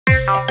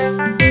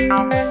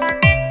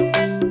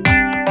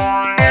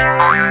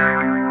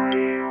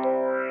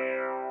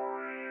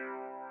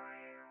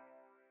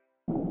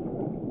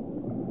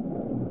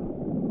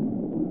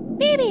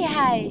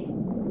Babyhai.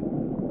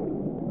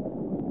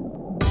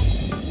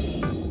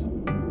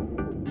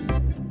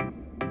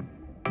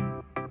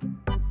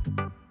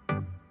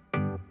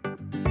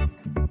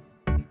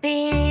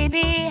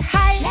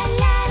 Babyhai. La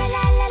la la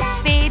la la la.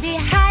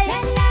 Babyhai. La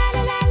la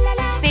la la la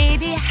la.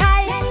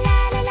 Babyhai. La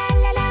la la la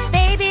la la.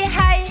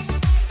 Babyhai.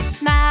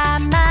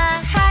 Mama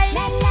Hai.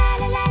 La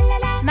la la la la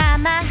la.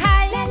 Mama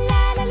Hai.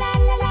 La la la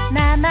la la la.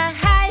 Mama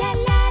Hai.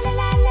 La la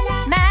la la la la.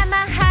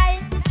 Mama Hai.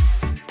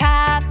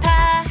 Papa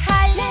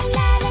Hai.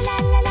 La la la la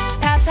la la.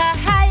 Papa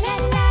Hai.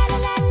 La la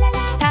la la la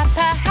la.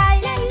 Papa Hai.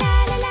 La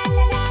la la la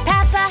la la.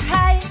 Papa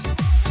Hai.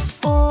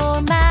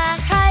 Oma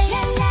Hai.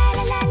 La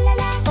la la la la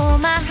la.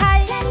 Oma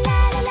Hai. La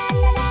la la la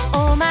la la.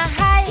 Oma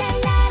Hai.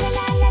 La la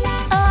la la la la.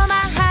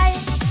 Oma Hai.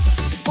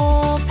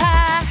 Opa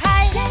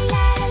Hai.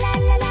 La la la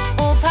la la la.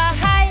 Opa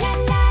Hai.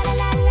 La la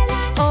la la la la.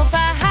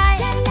 Opa Hai.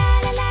 La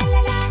la la la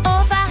la la.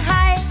 Opa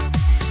Hai.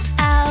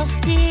 Auf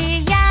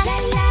die Jagd.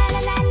 La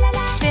la la la la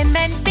la.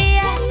 Schwimmen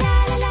wir. La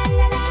la la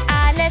la la.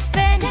 Alle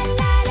fünf.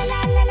 La la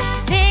la la la.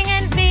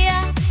 Singen wir.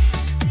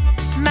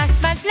 Macht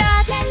mal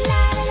flott.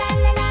 La la la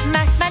la la.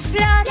 Macht mal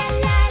flott.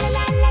 La la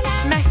la la la.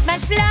 Macht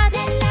mal flott.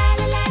 La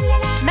la la la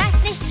la. Macht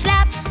nicht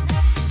schlapp.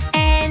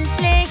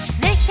 Endlich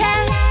sicher.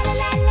 La la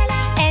la la la.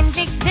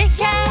 Endlich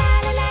sicher.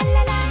 La la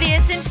la la. Wir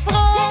sind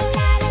froh.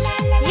 La la la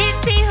la la.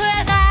 Yippie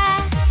hurra.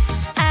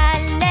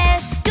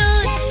 Alles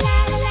gut. La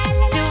la la la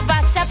la. Du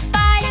warst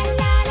dabei.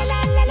 La la la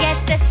la la.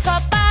 Jetzt ist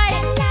vorbei.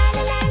 La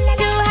la la la la.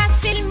 Du hast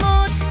viel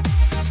Mut.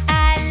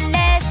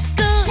 Alles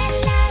gut.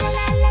 La la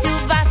la la la. Du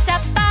warst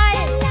dabei.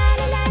 La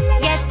la la la la.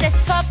 Jetzt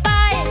ist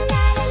vorbei.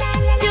 La la la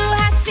la la. Du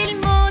hast viel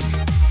Mut.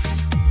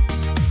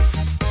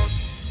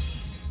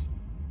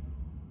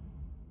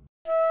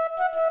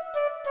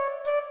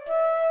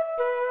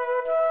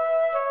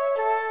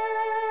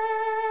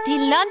 Die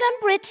London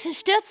Bridge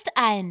stürzt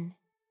ein.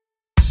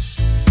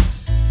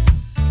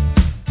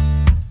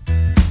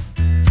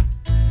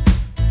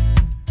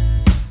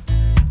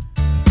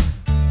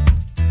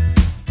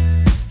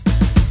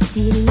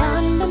 Die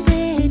London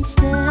Bridge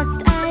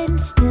stürzt ein,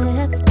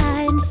 stürzt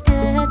ein,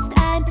 stürzt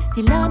ein.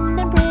 Die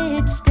London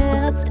Bridge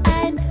stürzt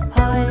ein,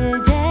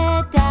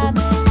 holde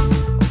Dame.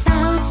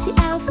 Baut sie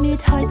auf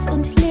mit Holz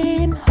und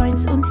Lehm,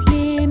 Holz und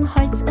Lehm,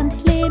 Holz und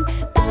Lehm.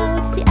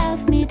 Baut sie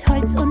auf mit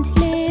Holz und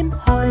Lehm,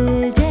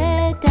 holde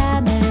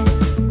Dame.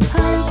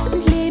 Holz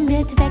und Lehm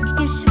wird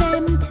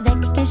weggeschwemmt,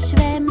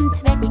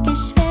 weggeschwemmt,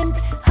 weggeschwemmt.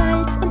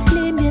 Holz und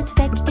Lehm wird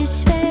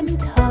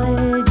weggeschwemmt,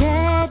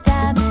 holde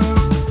Dame.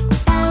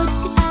 Baut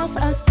sie auf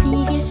aus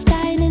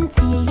Ziegelsteinen,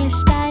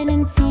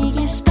 Ziegelsteinen,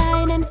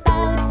 Ziegelsteinen.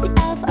 Baut sie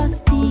auf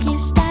aus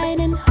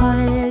Ziegelsteinen,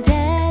 holde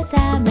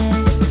Dame.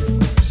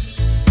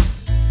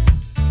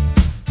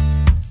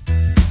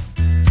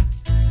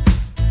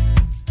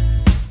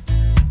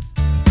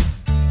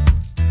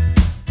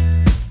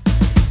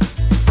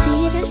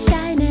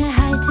 Ziegelsteine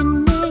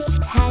halten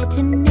nicht,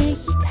 halten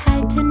nicht,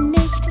 halten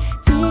nicht.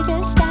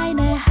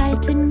 Ziegelsteine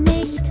halten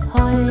nicht,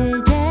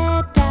 holde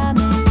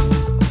Dame.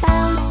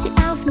 Baut sie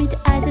auf mit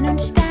Eisen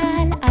und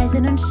Stahl,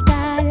 Eisen und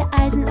Stahl,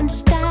 Eisen und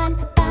Stahl.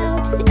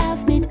 Baut sie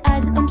auf mit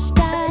Eisen und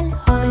Stahl,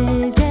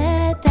 holde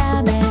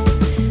Dame.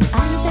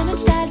 Eisen und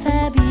Stahl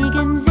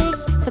verbiegen sich,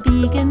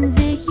 verbiegen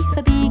sich,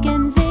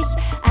 verbiegen sich.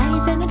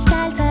 Eisen und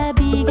Stahl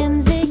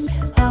verbiegen sich,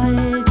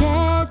 holde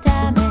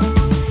Dame.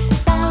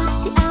 Baut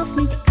sie auf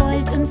mit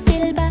Gold und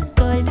Silber,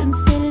 Gold und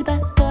Silber,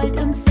 Gold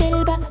und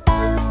Silber.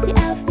 Baut sie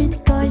auf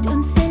mit Gold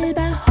und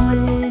Silber,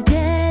 holde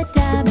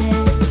Dame.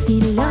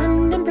 Die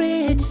London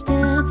Bridge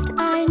stürzt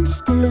ein,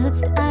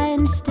 stürzt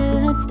ein,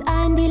 stürzt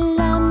ein. Die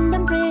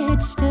London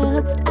Bridge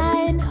stürzt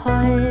ein,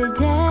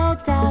 holde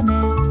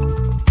Dame.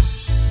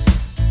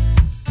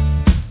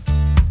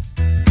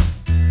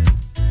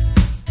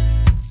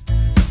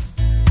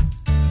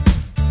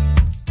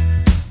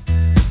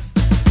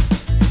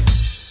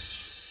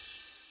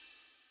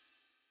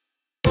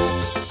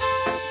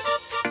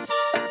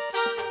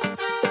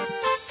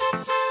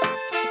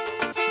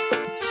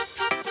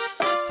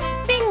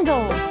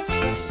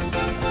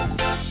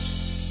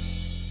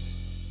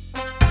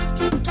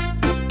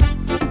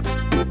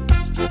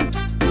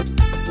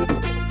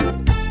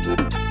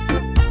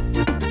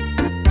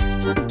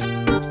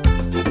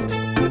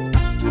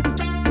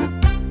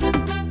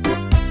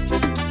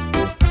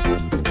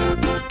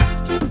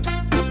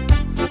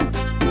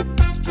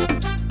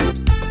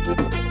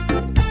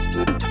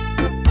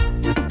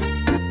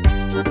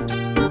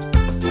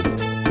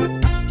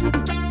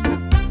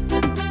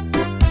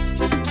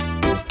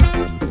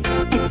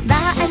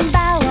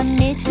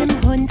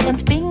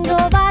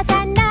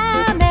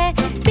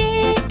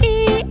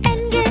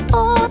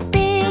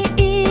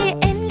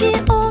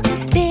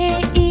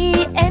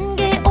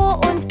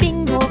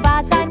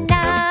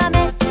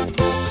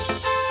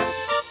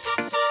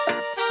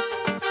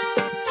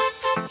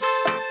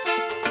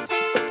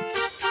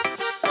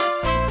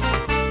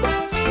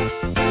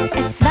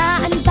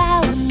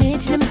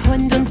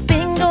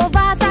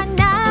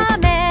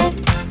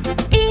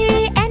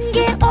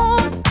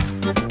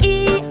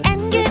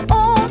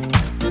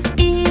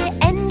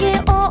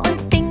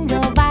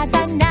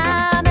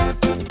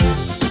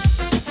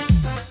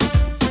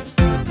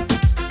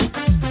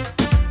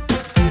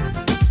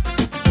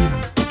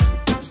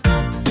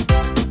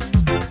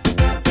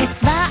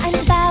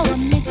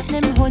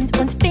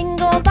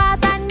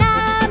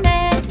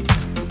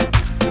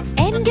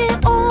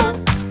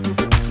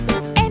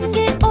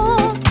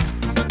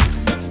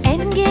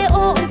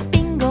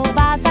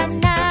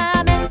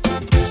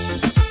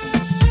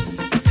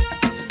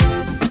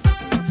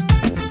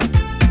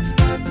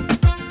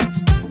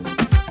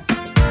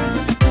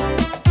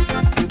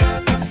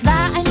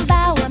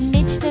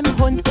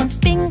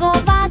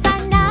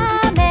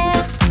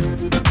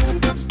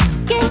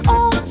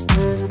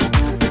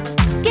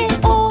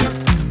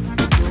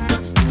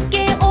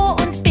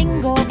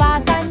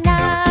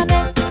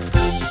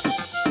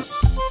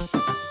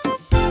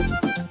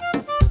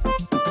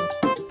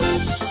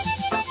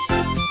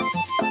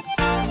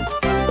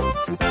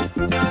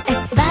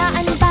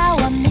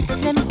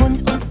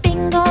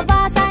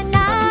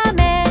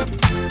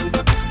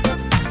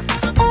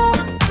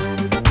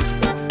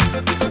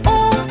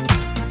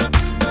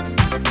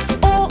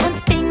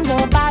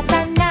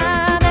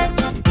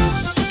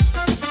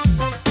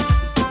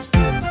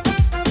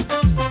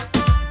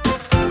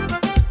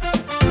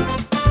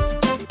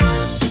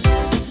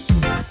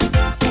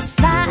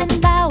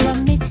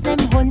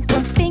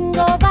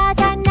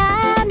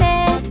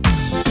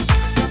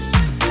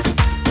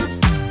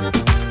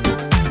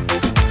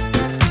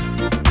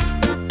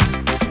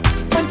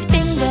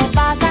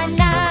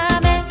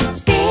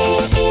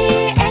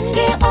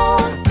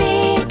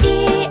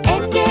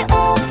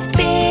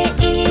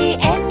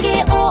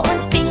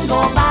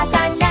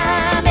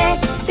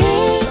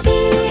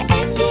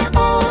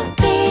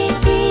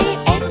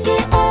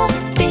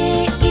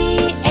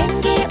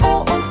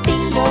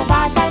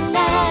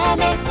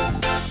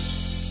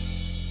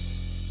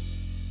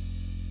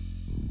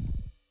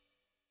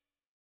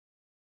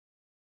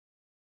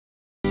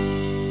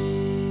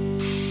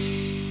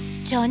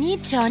 Johnny,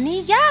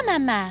 Johnny, ja,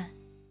 Mama.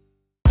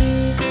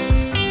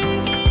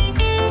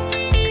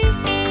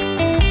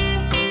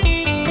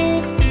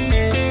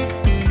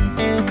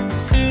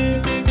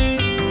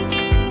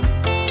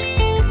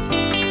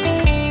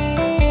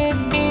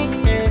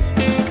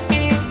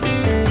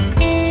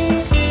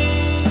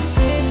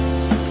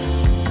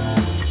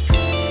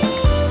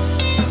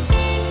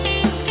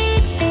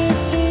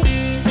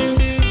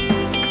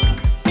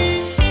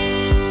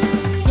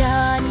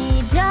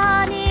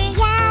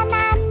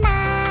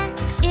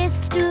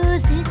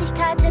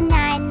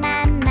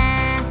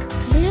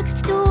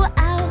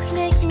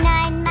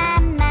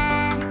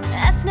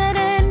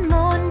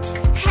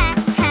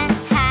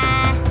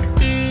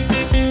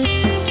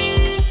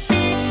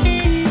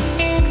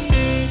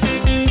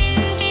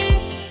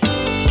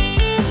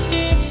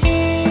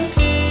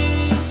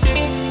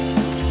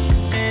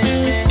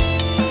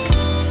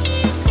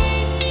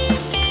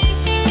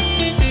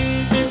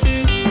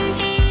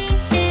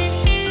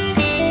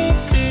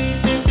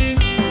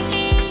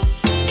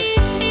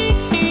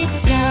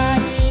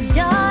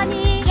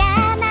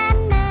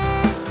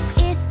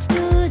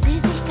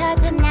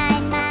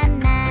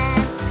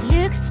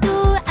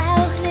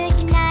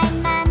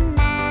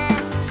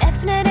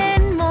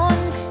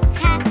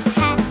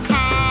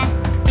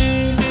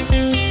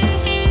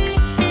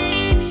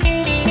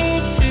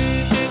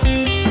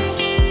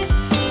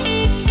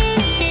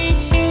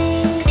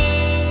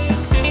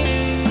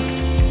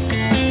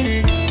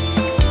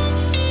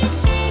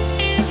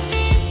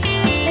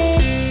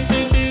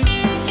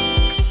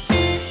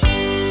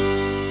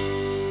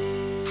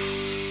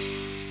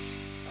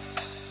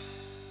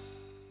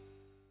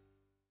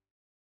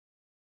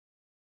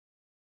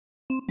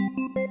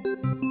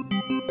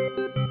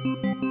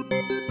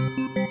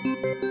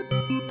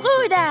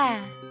 Bruder!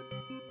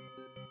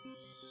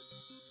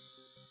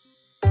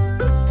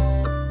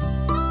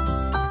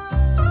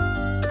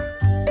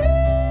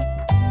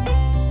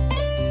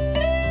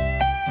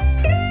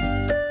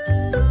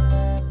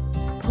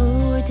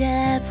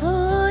 Bruder,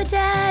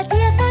 Bruder,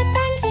 dir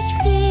verdank ich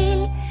viel.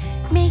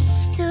 Mich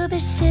zu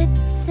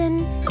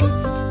beschützen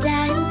ist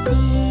dein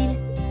Ziel.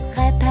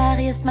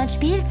 Reparierst mein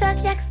Spielzeug,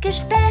 jagst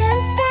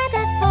Gespenster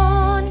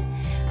davon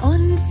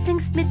und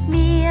singst mit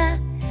mir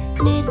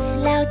mit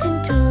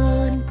lautem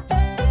Ton.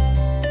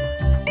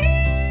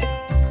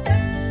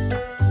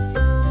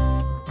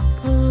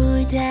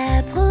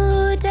 Bruder,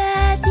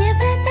 Bruder, dir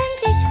verdank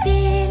ich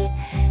viel.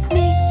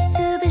 Mich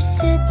zu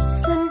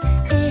beschützen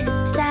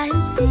ist dein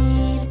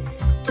Ziel.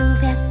 Du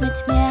fährst mit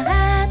mir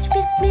Rad,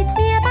 spielst mit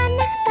mir bei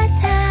Nacht bei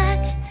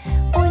Tag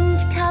und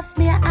kaufst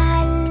mir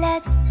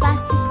alles,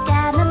 was ich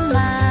gerne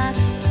mag.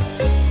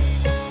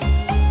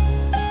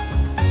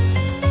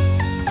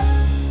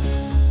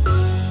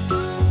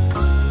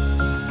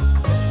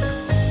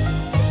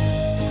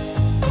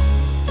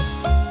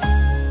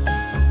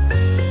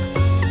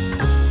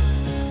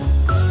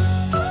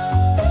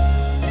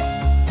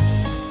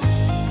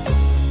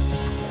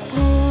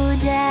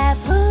 Bruder,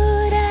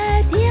 Bruder,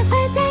 dir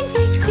verdank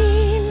ich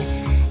viel.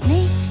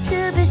 Mich zu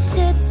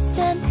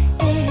beschützen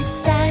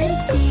ist dein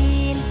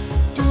Ziel.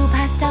 Du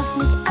passt auf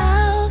mich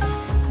auf,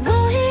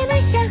 wohin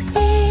ich auch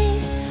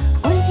geh,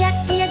 und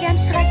jagst mir gern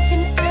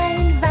Schrecken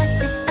ein, was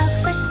ich auch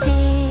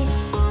versteh.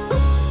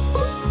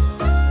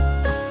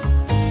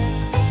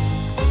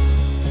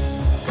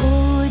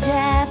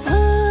 Bruder,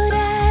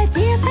 Bruder,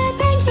 dir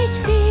verdank ich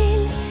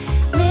viel.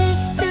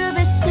 Mich zu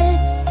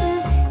beschützen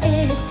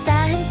ist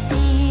dein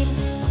Ziel.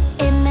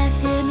 Immer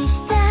für mich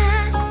da,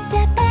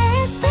 der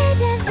Beste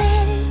der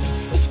Welt.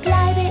 Ich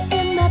bleibe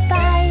immer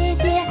bei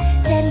dir,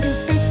 denn du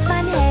bist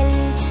mein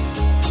Held.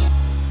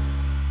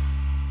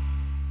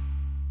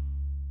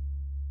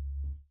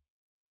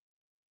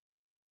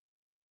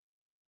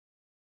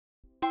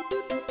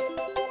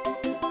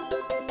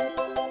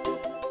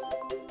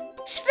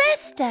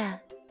 Schwester!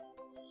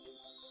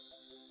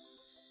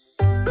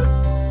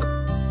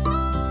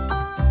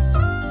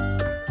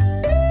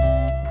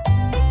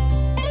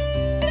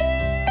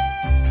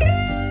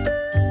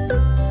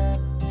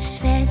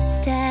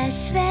 Schwester,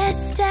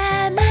 Schwester,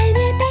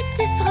 meine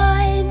beste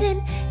Freundin,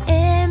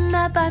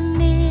 immer bei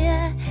mir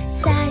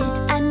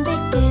seit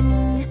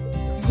Anbeginn.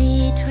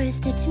 Sie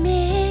tröstet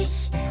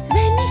mich,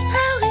 wenn ich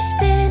traurig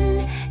bin.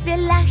 Wir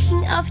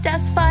lachen oft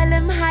aus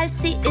vollem Hals,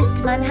 sie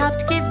ist mein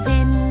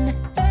Hauptgewinn.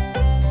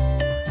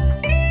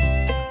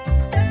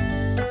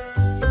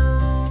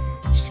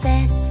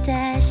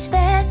 Schwester,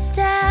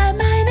 Schwester,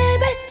 meine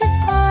beste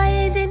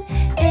Freundin,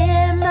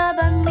 immer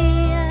bei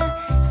mir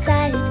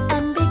seit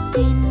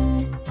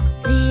Anbeginn.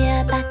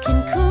 Wir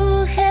backen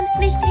Kuchen,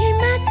 nicht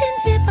immer sind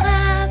wir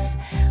brav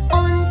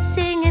und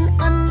singen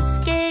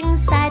uns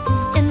gegenseitig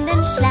in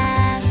den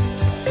Schlaf.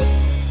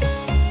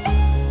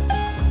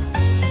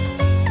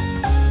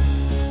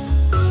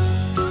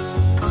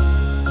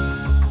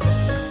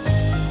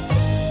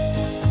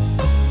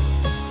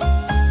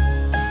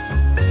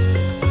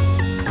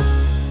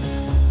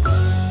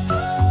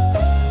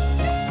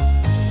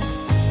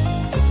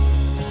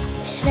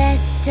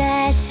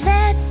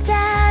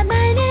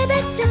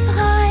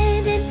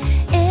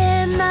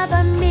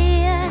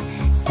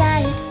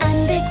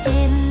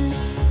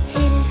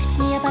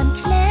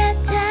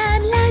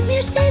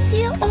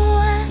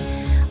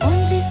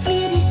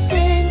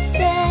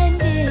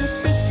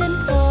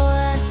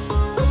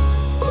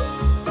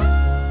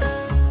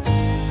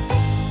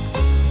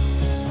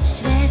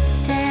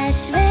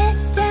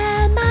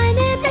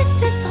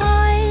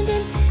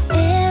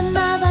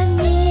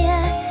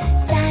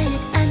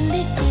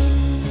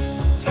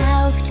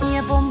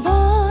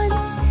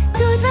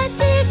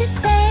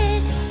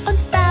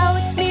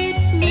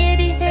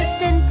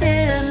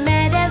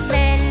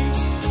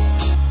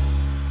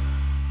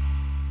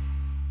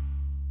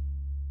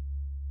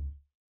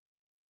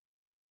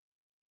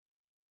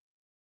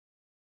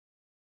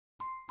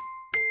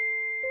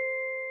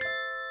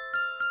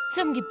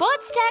 Zum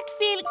Geburtstag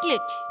viel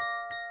Glück.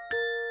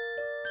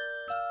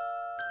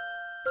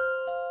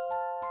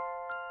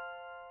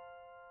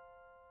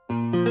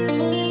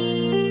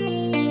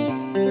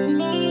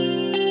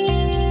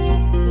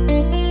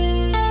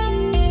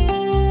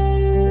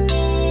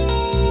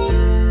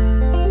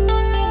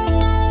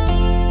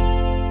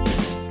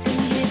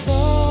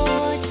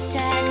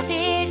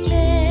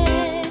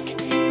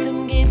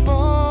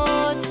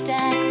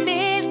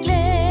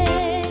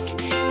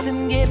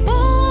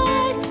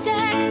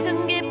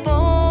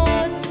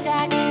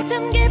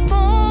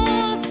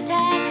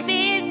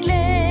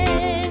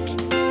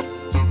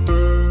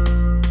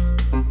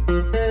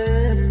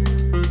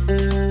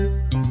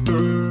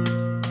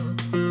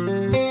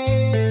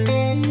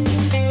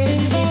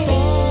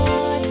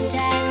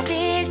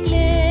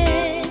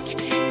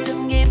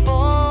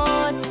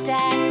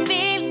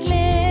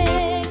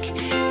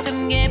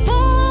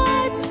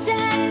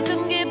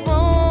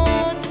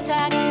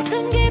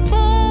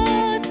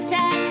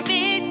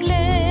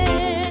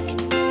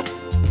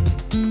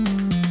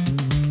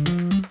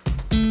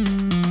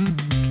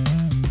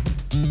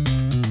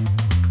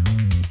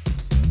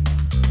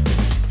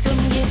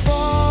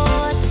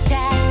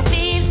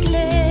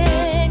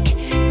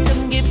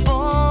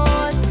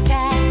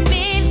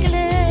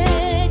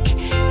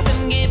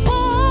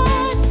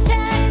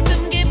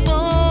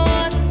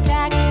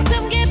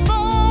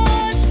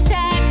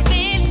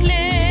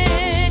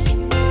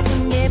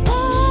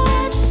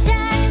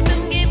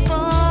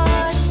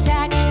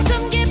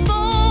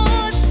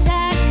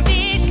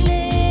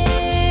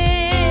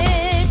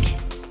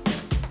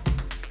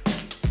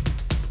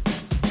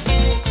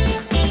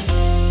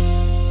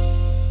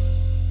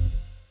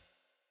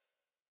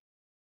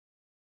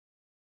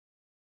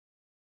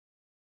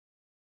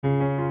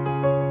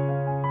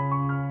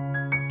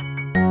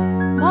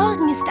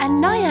 Morgen ist ein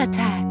neuer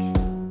Tag.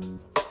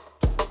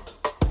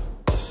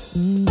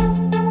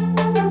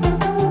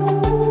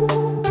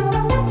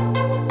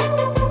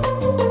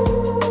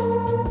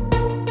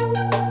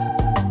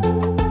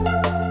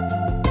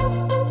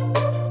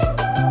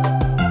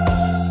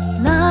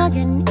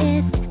 Morgen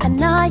ist ein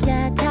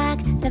neuer Tag,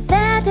 da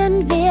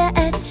werden wir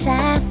es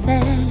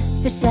schaffen.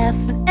 Wir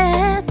schaffen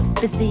es,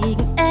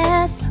 besiegen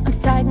es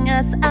und zeigen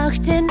es auch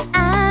den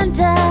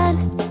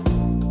anderen.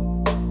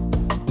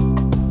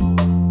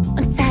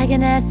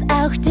 Zeigen es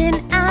auch den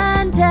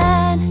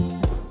anderen.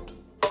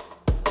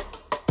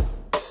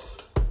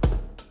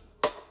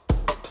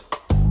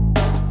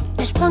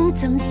 Der Sprung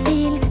zum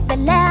Ziel, wir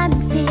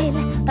lernen viel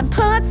beim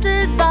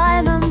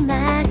Purzelbäume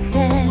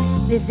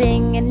machen. Wir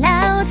singen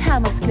laut,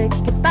 haben aufs Glück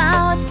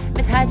gebaut,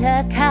 mit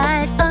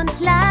Heiterkeit und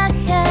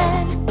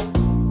Lachen.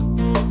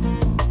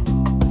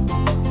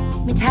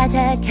 Mit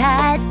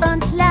Heiterkeit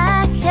und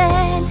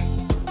Lachen.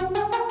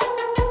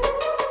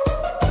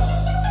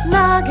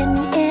 Morgen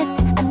ist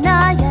ein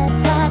neuer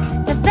Tag,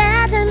 da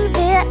werden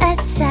wir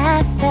es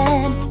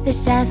schaffen. Wir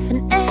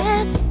schaffen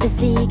es,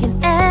 besiegen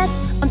es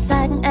und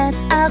zeigen es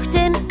auch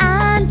den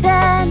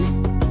anderen.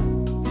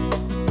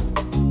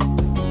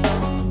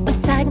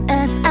 Und zeigen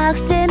es auch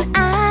den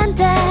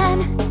anderen.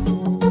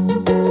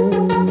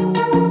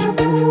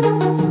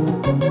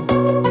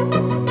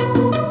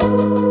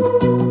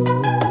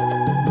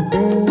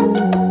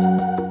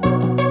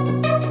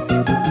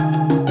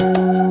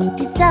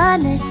 Die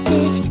Sonne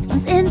sticht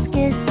uns ins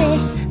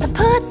Gesicht, beim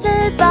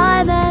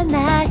Purzelbäume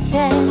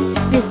machen.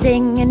 Wir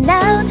singen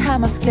laut,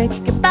 haben aufs Glück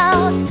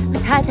gebaut,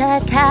 mit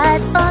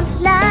Heiterkeit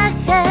und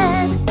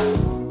Lachen.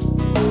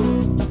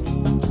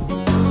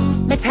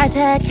 Mit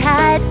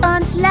Heiterkeit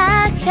und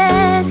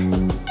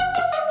Lachen.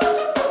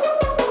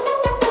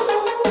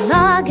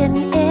 Morgen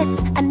ist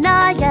ein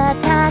neuer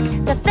Tag,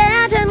 da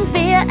werden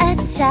wir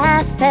es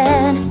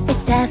schaffen. Wir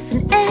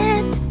schaffen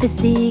es,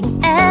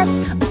 besiegen es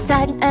und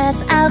zeigen es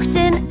auch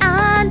den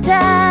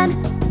anderen.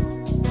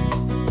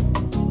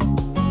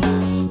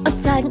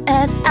 Und zeigen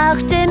es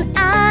auch den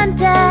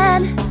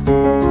anderen.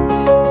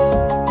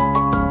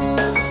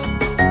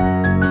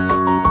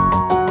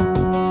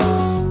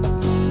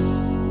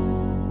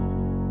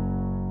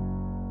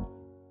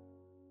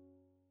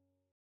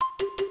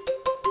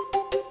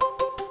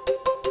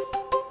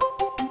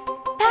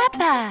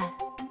 Papa!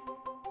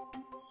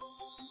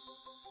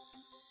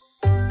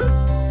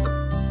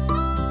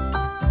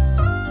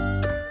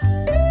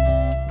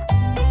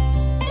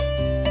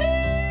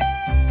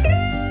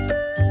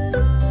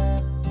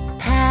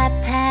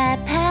 Papa,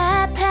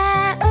 Papa,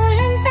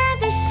 unser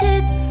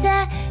Beschützer,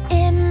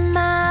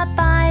 immer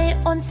bei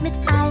uns mit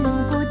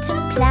einem guten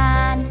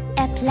Plan.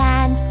 Er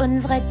plant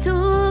unsere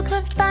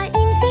Zukunft, bei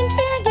ihm sind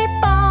wir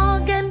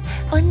geborgen.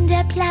 Und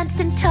er plant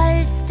den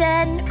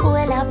tollsten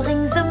Urlaub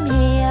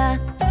ringsumher.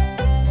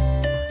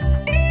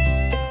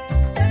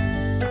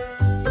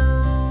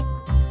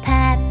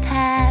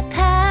 Papa,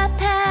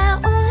 Papa,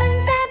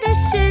 unser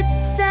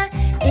Beschützer,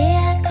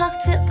 er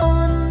kocht für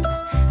uns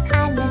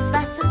alles,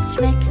 was uns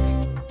schmeckt.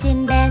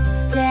 Den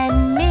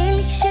besten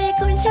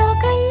Milchshake und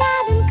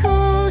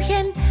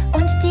Schokoladenkuchen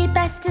und die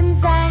besten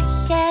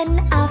Sachen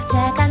auf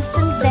der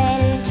ganzen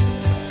Welt.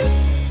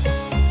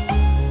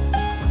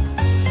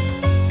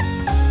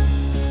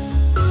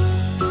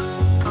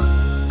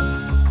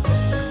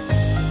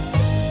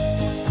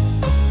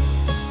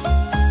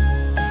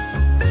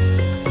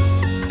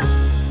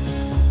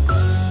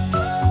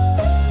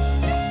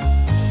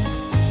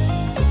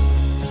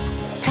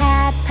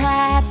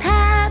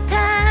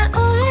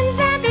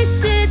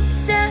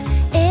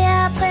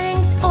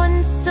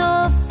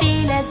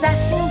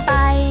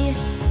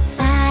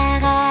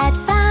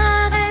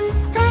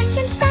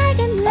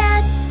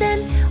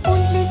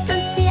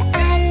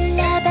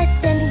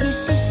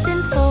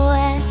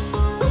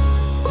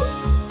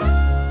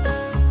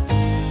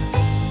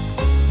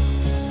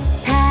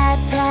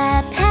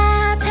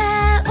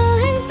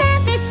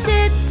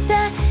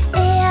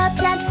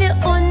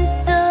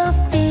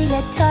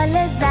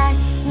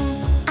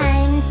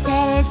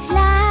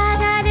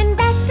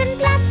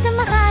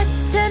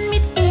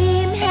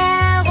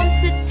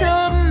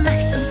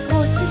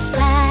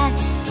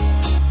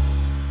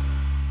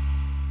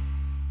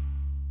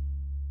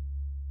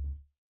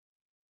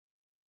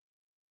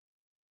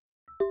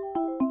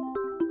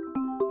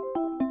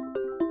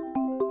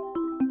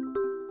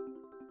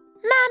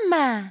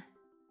 Mama.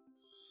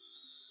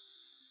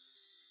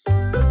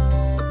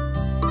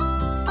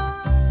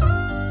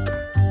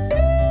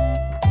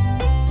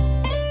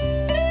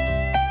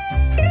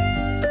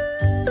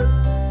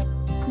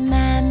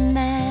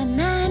 Mama,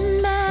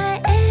 Mama,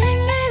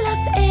 Engel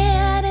auf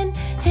Erden,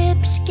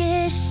 hübsch,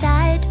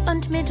 gescheit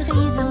und mit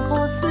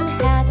riesengroßem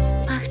Herz,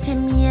 brachte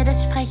mir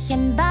das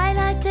Sprechen bei,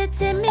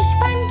 leitete mich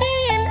beim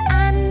Gehen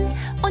an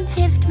und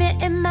hilft mir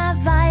immer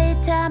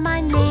weiter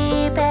mein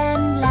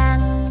Leben lang.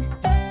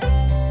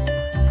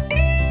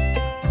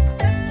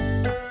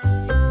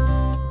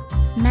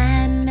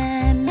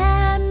 Mama,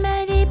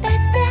 Mama, die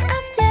Beste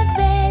auf der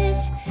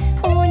Welt,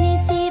 ohne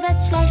sie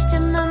was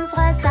Schlechtem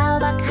unserer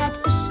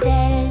Sauberkeit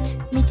bestellt.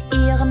 Mit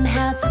ihrem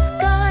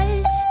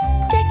Herzensgold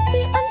deckt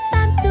sie uns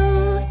warm zu,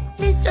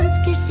 liest uns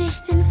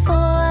Geschichten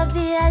vor,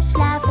 wir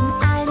schlafen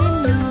ein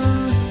im Nu.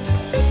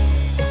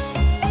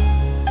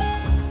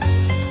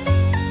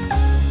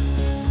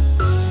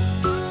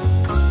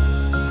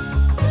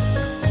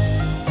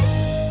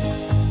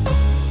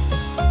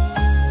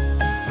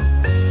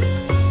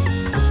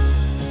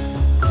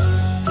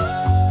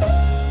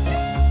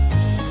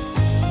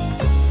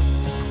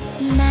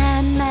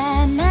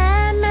 Mama,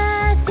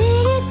 Mama, sie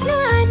gibt's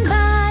nur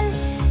einmal.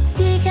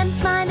 Sie kämmt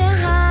meine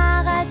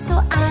Haare zu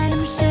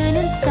einem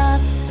schönen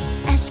Zopf,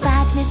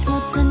 erspart mir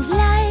Schmutz und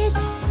Leid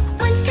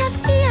und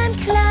kauft mir ein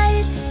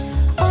Kleid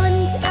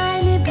und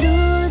eine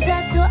Bluse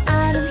zu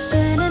einem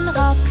schönen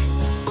Rock.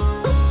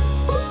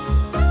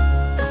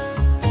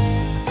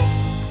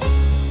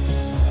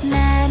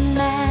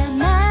 Mama,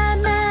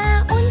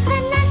 Mama, unsere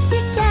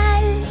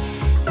Nachtigall,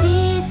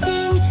 sie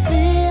singt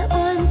für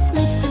uns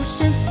mit dem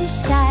schönsten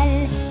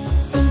Schall,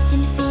 singt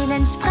in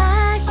vielen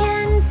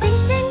Sprachen,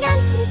 singt den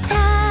ganzen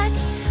Tag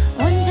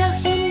und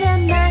auch in der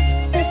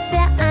Nacht, bis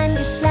wir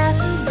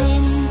eingeschlafen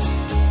sind.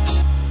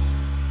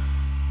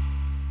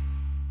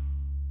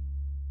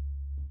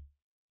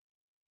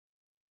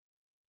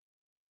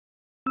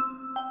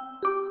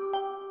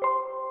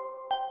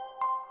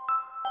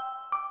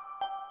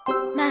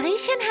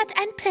 Mariechen hat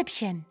ein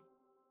Püppchen.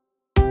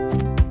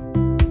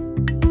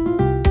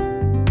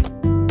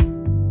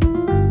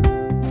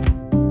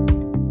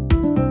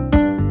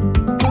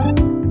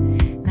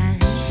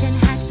 Mariechen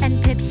hat ein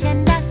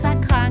Püppchen, das war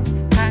krank,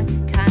 krank,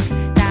 krank.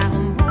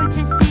 Darum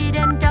holte sie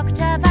den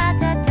Doktor,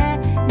 wartete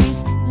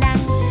nicht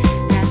lang.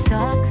 Der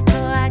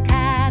Doktor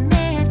kam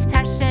mit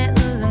Tasche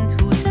und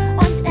Hut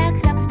und er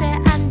klopfte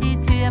an die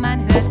Tür, man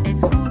hört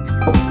es gut,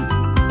 gut,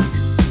 gut.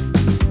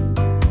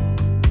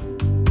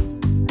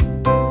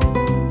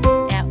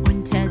 Er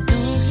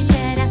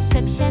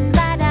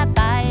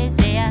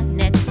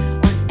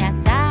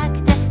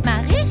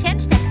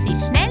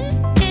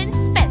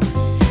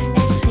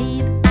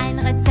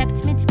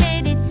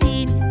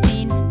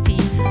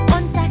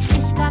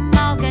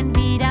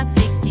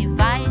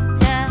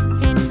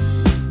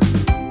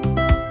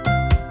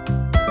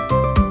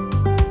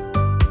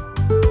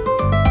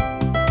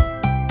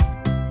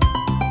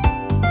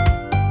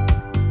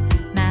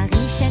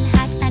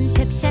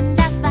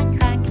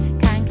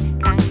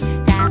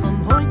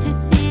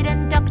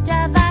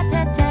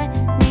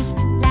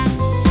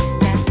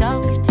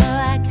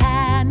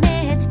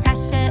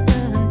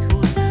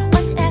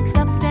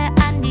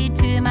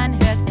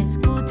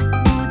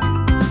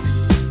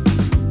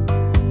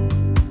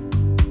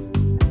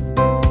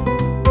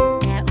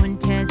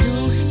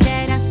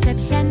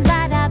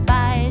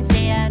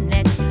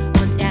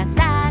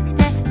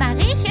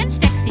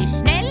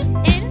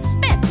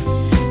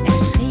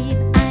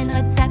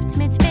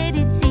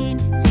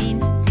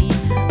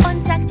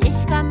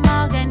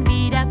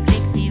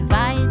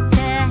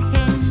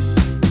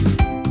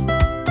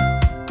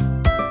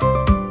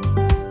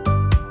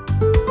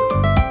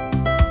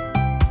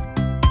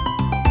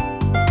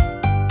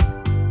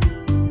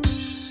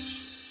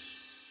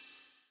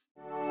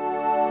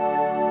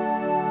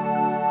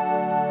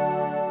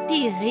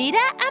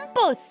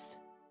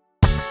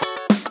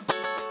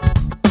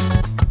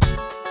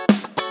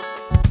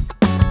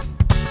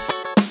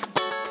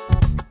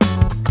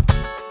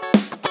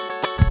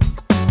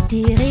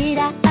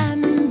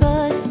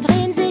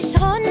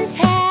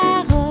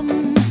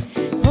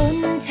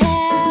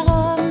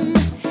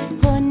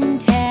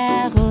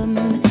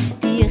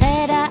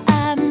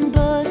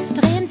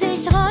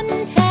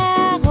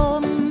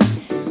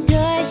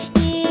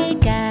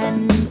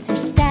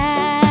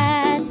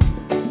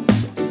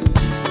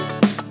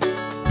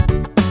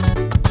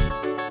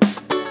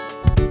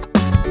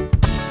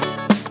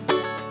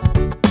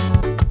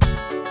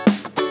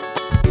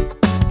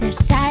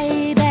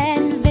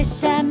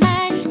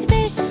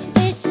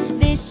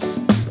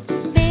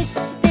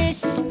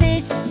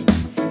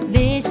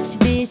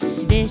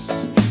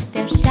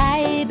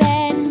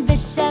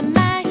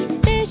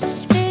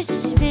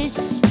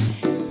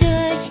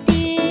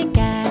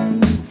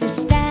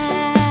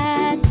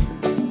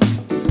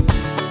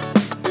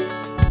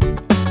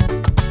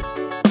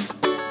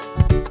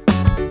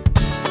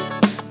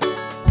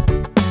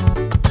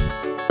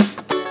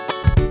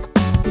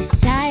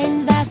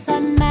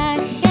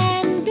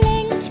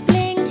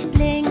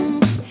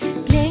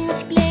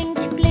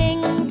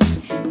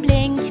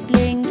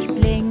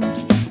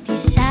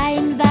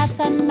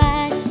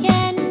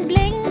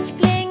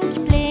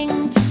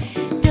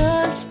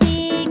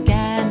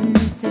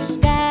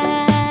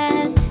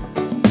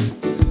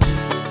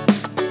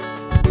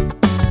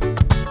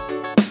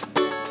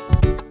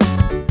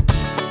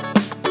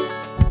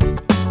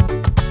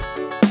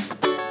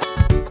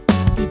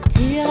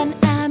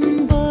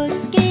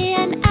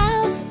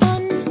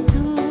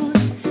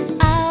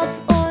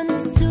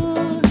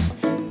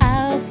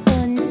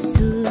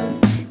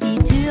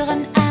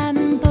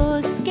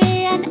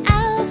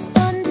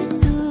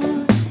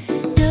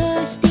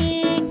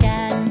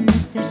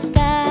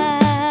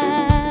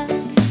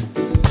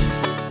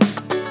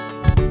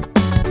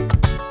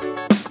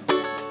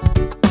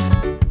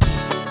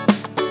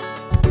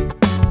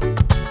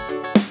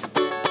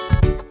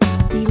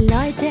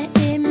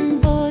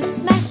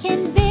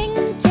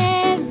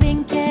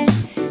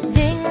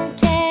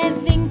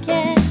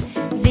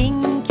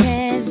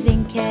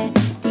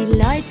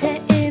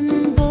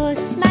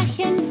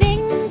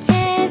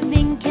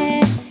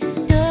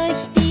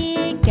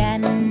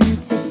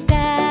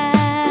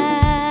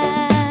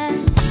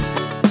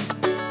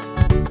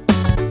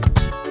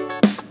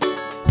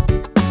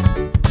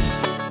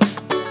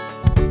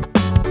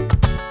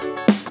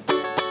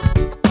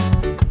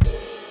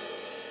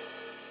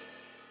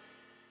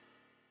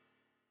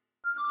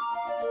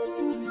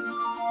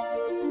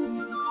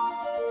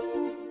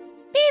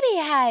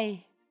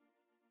Babyhai.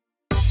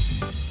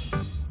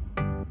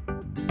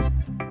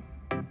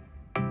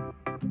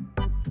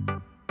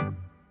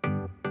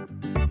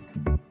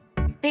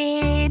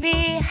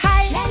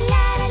 Babyhai. La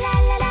la la la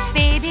la la.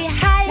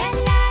 Babyhai. La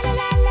la la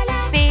la la la.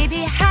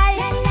 Babyhai.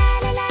 La la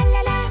la la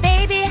la la.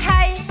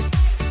 Babyhai.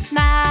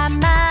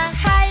 Mama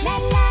Hai. La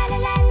la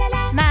la la la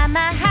la.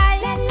 Mama Hai.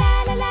 La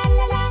la la la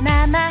la la.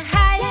 Mama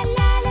Hai.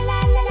 La la la la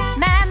la la.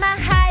 Mama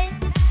Hai.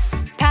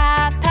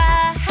 Papa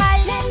Hai.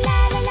 La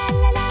la la la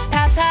la la.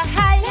 Papa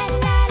Hai.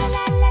 La la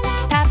la la la la.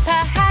 Papa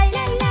Hai.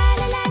 La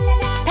la la la la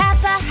la.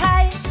 Papa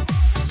Hai.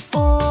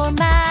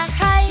 Oma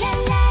Hai.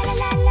 La la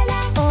la la la la.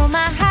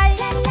 Oma Hai.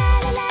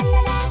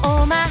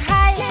 Oma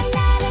Hai.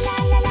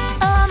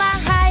 Oma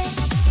Hai.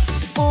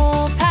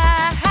 Opa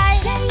Hai.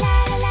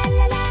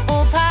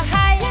 Opa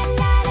Hai.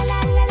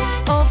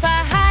 Opa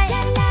Hai.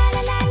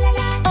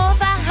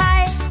 Opa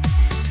Hai.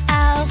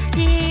 Auf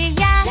die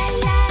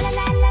Jagd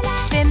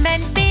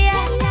schwimmen wir.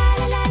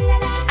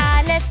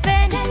 Alle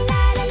fünf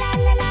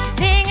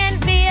singen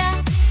wir.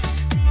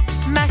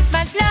 Macht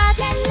man flott.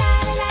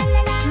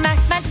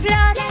 Macht man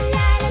flott.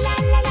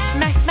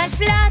 Macht man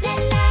flott.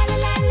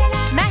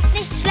 Macht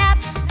nicht schlapp.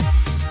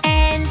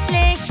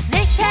 Endlich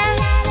sicher.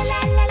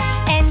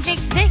 Endlich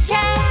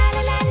sicher.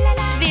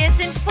 Wir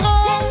sind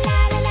froh.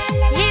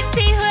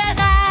 Yippie,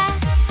 hurra.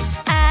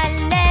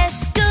 Alles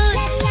gut.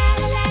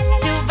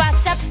 Du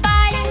warst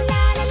dabei.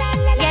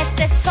 Jetzt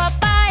ist's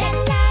vorbei.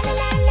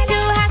 Du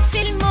hast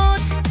viel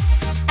Mut.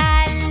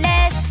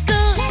 Alles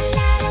gut.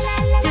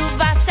 Du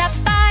warst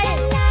dabei.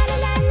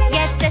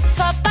 Jetzt ist's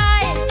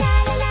vorbei.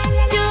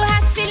 Du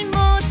hast viel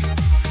Mut.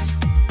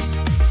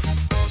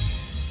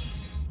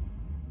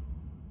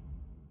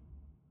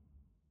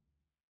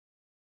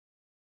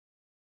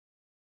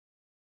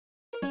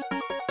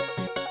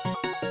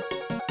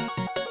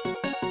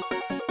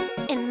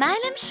 In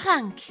meinem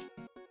Schrank.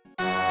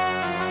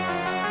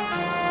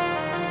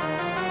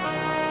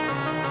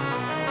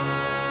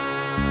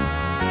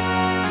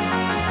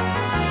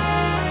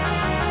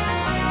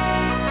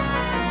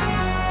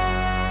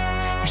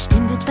 Da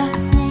stimmt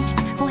etwas nicht.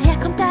 Woher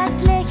kommt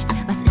das Licht?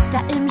 Was ist da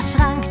im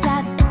Schrank?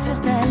 Das ist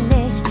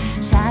fürchterlich.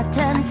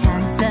 Schatten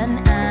tanzen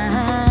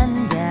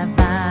an der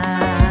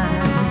Wand.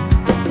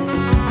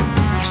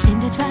 Da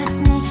stimmt etwas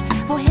nicht.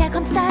 Woher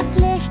kommt das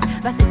Licht?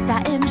 Was ist da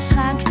im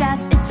Schrank?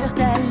 Das ist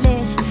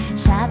fürchterlich.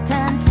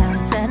 Schatten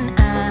tanzen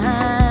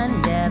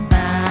an der Wand.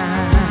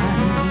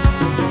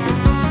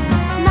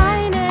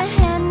 Meine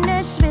Hände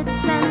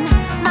schwitzen,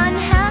 mein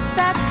Herz,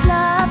 das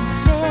klopft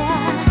schwer.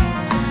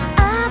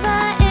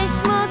 Aber ich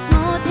muss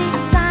mutig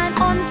sein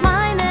und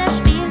meine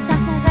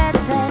Spielsachen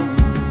retten.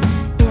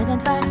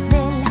 Irgendwas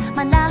will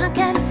mein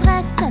Laken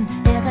fressen,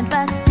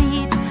 irgendwas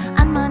zieht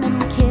an meinem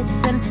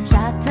Kissen.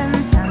 Schatten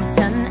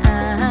tanzen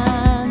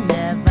an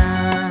der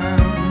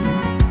Wand.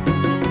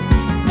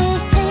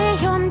 Ich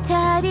kriech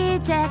unter die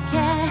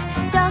Decke,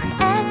 doch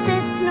es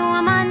ist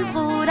nur mein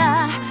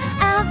Bruder.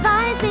 Er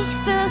weiß, ich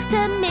fürchte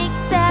mich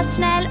selbst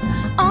schnell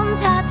und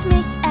hat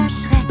mich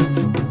erschreckt.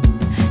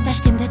 Da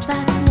stimmt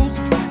etwas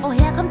nicht.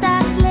 Woher kommt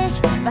das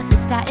Licht? Was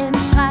ist da im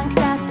Schrank?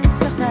 Das ist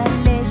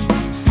fürchterlich.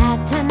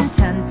 Schatten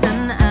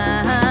tanzen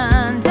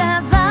an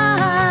der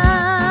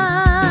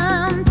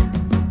Wand.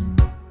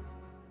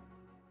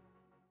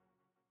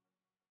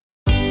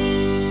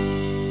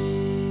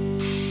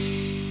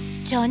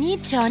 Johnny,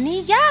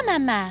 Johnny, ja,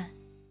 Mama.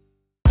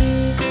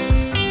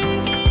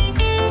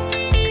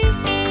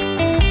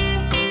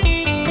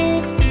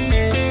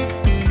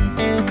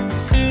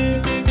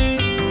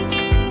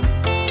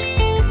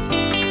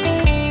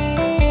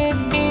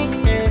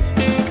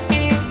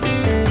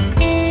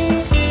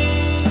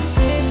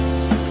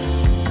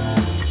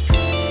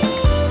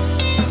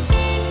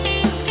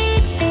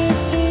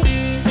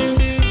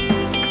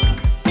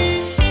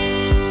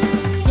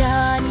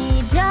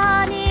 Johnny,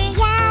 Johnny,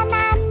 ja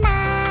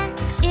Mama,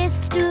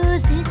 isst du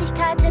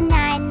Süßigkeiten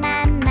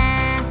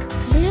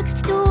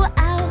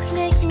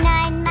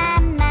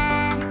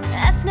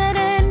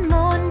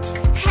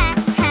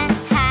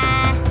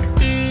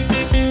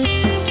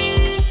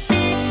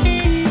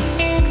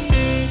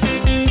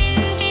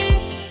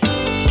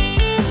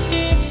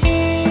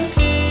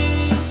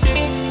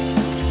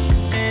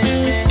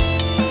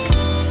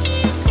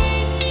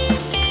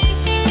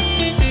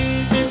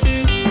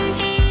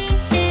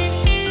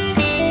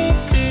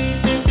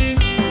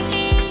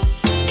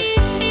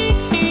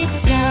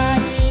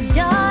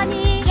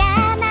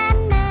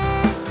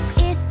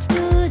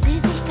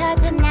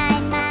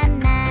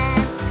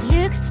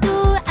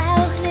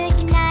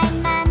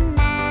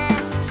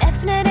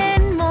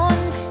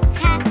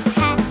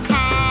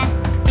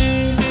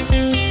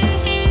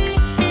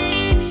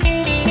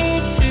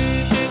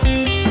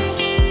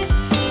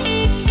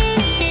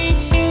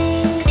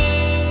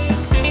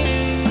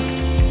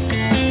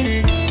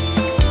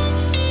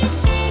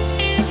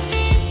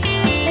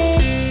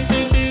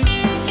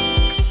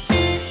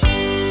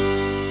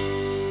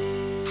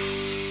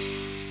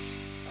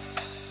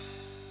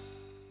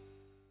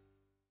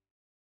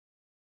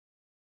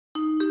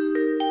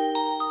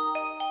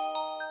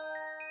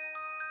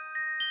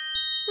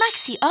Mach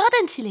sie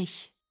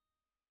ordentlich!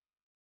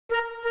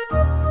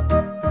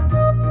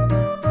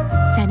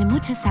 Seine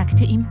Mutter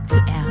sagte ihm,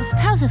 zuerst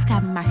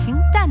Hausaufgaben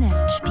machen, dann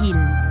erst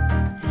spielen.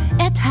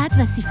 Er tat,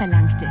 was sie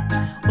verlangte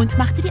und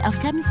machte die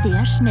Aufgaben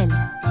sehr schnell.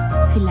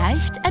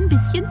 Vielleicht ein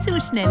bisschen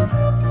zu schnell.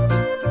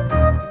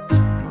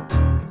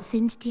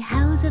 Sind die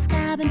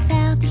Hausaufgaben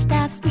fertig,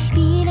 darfst du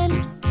spielen?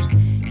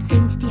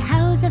 Sind die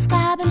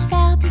Hausaufgaben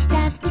fertig,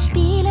 darfst du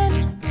spielen?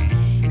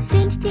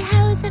 Sind die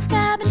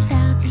Hausaufgaben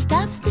fertig,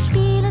 darfst du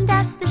spielen,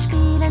 darfst du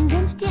spielen?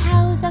 Sind die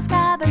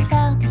Hausaufgaben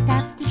fertig,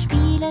 darfst du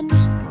spielen?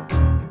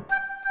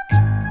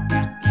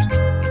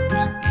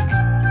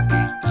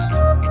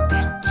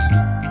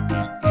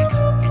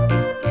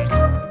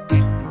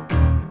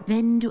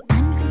 Wenn du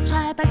anfängst,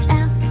 schreib als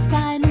erstes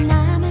deinen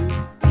Namen.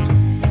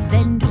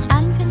 Wenn du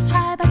anfängst,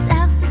 schreib als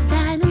erstes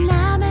deinen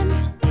Namen.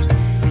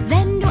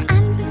 Wenn du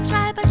anfängst,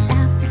 schreib als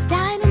erstes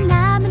deinen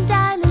Namen,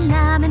 deinen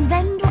Namen.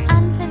 Wenn du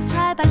anfängst,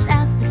 schreib als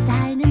erstes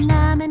deinen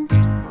Namen.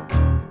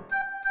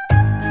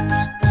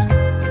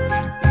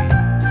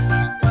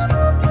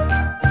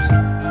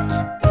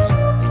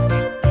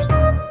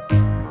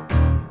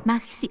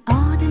 Mach sie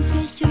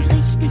ordentlich und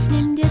richtig,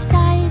 nimm dir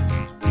Zeit.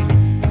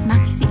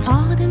 Mach sie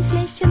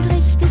ordentlich und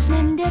richtig,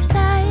 nimm dir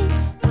Zeit.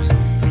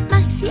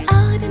 Mach sie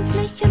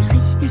ordentlich und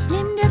richtig,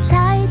 nimm dir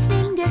Zeit,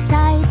 nimm dir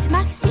Zeit.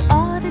 Mach sie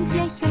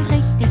ordentlich und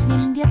richtig,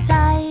 nimm dir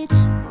Zeit.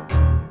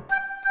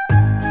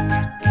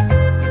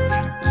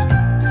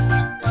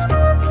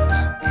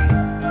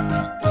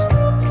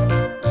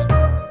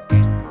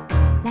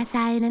 Lass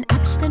einen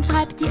Abstand,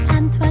 schreib die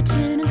Antwort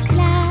schön und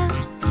klar.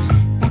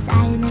 Lass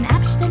einen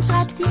Abstand,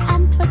 schreib die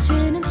Antwort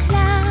schön und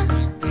klar.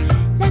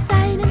 Lass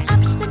einen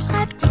Abstand,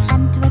 schreib die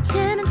Antwort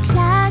schön und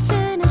klar,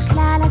 schön und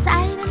klar. Lass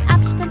einen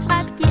Abstand,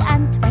 schreib die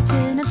Antwort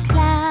schön und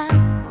klar.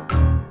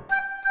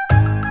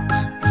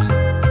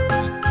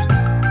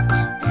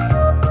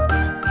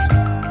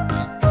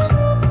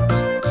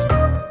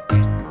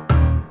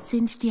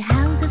 Sind die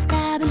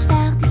Hausaufgaben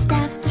fertig,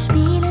 darfst du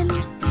spielen?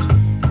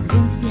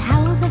 Sind die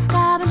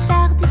Hausaufgaben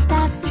fertig,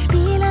 darfst du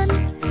spielen?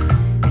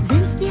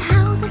 Sind die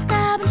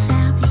Hausaufgaben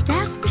fertig,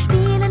 darfst du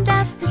spielen,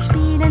 darfst du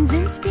spielen?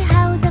 Sind die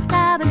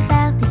Hausaufgaben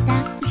fertig,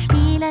 darfst du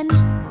spielen?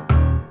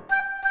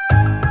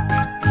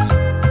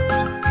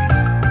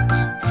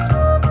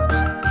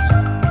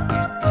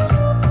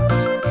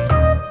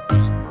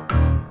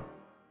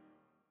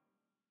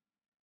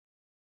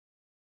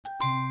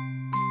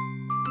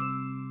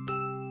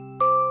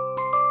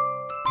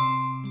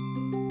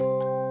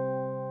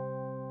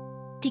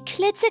 Die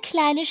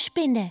klitzekleine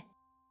Spinne.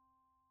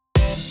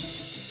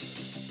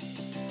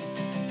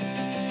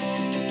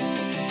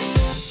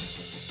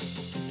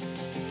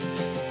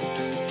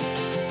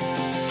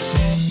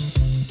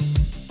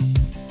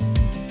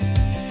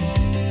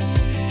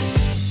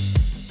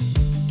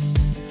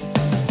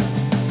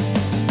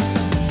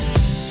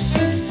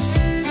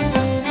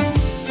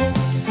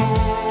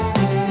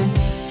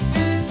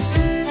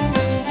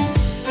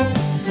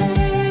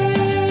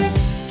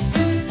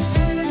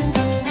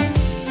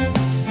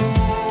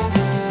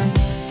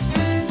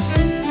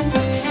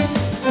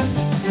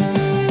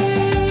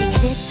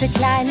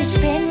 Kleine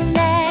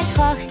Spinne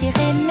kroch die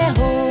Rinne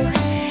hoch,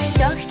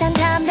 doch dann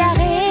kam der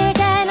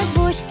Regen und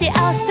wusch sie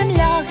aus dem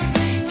Loch.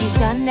 Die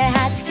Sonne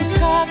hat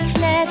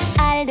getrocknet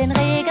all den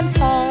Regen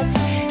fort.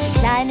 Die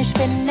kleine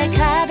Spinne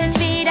krabbelt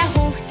wieder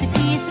hoch zu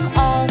diesem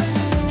Ort.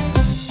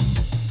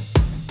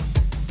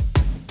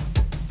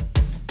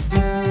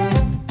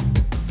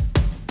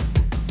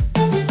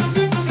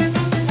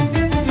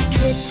 Die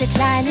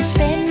klitzekleine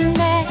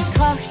Spinne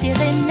kroch die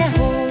Rinne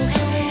hoch,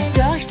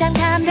 doch dann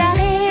kam der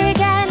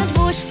Regen und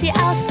wusch sie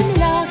aus dem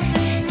Loch.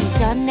 Die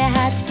Sonne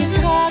hat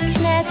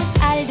getrocknet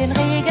all den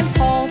Regen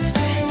fort.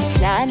 Die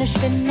kleine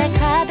Spinne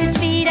krabbelt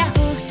wieder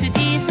hoch zu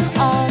diesem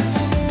Ort.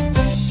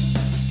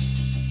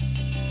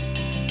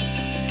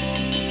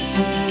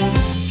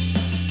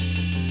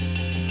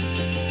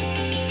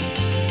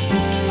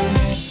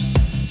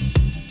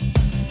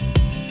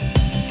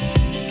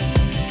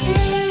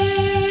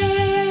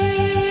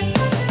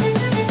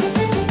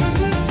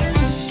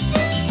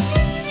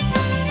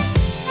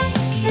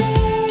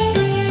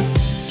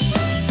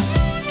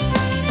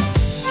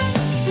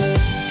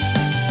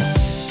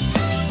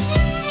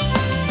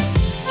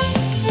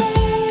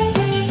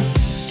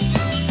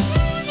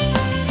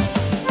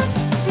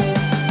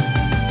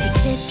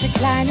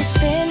 Kleine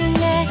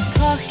Spinne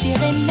kroch die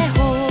Rinne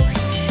hoch,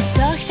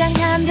 doch dann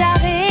kam der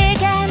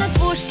Regen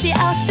und wusch sie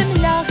aus dem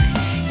Loch.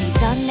 Die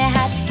Sonne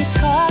hat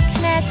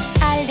getrocknet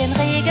all den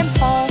Regen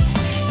fort.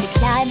 Die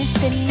kleine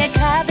Spinne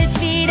krabbelt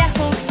wieder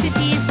hoch zu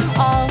diesem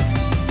Ort.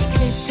 Die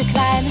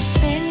klitzekleine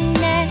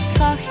Spinne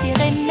kroch die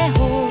Rinne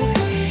hoch,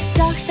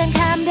 doch dann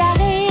kam der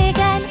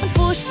Regen und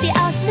wusch sie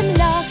aus dem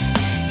Loch.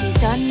 Die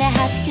Sonne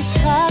hat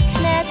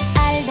getrocknet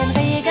all den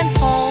Regen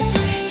fort.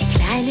 Die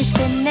kleine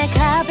Spinne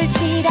krabbelt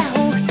wieder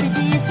hoch zu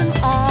diesem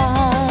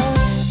Ort.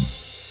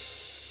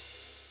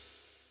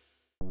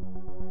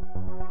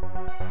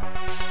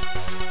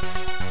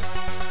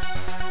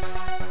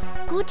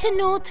 Gute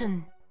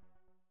Noten.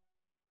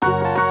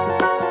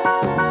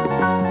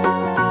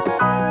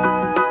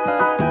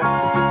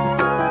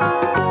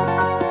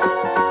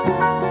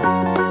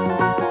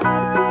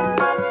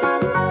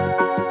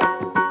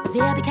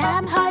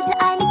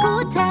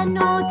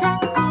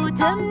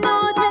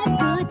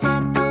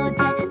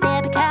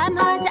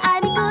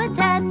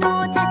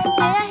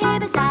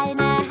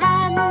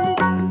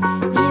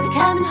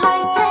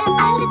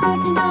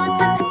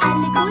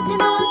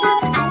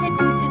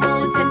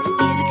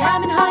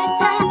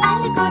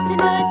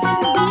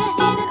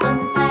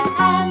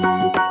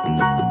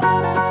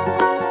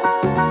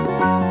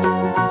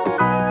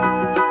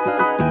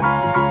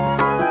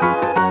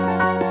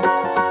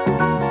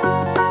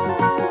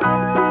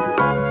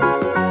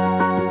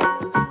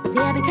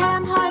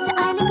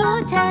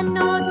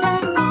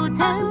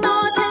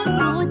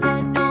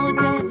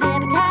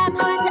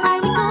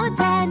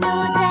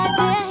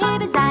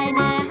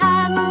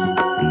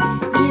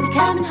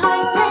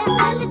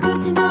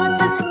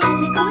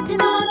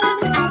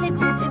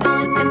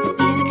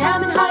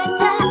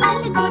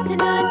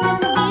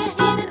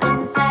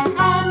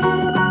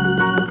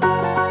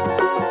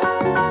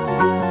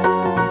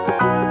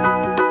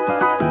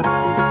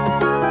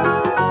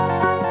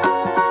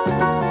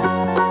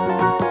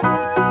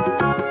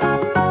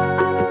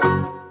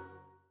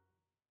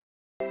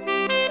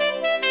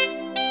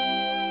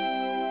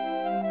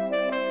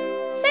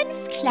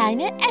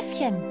 kleine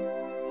Äffchen.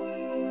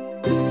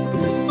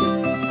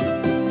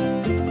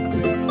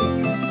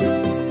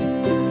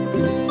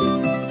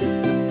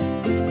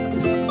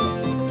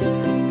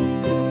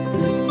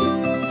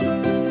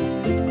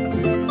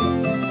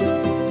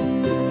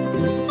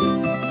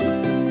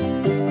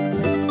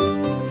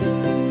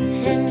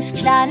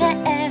 Kleine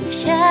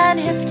Äffchen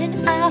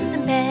hüpften auf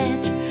dem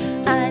Bett.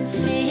 Eins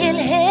fiel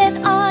hin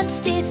und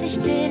stieß sich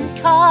den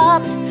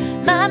Kopf.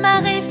 Mama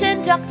rief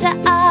den Doktor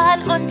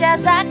an und er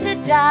sagte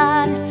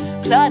dann: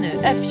 Kleine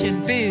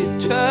Äffchen,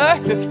 bitte,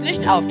 hüpft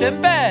nicht auf dem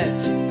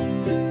Bett.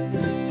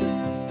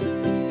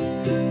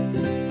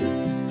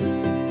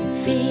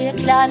 4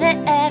 kleine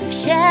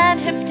Äffchen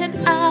hüpften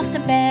auf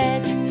dem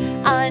Bett.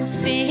 Eins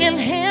fiel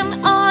hin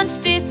und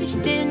stieß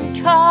sich den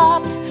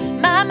Kopf.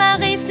 Mama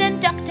rief den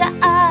Doktor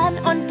an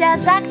und er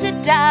sagte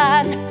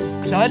dann: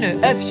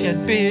 Kleine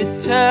Äffchen,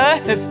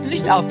 bitte, hüpft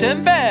nicht auf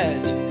dem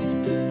Bett.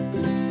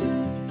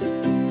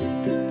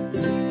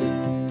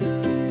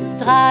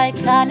 3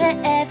 kleine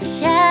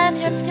Äffchen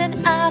hüpften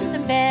auf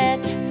dem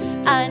Bett.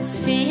 Eins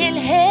fiel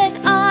hin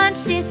und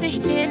stieß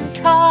sich den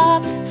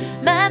Kopf.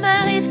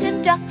 Mama rief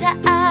den Doktor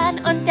an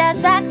und er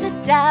sagte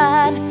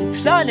dann: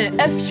 Kleine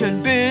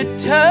Äffchen,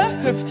 bitte,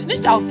 hüpft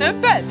nicht auf dem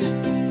Bett.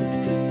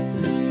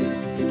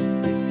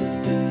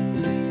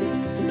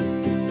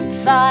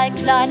 2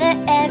 kleine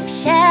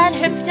Äffchen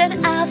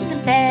hüpften auf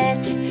dem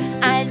Bett.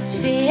 Eins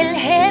fiel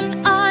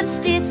hin und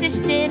stieß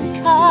sich den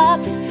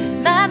Kopf.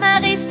 Mama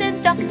rief den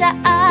Doktor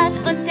an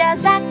und er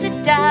sagte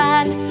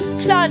dann: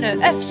 Kleine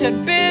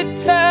Äffchen,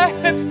 bitte,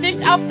 hüpft nicht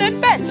auf dem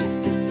Bett.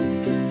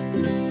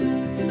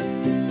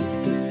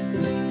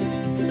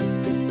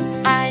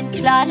 Ein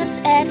kleines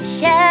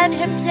Äffchen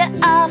hüpfte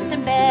auf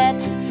dem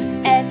Bett.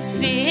 Es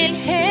fiel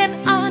hin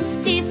und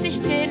stieß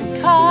sich den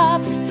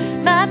Kopf.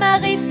 Mama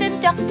rief den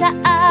Doktor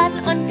an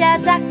und er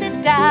sagte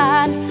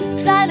dann: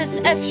 Kleines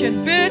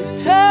Äffchen,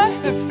 bitte,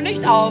 hüpf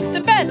nicht auf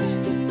dem Bett.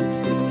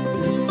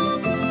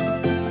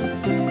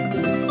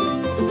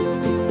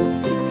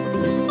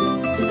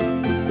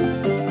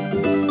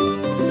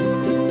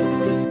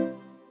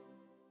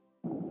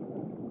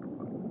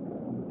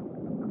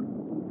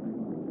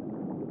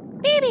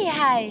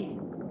 Babyhai.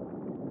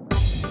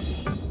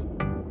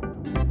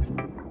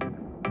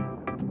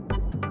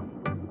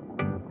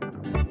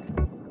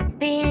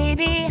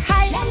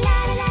 Babyhai,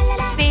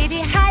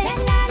 Babyhai,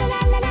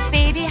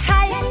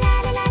 Babyhai,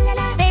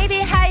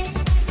 Babyhai,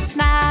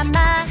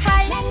 Mama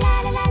Hai,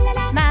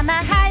 Mama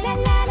Hai,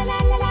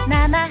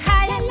 Mama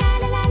Hai,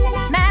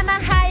 Mama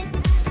Hai,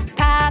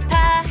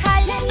 Papa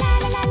Hai,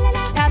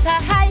 Papa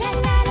Hai,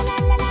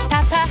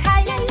 Papa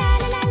Hai,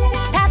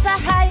 Papa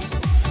Hai,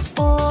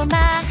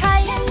 Oma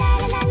Hai,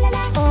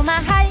 Oma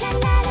Hai,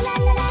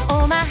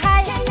 Oma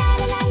Hai,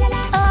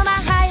 Oma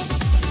Hai,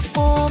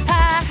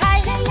 Opa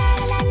Hai,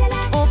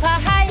 Opa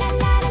Hai,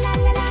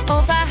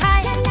 Opa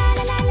Hai,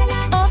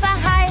 Opa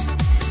Hai.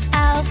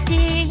 Auf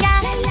die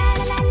Jagd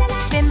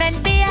schwimmen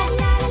wir,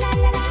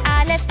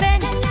 alle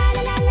 5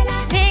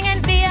 singen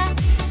wir.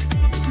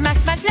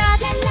 Macht mal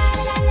flott,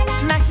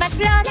 macht mal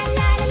flott,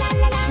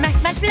 macht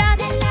mal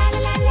flott,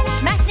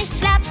 macht nicht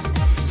schlapp.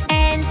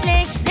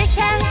 Endlich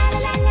sicher,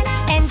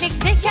 endlich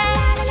sicher,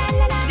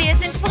 wir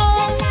sind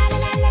froh.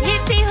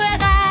 Yippie,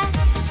 hurra,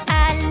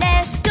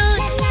 alles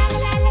gut.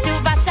 Du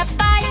warst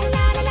dabei,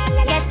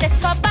 jetzt ist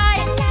vorbei.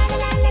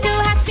 Du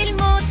hast viel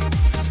Mut,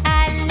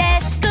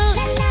 alles gut.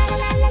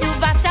 Du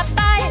warst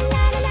dabei,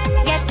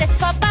 jetzt ist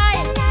vorbei.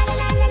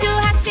 Du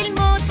hast viel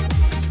Mut.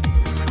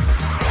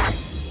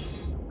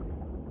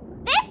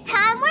 This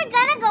time we're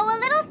gonna go a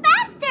little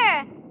faster.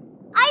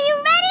 Are you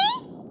ready?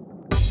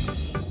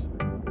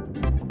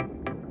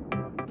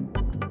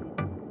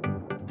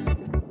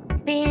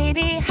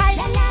 Babyhai,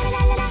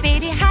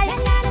 Babyhai,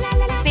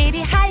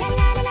 Babyhai,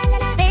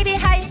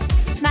 Babyhai,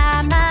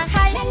 Mama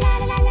Hai,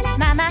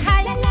 Mama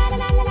Hai,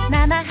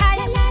 Mama Hai,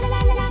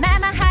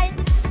 Mama Hai,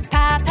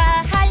 Papa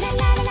Hai,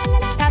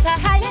 Papa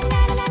Hai,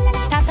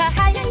 Papa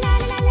Hai,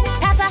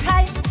 Papa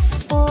Hai,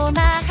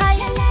 Oma Hai,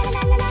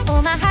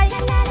 Oma Hai,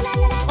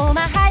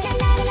 Oma Hai,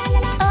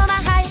 Oma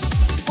Hai,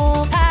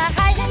 Opa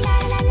Hai,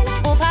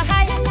 Opa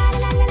Hai,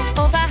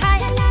 Opa Hai,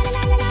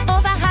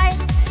 Opa Hai.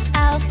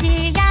 Auf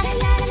die Jagd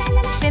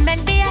schwimmen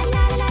wir,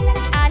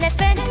 alle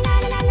 5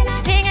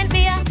 singen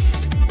wir.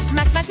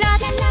 Macht mal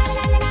flott,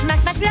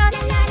 macht mal flott,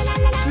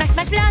 macht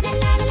mal flott,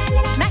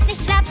 macht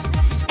nicht schlapp.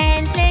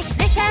 Endlich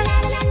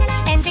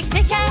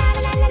sicher,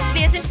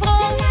 wir sind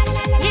froh.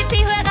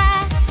 Yippie, hurra,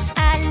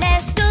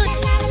 alles gut.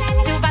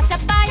 Du warst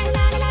dabei,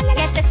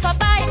 jetzt ist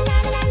vorbei.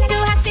 Du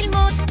hast viel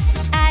Mut,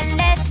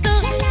 alles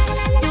gut.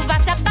 Du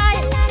warst dabei,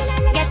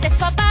 jetzt ist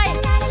vorbei.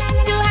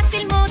 Du hast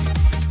viel Mut.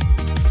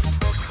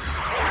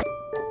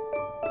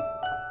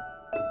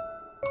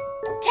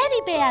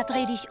 Teddybär,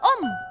 dreh dich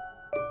um.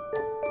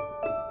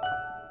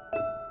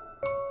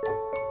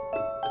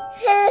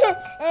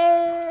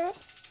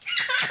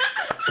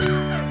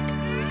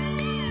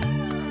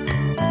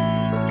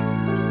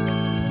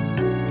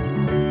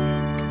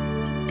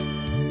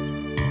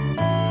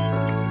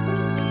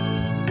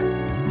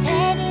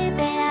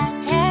 Teddybär,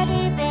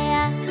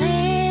 Teddybär,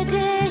 dreh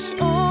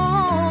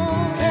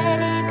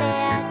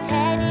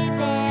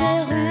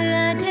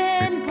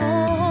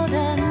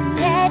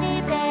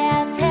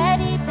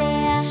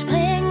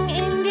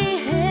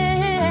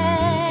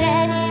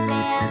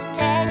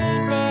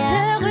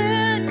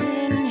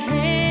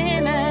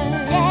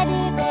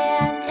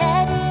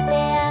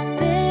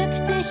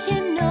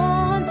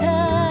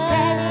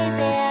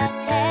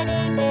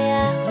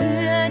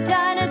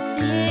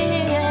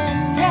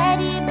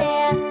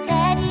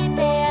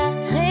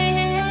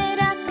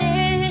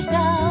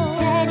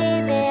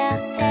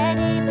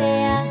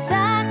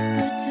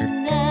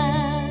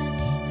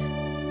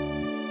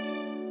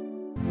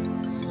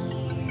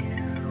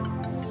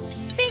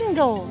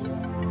Bingo.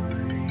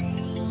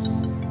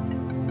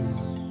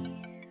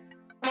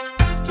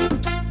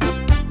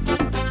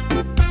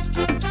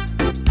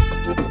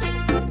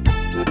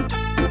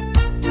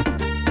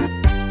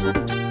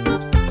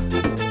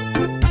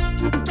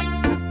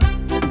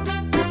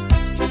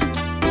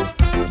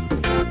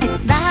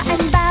 Es war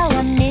ein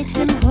Bauer mit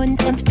nem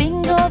Hund und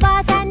Bingo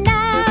war sein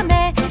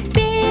Name.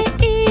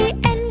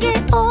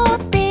 B-I-N-G-O,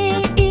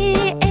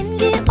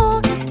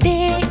 B-I-N-G-O,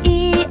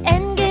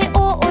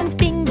 B-I-N-G-O und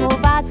Bingo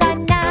war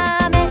sein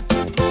Name.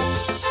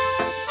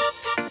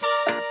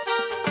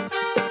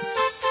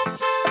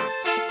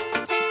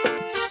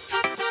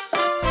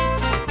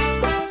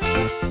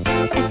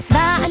 Es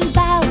war ein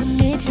Bauer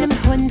mit nem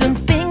Hund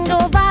und Bingo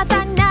war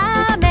sein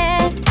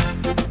Name.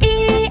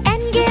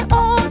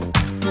 I-N-G-O,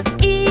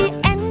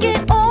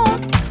 I-N-G-O,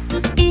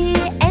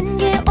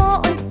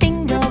 I-N-G-O und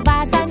Bingo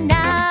war sein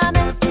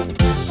Name.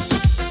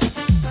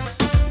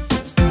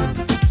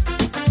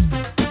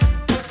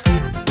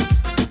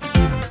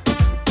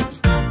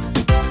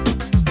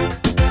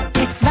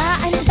 Es war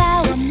ein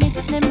Bauer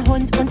mit nem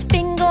Hund und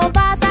Bingo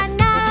war sein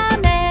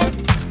Name.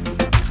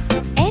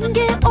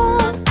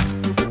 N-G-O,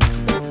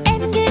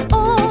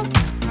 N-G-O,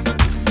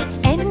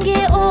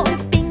 N-G-O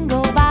und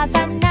Bingo war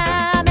sein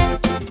Name.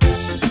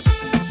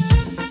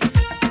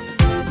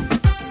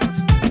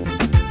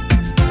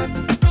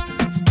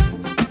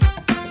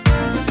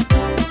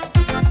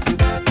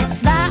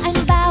 Es war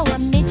ein Bauer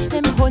mit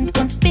nem Hund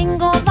und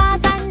Bingo war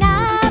sein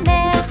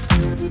Name.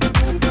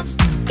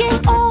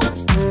 G-O,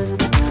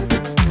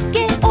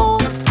 G-O,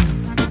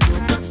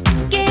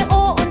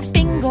 G-O und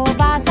Bingo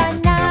war sein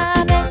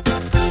Name.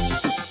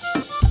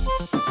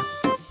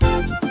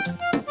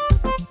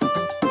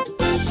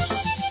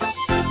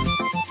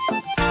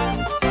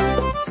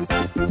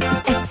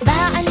 Es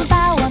war ein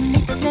Bauer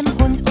mit nem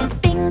Hund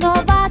und Bingo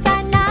war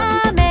sein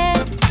Name.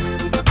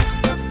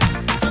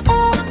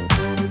 O,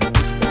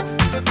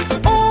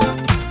 O,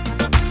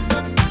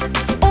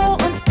 O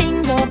und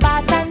Bingo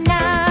war sein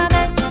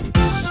Name.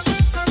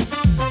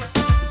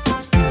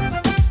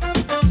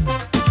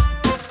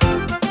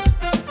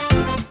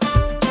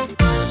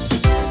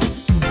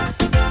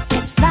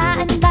 Es war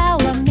ein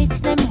Bauer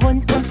mit nem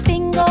Hund und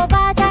Bingo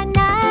war sein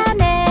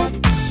Name.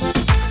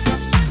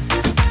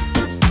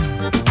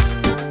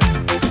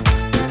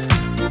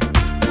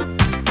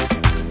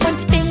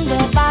 Und Bingo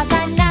war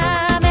sein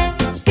Name.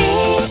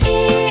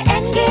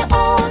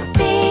 B-I-N-G-O,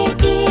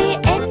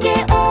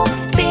 B-I-N-G-O,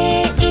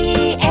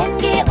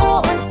 B-I-N-G-O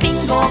und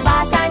Bingo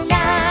war sein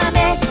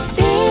Name.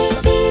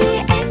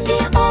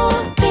 B-I-N-G-O,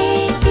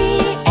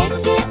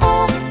 B-I-N-G-O,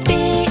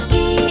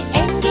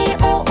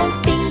 B-I-N-G-O und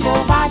Bingo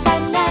war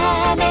sein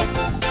Name.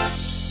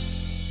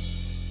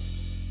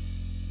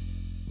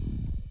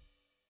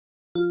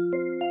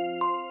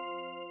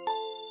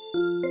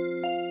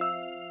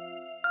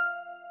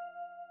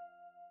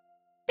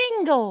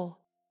 Bingo.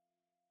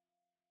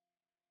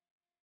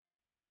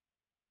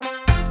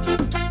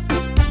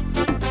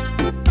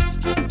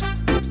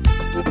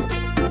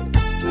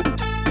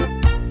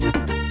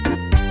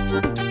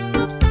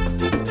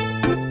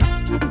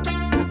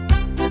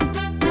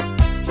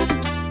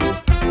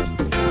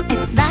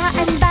 Es war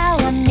ein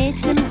Bauer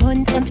mit nem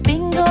Hund und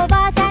Bingo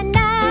war sein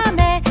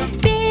Name.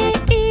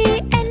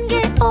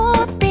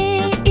 B-I-N-G-O,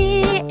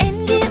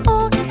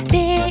 B-I-N-G-O,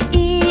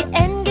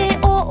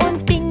 B-I-N-G-O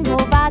und Bingo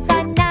war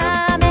sein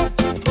Name.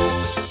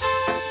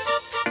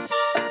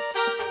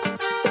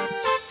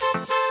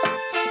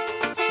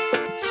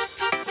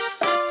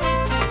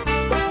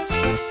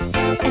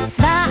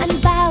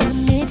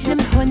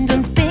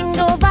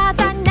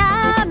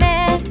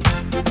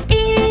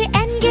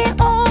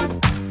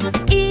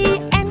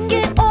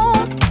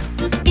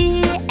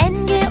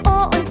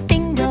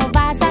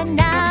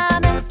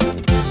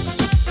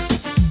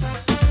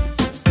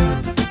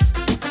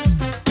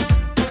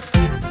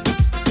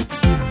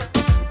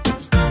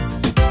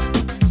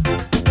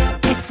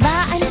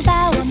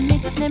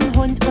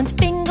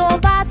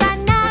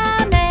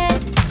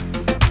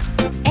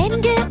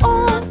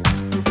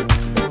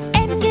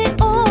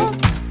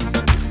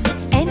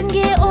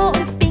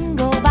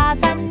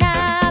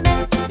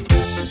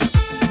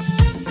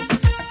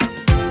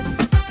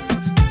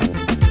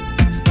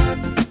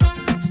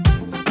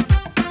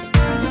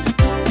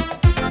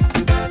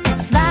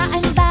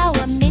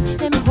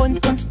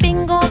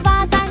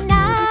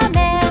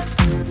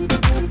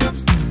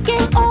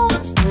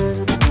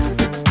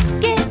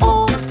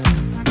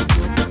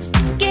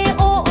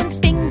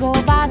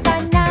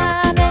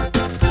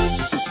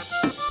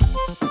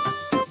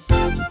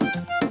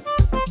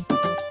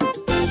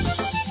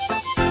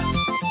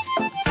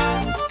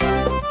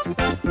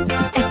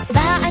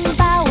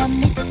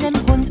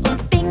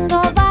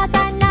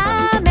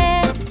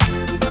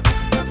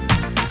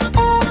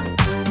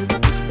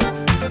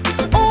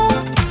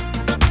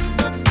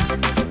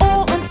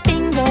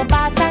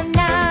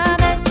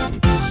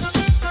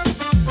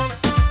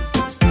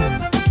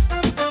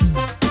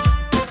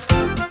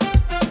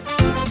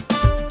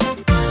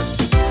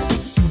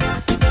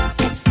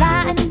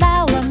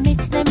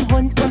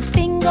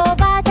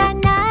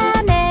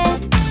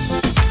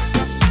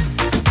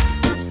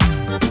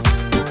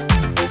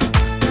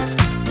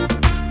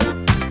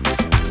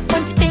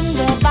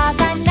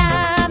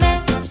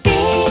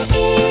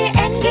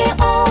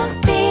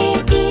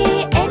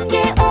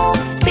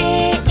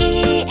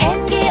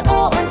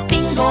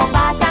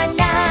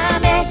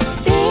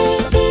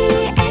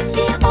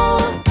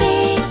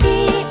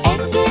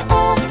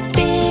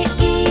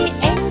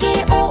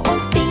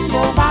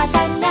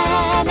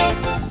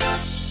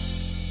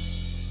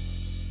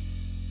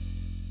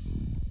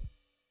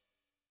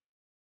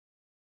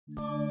 10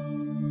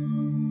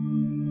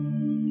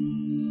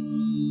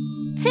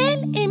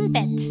 im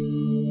Bett.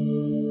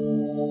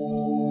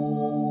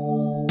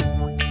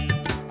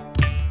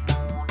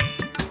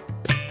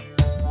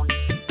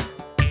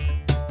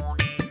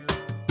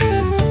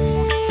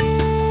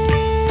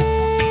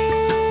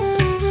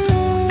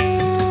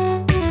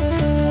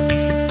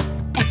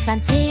 Es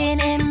waren 10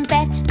 im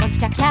Bett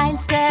und der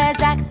Kleinste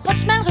sagt,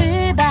 rutsch mal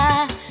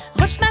rüber,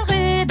 rutsch mal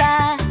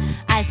rüber.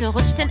 Also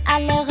rutschten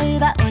alle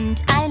rüber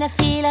und einer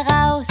fiel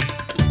raus.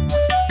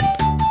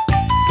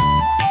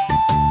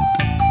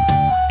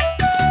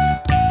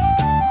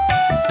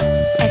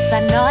 Es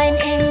waren 9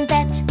 im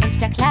Bett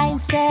und der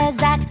Kleinste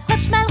sagt,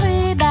 rutsch mal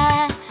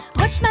rüber,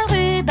 rutsch mal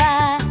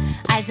rüber.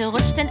 Also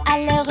rutschten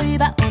alle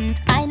rüber und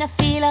einer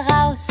fiel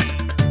raus.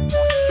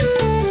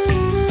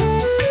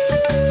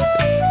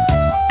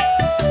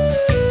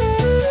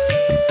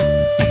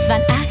 Es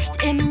waren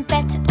 8 im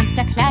Bett und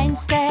der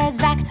Kleinste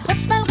sagt,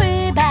 rutsch mal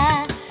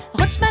rüber,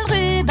 rutsch mal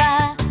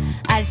rüber.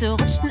 Also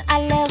rutschten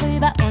alle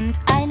rüber und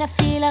einer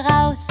fiel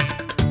raus.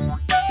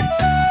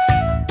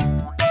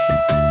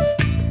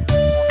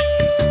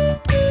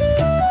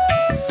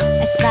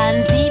 Es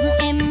waren 7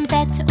 im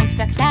Bett und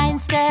der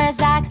Kleinste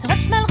sagt,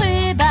 rutsch mal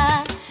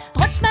rüber,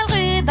 rutsch mal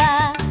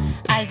rüber.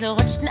 Also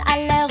rutschten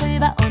alle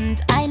rüber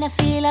und einer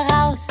fiel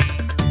raus.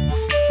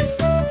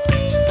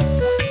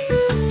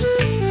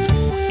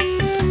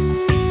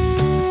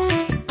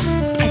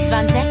 Es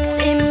waren 6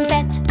 im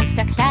Bett und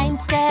der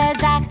Kleinste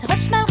sagt,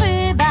 rutsch mal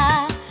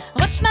rüber,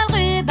 rutsch mal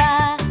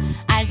rüber.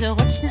 Also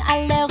rutschten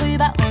alle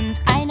rüber und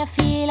einer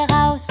fiel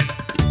raus.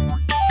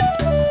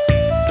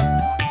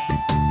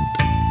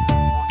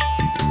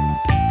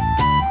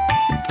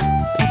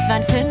 Es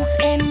waren 5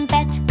 im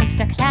Bett und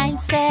der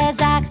Kleinste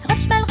sagt,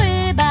 rutsch mal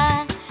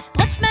rüber,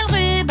 rutsch mal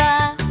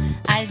rüber.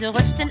 Also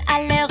rutschten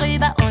alle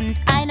rüber und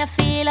einer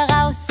fiel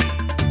raus.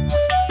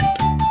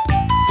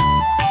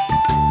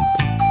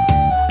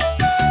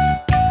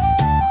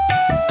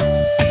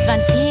 Es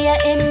waren 4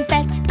 im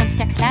Bett und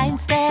der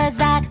Kleinste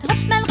sagt,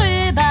 rutsch mal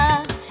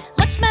rüber,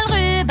 rutsch mal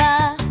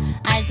rüber.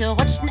 Also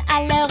rutschten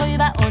alle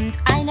rüber und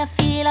einer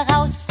fiel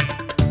raus.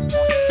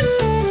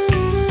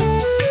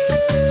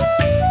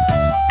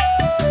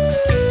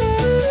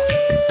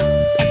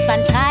 Es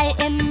waren 3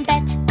 im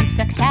Bett und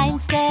der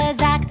Kleinste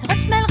sagt,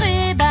 rutsch mal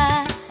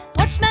rüber,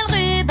 rutsch mal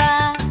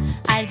rüber.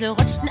 Also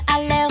rutschten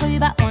alle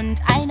rüber und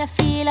einer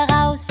fiel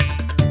raus.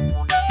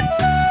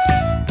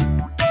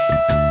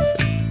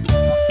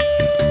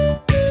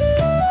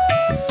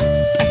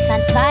 Es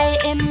waren 2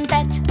 im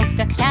Bett und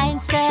der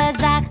Kleinste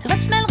sagt,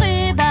 rutsch mal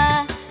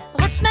rüber,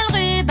 rutsch mal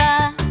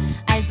rüber.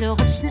 Also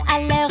rutschten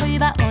alle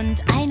rüber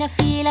und einer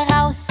fiel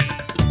raus.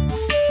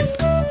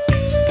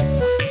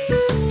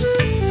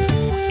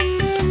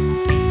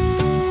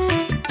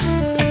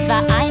 Es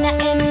war einer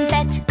im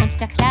Bett und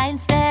der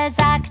Kleinste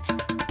sagt,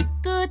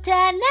 gute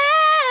Nacht.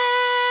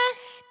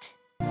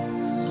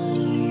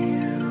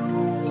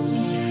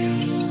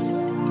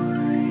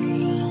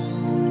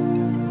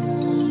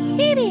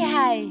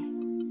 Babyhai.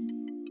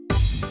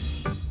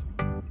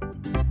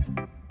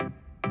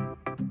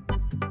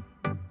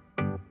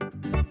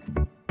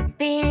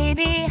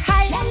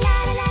 Babyhai.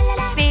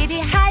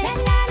 Babyhai.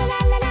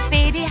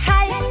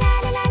 Babyhai.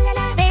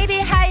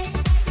 Babyhai.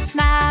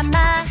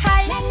 Mama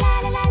Hai.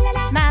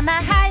 Mama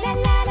Hai.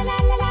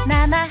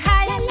 Mama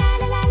Hai.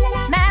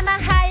 Mama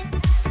Hai.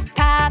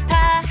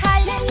 Papa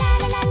Hai.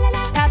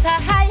 Papa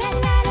Hai.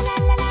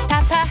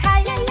 Papa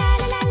Hai.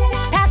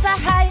 Papa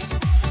Hai.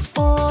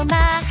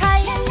 Oma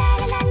Hai.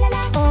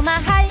 Oma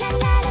Hai.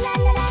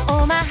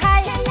 Oma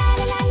Hai.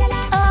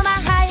 Oma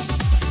Hai.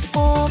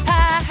 Opa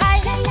Hai.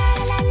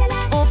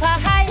 Opa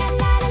Hai.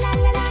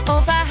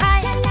 Opa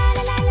Hai.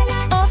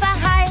 Opa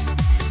Hai.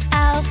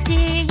 Auf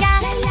die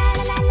Jagd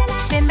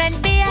schwimmen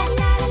wir.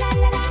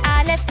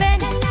 Alle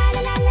 5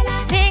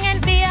 singen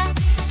wir.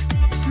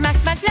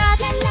 Macht mal flott.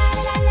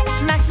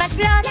 Macht mal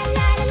flott.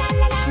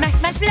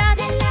 Macht mal flott.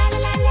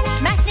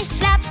 Macht nicht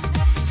schlapp.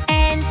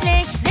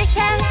 Endlich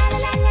sicher.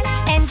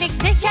 Endlich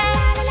sicher.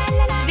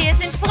 Wir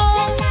sind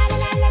froh.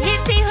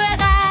 Yippie,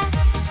 hurra.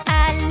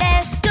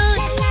 Alles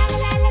gut.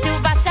 Du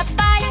warst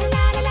dabei.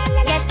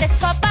 Jetzt ist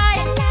vorbei.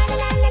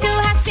 Du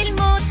hast viel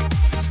Mut.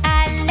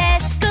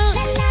 Alles gut.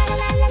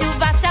 Du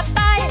warst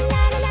dabei.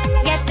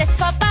 Jetzt ist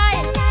vorbei.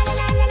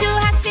 Du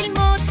hast viel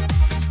Mut.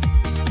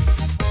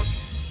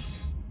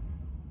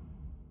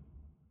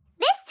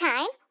 This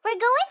time, we're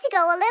going to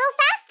go a little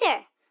faster.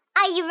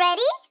 Are you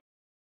ready?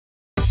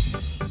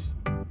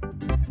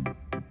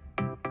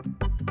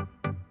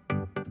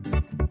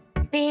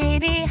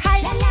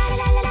 Babyhai.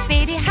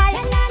 Babyhai.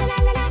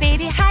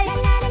 Babyhai.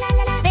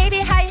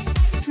 Babyhai.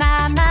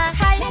 Mama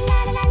Hai.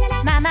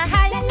 Mama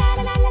Hai.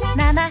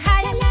 Mama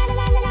Hai.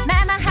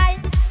 Mama Hai.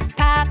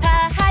 Papa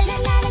Hai.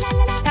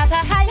 Papa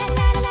Hai.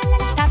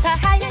 Papa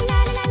Hai.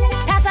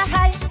 Papa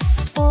Hai.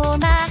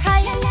 Oma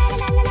Hai.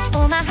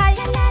 Oma Hai.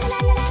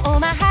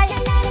 Oma Hai.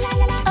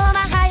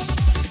 Oma Hai.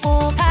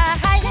 Opa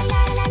Hai.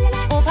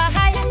 Opa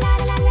Hai.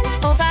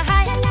 Opa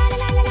Hai.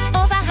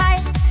 Opa Hai.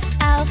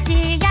 Auf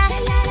die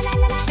Jagd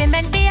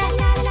schwimmen wir.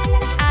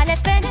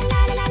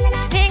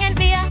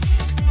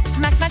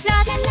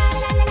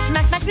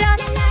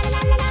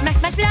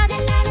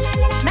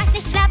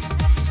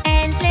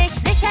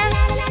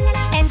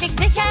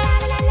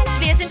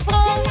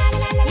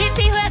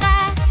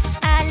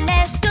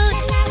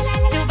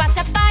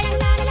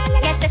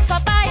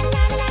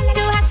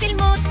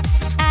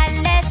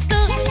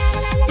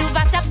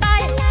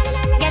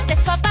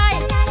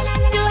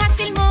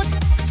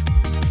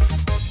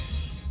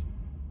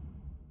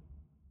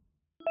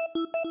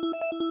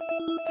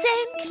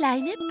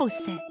 kleine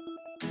Busse.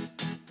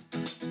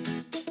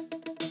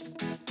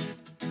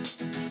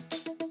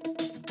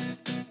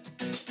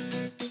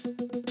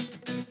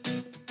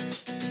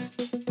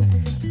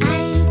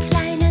 Ein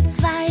kleiner,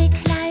 zwei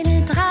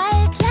kleine, drei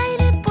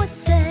kleine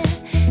Busse.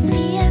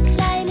 4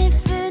 kleine,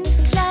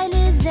 5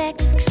 kleine,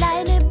 6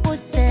 kleine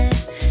Busse.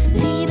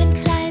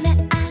 7 kleine,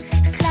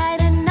 8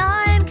 kleine,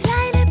 9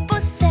 kleine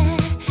Busse.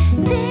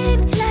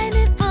 10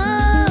 kleine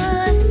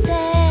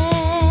Busse.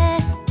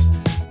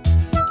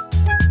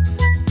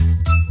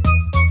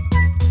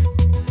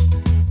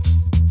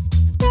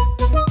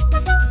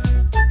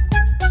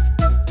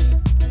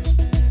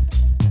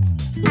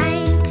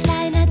 Ein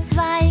kleiner,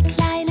 zwei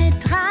kleine,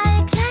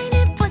 3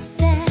 kleine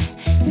Busse.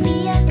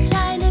 4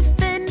 kleine,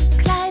 5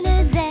 kleine,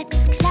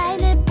 6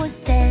 kleine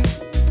Busse.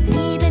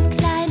 7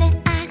 kleine,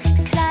 8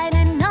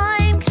 kleine,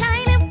 9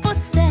 kleine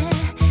Busse.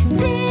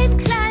 10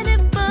 kleine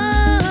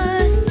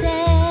Busse.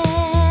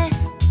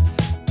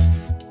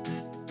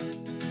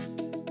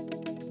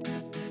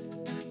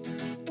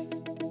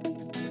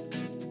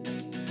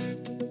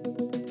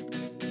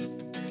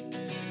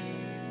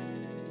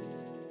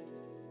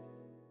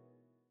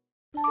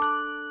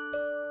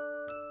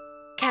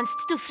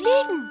 Kannst du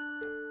fliegen?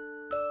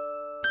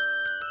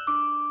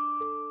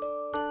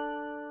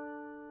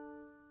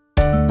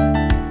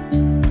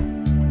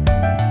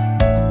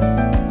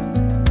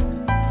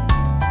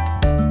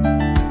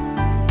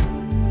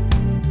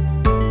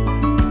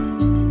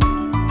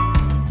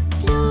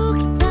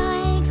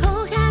 Flugzeug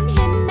hoch am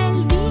Himmel,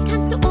 wie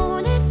kannst du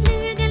ohne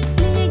Flügel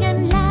fliegen?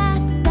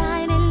 Lass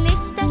deine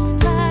Lichter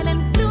strahlen,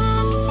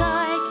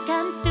 Flugzeug,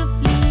 kannst du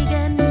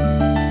fliegen?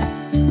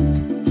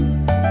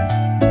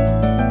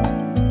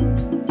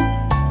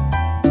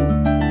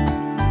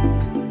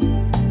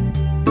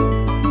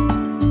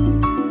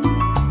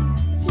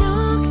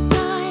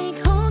 Flugzeug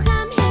hoch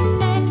am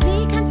Himmel,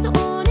 wie kannst du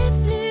ohne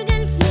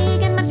Flügel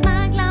fliegen?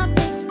 Manchmal glaub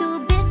ich, du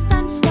bist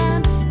ein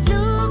Stern,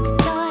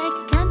 Flugzeug,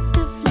 kannst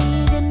du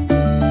fliegen?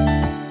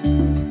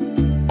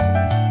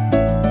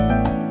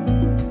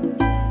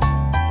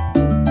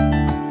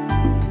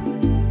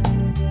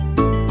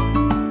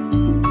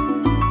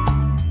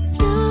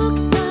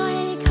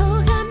 Flugzeug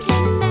hoch am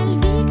Himmel,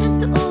 wie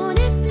kannst du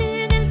ohne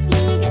Flügel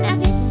fliegen?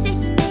 Erwisch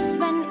ich dich,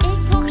 wenn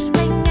ich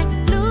hochspringe,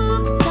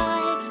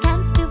 Flugzeug,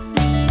 kannst du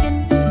fliegen?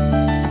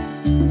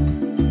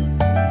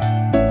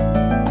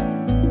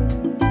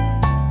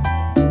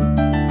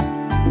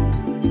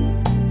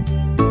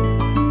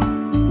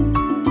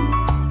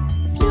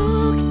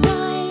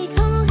 Flugzeug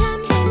hoch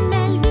am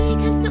Himmel, wie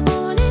kannst du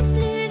ohne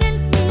Flügel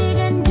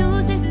fliegen? Du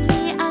siehst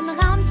wie ein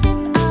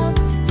Raumschiff aus,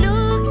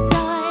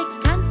 Flugzeug,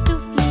 kannst du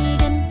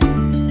fliegen?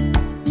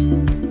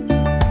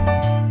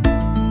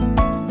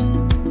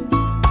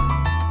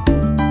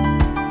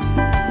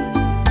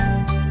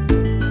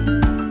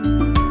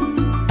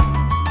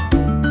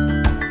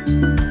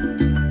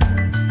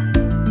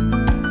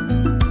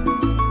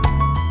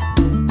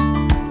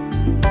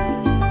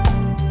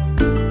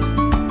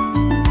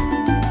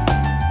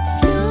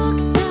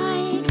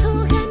 Flugzeug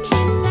hoch am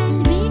Himmel,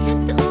 wie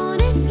kannst du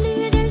ohne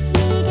Flügel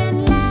fliegen?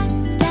 Lass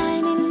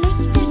deine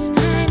Lichter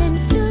strahlen,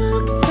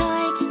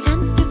 Flugzeug,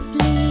 kannst du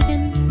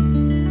fliegen?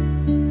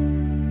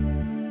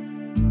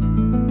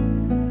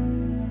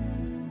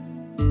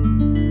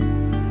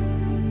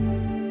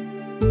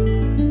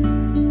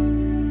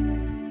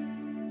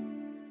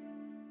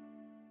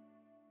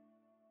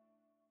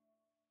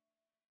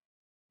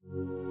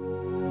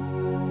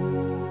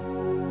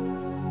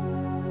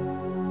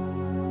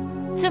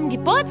 Zum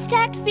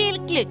Geburtstag viel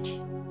Glück!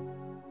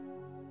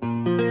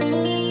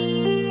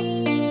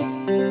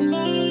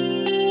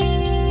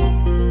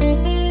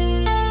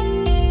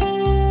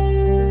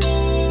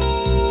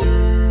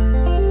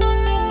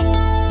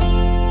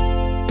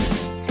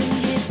 Zum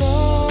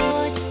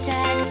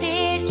Geburtstag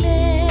viel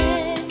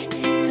Glück,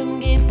 zum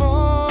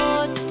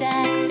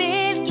Geburtstag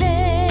viel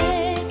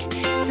Glück,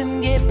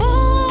 zum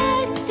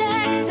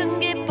Geburtstag, zum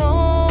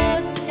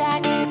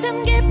Geburtstag,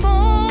 zum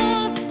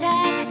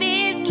Geburtstag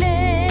viel Glück.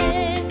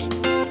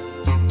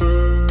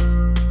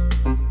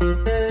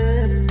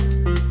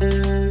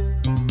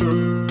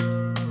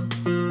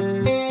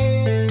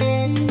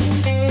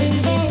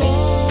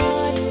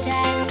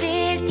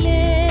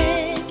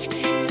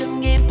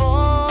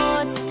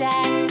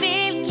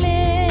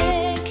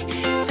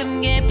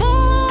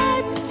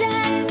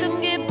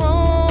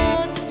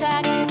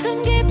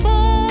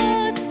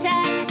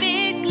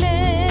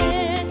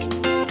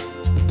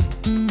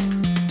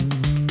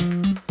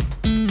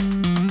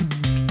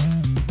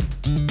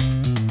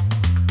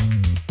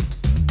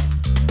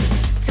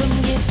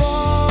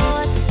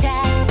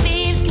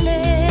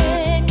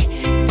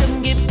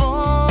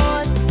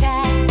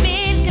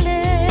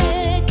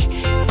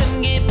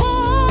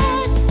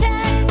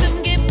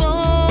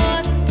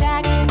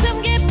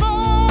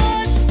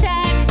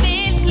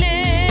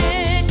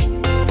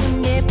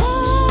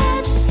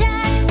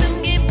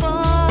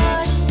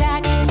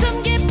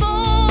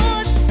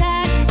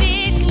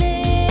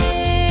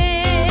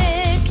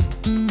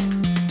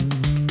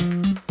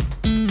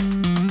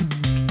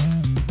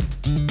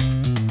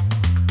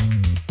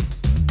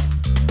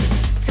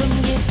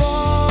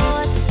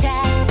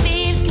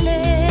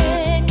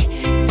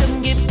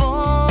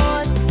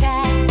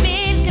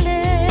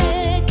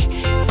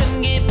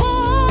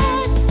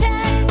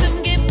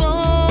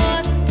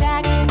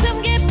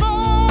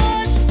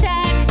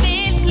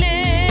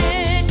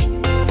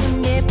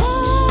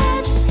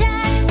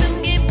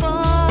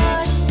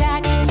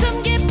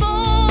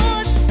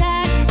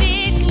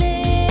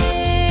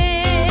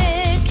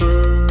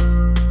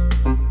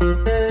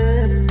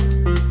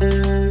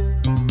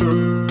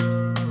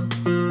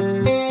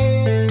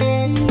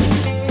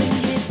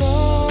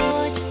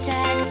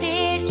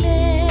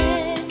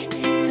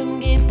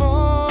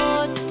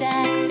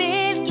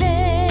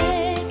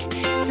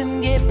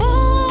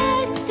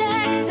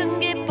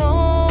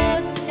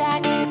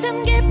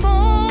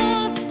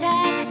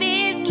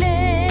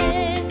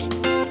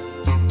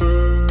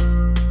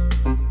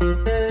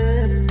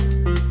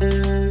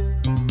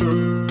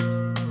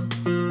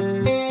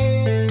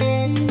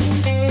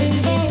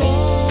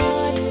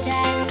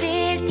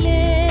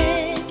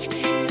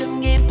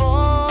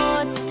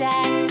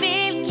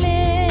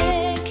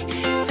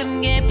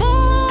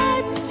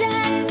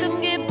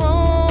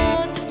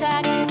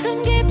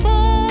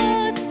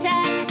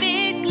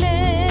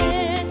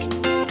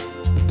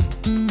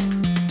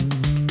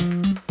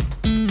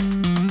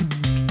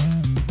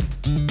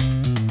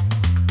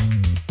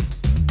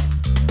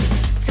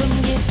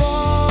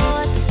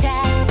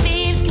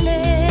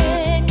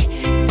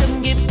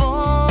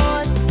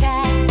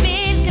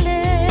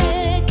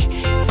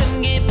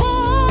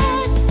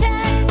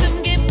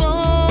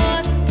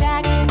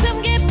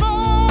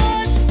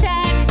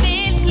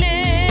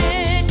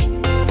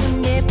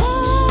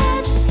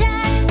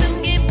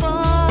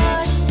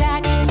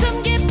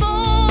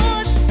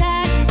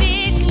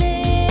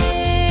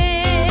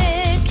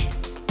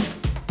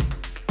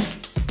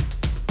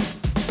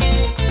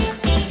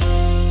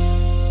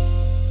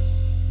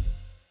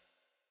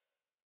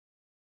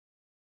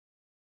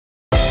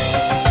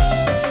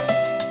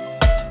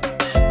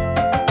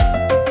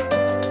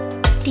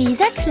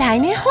 dieser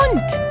kleine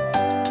Hund?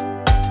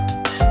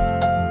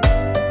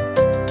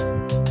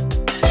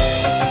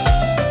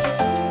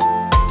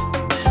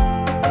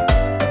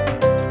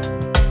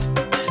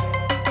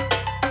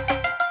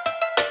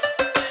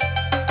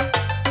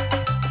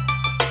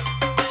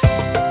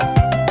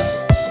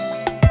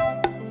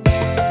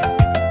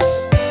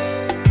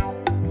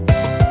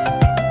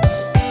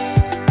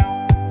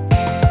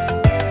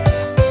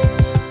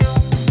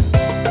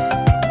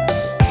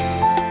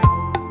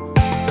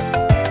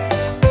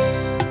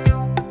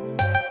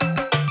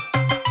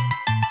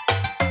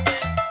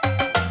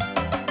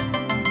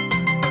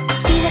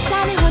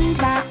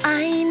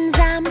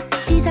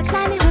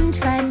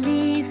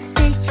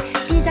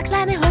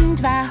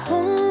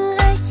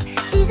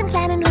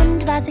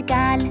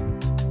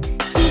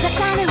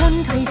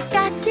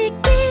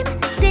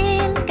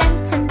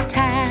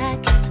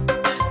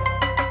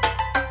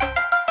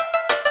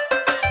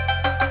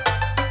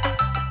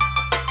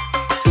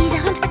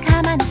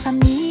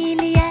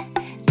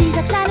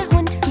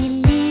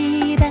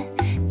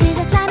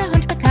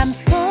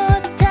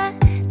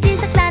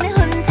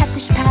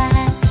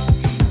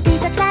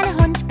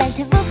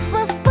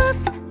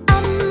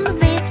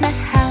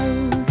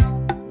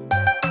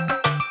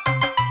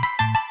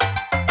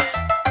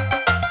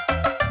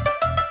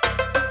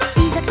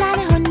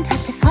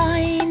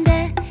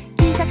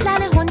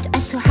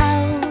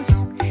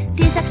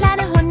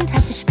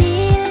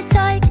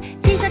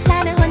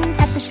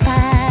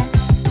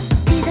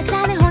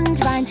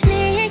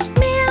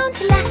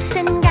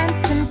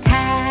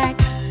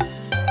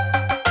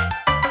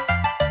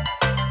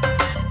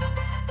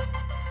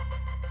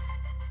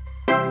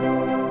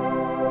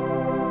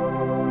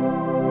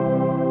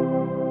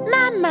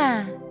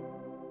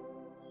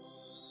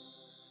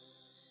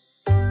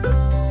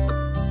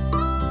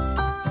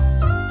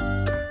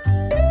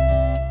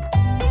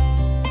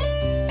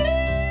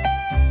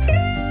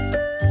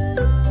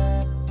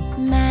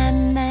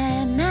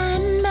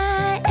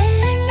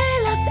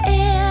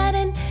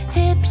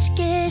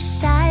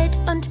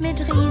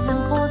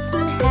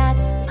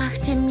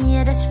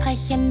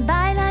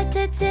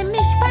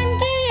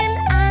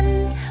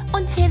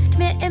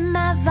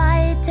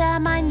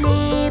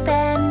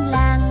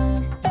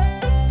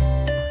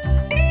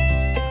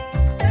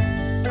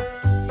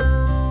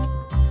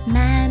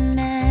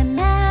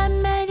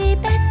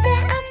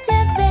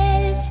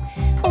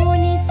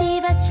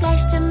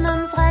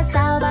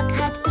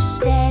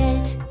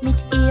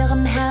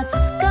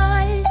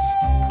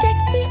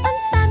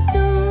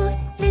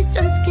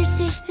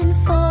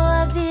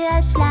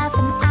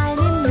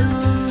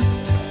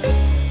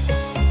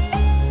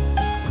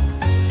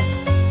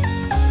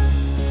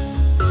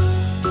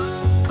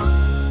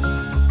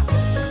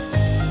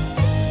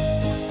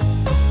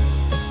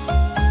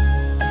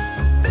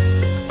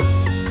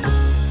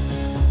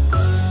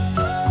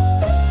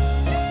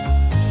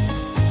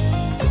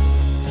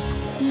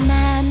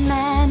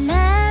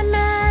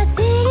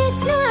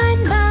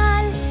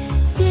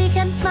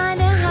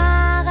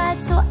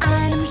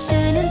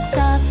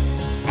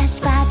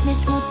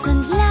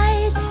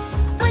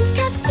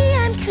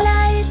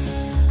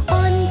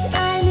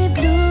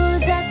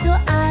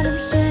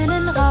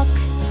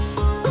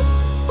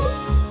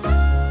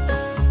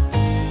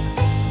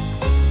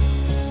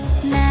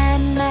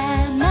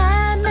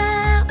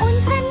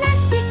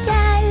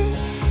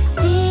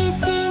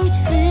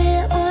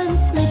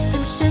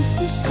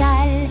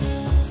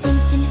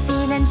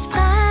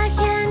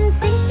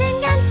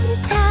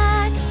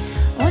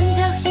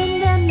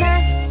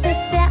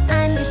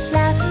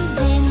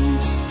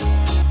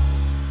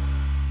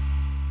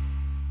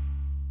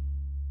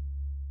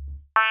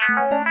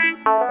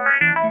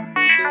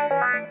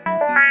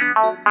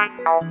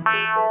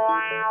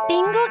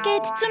 Bingo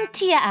geht zum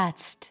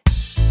Tierarzt.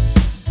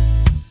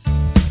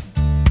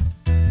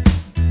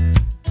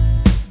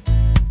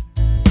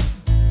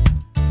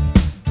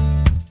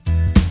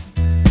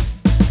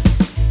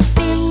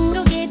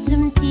 Bingo geht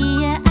zum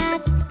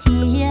Tierarzt,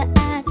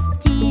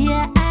 Tierarzt,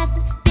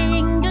 Tierarzt.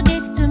 Bingo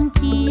geht zum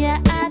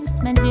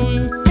Tierarzt, mein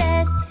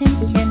süßes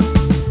Hündchen.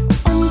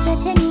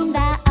 Unser Termin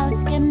war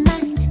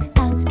ausgemacht,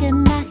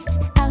 ausgemacht,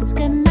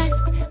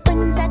 ausgemacht.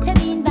 Unser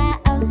Termin war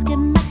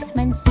ausgemacht,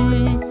 mein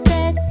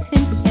süßes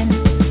Hündchen.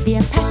 Wir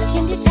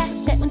packen die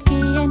Tasche und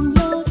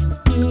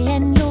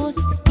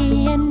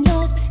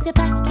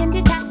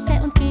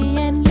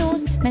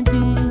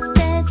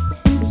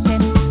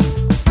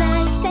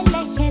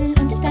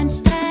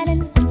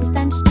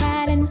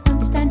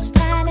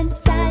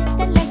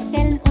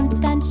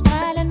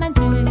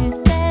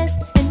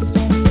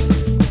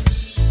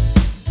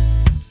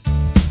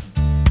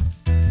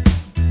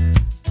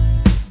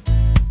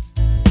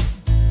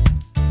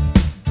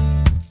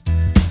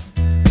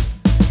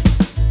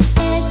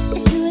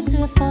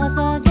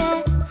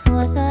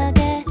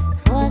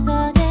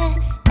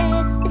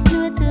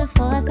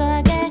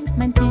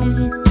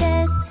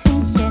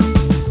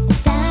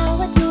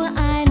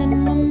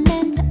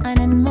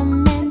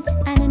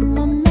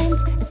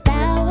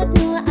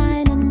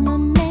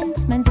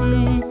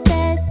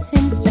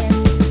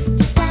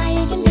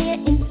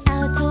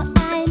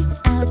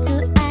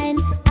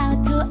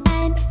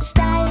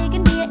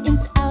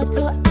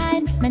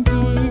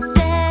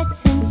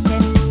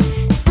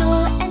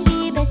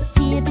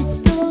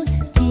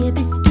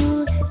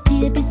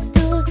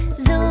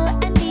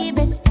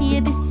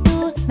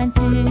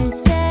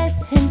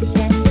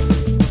Hündchen.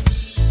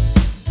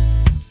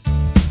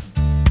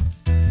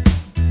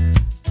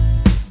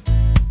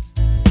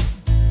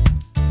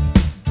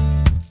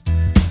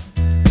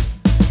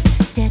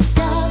 Der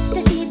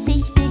Doktor sieht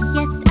sich dich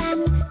jetzt an,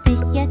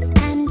 dich jetzt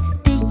an,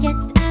 dich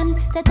jetzt an.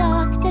 Der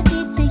Doktor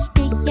sieht sich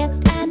dich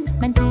jetzt an,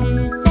 mein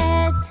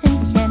süßes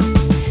Hündchen.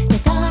 Der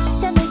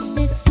Doktor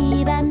möchte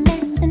Fieber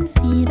messen,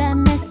 Fieber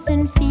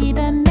messen,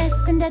 Fieber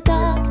messen. Der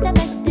Doktor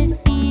möchte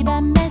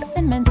Fieber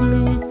messen, mein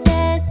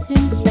süßes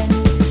Hündchen.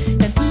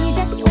 Dann sieht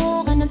er sich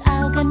Ohren und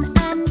Augen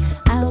an,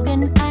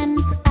 Augen an,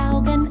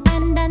 Augen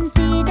an. Dann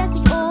sieht er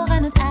sich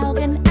Ohren und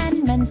Augen an,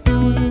 mein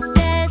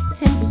süßes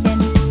Hündchen.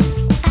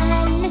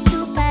 Alles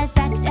super,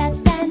 sagt er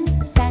dann,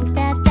 sagt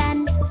er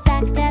dann,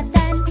 sagt er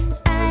dann.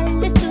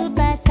 Alles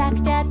super,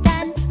 sagt er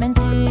dann, mein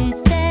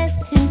süßes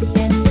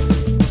Hündchen.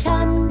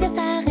 Komm, wir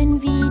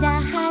fahren wieder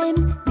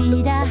heim,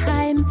 wieder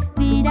heim,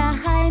 wieder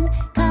heim.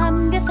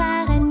 Komm, wir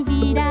fahren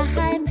wieder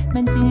heim,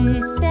 mein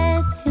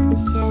süßes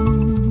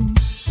Hündchen.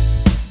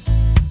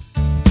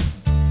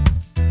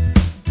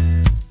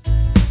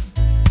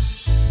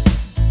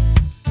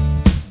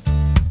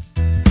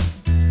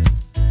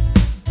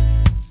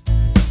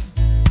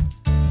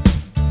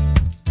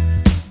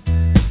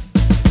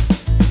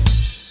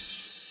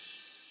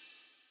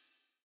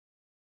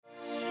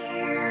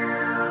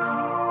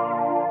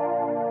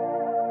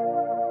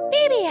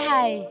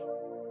 Babyhai.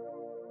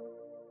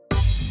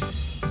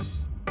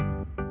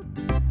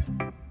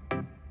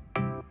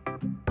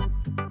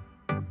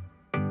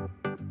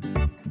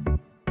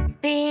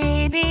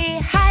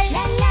 Babyhai.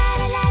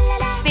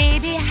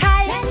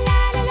 Babyhai.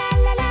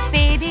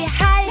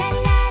 Babyhai.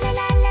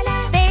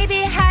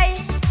 Babyhai.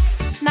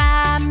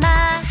 Mama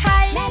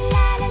Hai.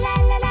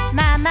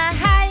 Mama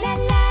Hai.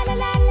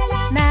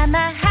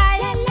 Mama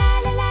Hai.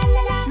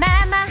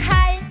 Mama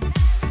Hai.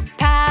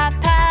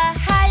 Papa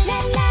Hai.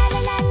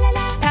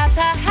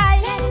 Papa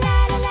Hai.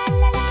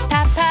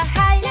 Papa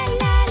Hai.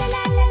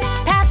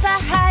 Papa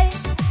Hai.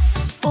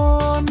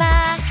 Oma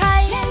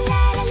Hai.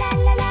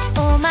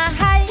 Oma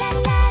Hai.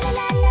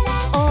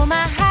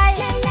 Oma Hai.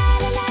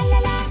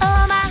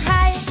 Oma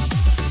Hai.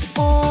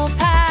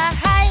 Opa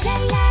Hai.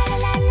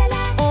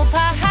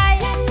 Opa Hai.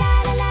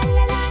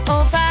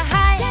 Opa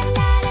Hai.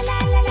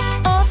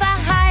 Opa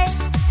Hai.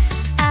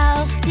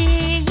 Auf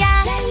die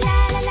Jagd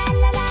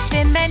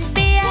schwimmen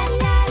wir,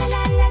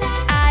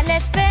 alle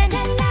fünf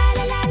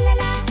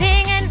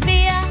singen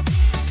wir.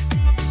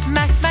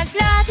 Macht mal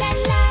flott,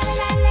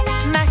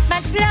 macht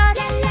mal flott,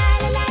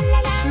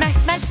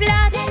 macht mal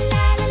flott,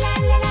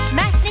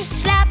 macht nicht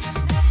schlapp.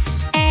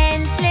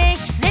 Endlich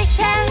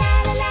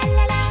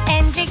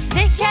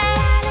sicher,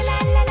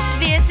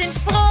 wir sind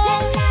froh.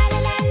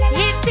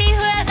 Yippie,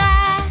 hurra,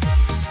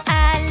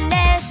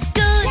 alles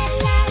gut.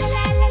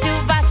 Du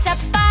warst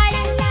dabei,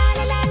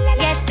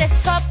 jetzt ist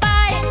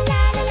vorbei.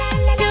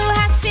 Du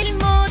hast viel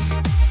Mut,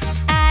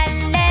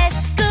 alles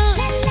gut.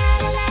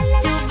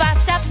 Du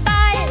warst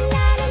dabei,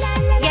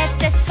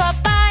 jetzt ist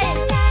vorbei.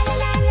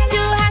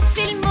 Du hast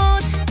viel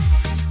Mut.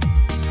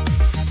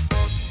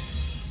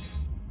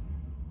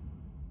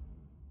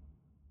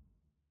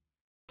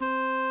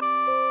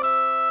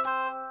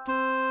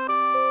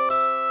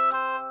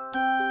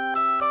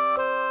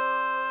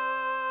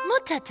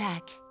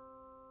 Muttertag.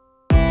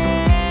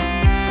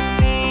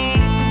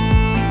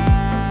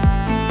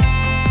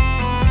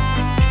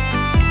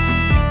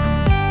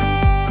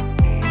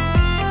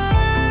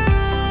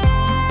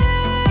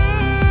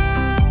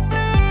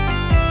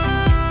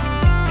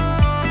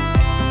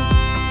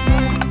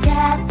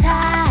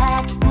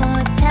 Muttertag,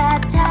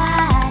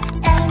 Muttertag,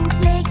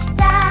 endlich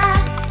da,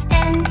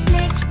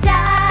 endlich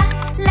da.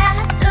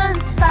 Lasst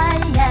uns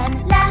feiern,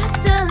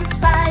 lasst uns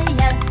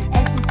feiern.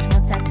 Es ist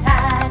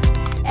Muttertag,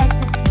 es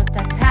ist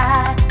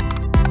Muttertag.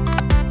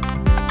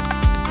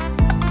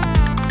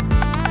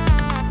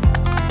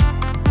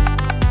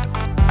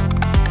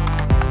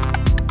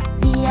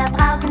 Wir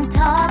brauchen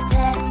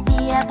Torte,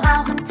 wir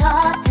brauchen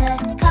Torte.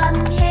 Komm,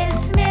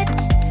 hilf mit,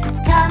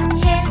 komm,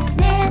 hilf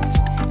mit.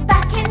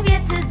 Backen wir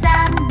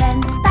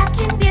zusammen,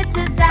 backen wir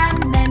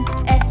zusammen.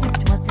 Es ist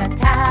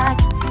Muttertag,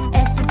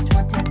 es ist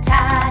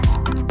Muttertag.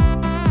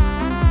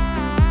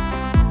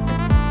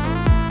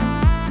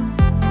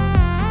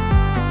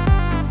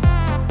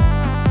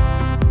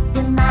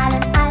 Wir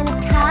malen eine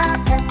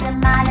Karte, wir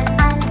malen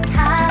eine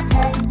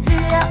Karte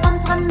für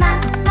unsere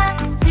Mama,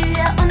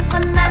 für unsere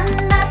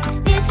Mama.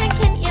 Wir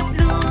schenken ihr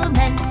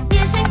Blumen,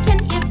 wir schenken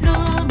ihr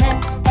Blumen.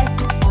 Es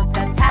ist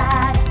Muttertag.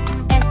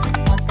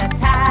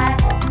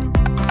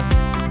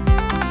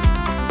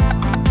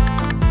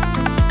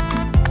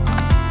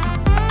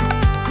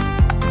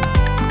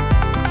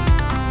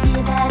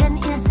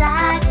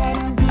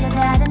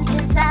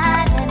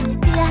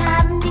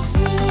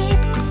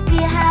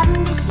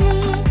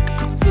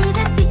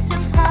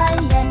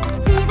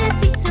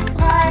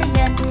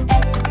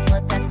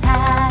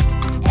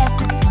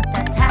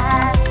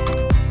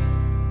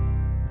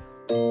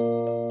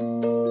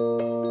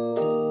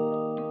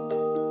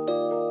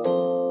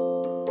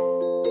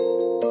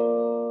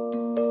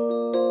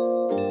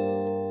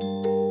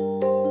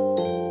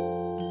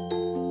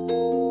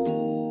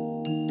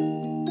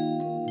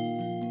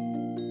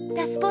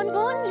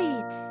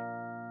 Bonbonlied.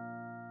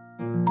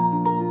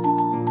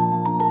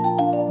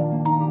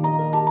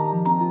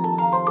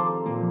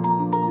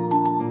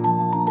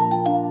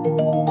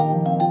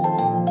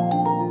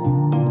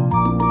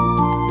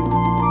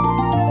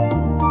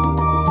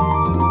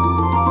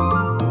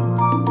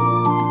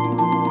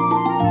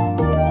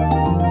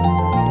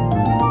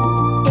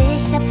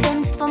 Ich hab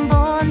 5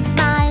 Bonbons,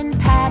 mein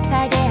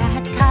Papa, der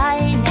hat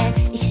keine.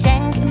 Ich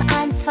schenk ihm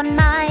eins von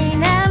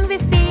meinem. Wie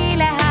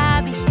viele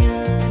hab ich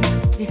nun?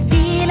 Wie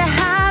viele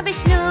hab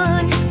ich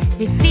nun?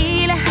 Wie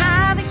viele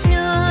hab ich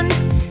nun?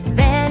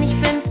 Wenn ich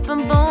 5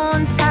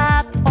 Bonbons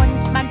hab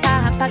und mein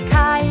Papa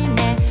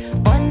keine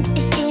und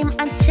ich ihm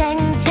eins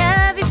schenke,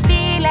 wie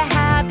viele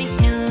hab ich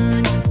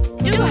nun?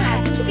 Du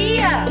hast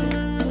 4.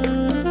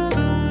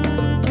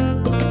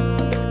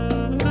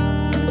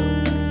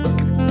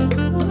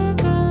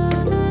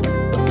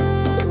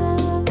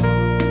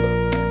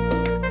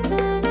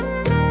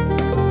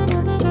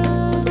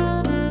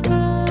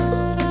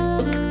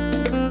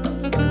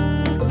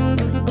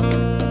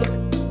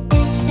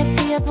 Ich hab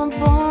 4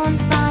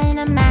 Bonbons,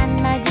 meine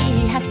Mama,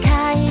 die hat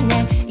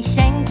keine. Ich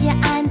schenk ihr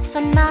eins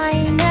von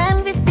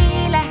meinem. Wie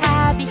viele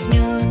hab ich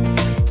nun?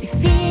 Wie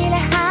viele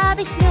hab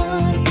ich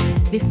nun?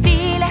 Wie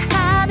viele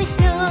hab ich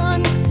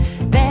nun?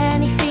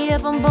 Wenn ich 4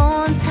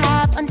 Bonbons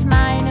hab und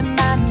meine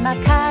Mama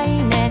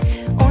keine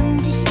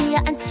und ich ihr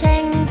eins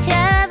schenke,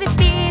 wie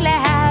viele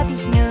hab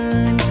ich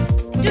nun?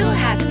 Du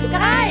hast 3.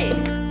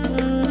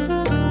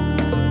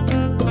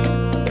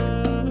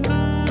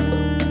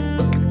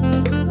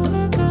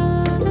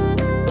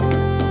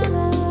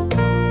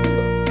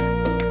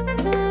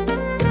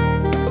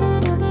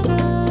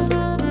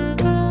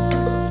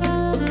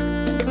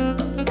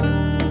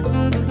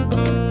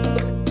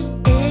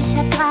 Ich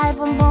hab 3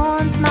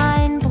 Bonbons,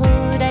 mein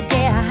Bruder,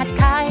 der hat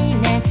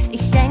keine.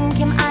 Ich schenk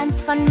ihm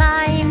eins von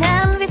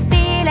meinem. Wie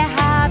viele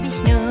hab ich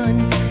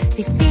nun?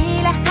 Wie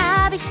viele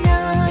hab ich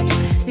nun?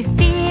 Wie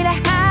viele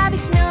hab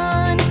ich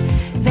nun?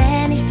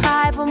 Wenn ich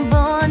 3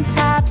 Bonbons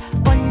hab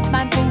und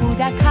mein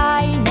Bruder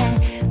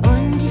keine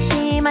und ich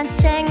ihm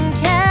eins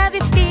schenke,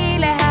 wie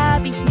viele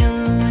hab ich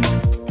nun?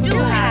 Du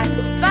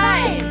hast 2.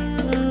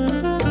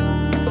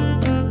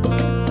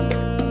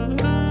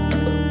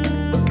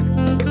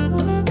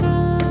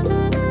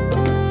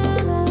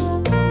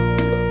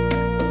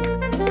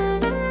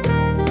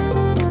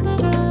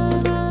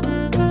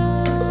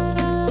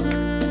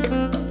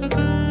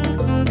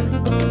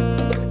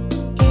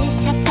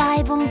 Ich hab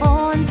 2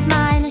 Bonbons,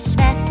 meine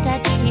Schwester,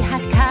 die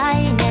hat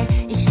keine.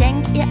 Ich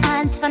schenk ihr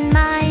eins von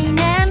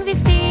meinen. Wie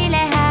viele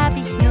hab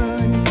ich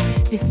nun?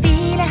 Wie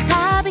viele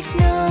hab ich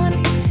nun?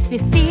 Wie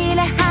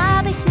viele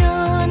hab ich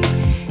nun?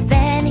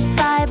 Wenn ich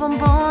 2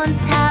 Bonbons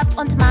hab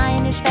und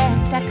meine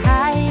Schwester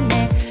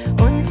keine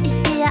und ich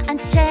ihr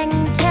eins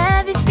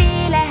schenke, wie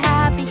viele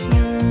hab ich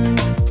nun?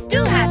 Du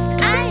hast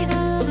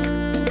 1.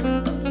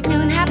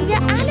 Nun haben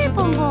wir alle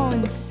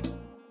Bonbons.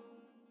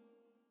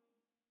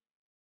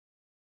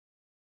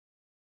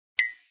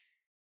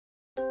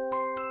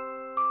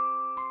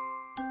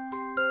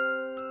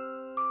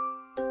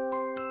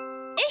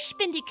 Ich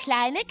bin die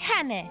kleine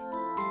Kanne.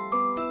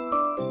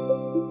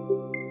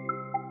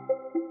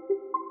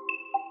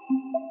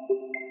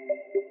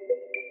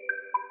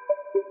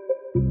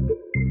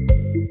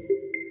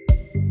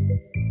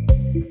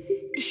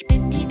 Ich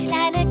bin die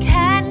kleine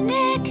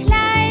Kanne,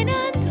 klein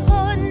und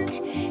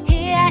rund.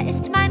 Hier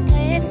ist mein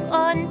Griff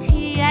und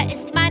hier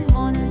ist mein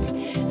Mund.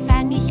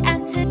 Fang ich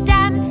an zu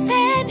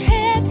dampfen,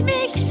 hört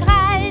mich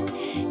schreien.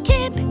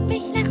 Kipp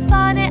mich nach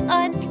vorne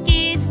und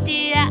gieß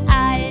dir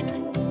ein.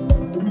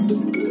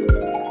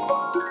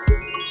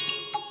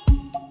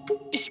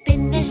 Ich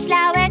bin eine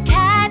schlaue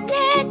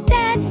Kanne,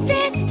 das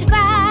ist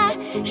wahr.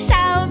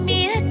 Schau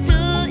mir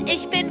zu,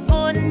 ich bin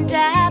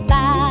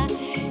wunderbar.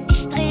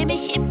 Ich dreh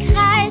mich im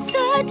Kreis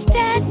und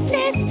das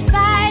ist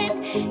fein.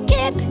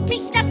 Kipp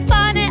mich nach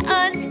vorne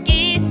und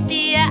gieß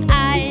dir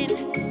ein.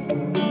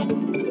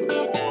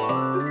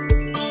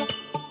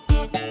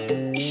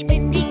 Ich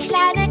bin die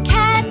kleine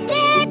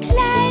Kanne,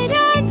 klein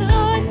und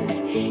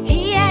rund.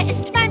 Hier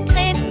ist mein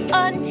Griff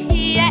und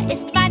hier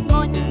ist mein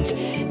Mund.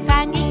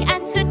 Fang ich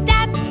an zu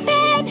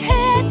dampfen,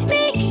 hört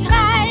mich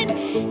schreien.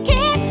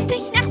 Kipp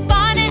mich nach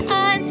vorne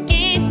und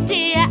gieß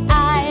dir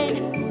ein.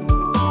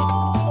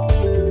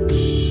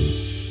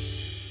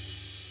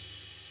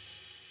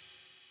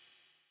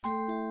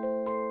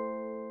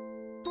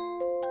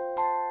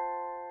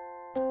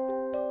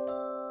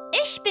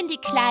 Ich bin die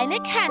kleine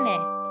Kanne.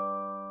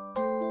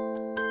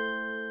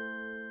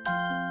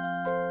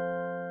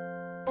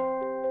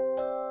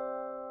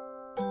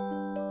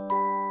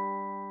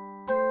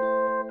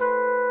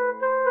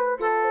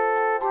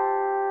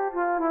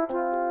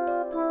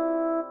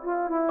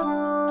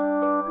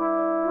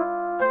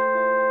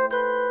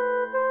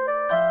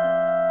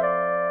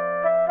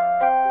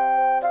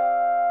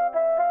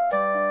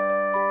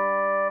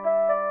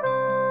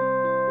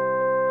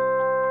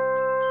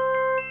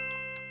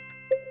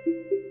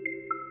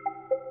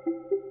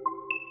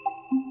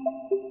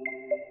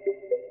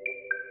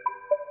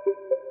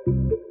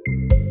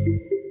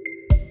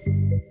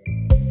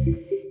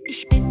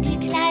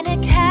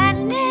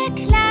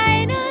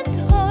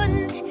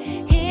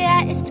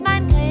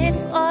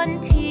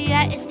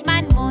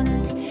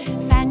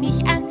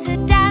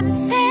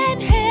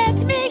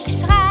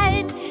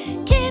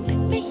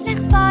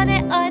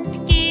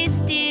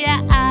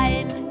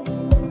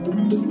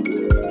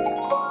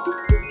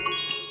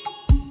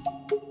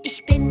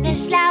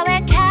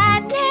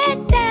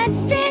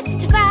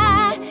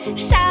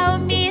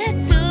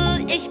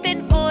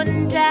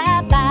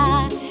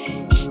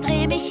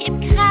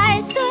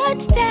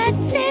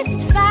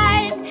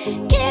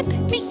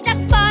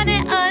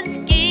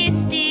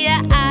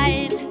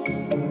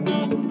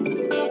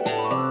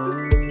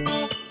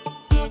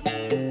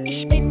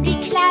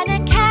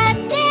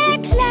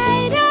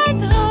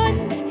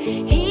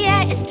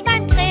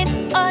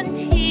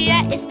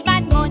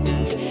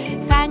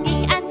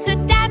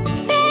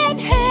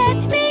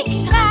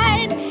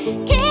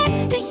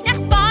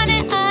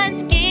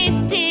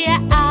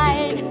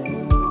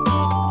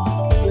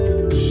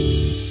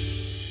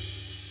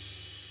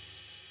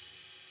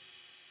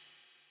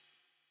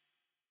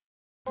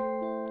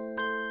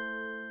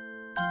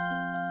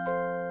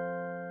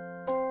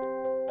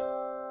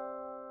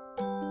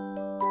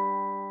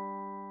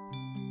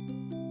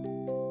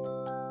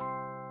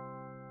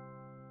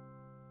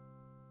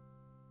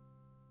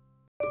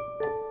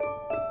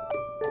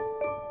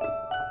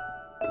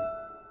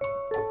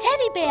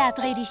 Teddybär,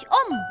 dreh dich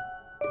um.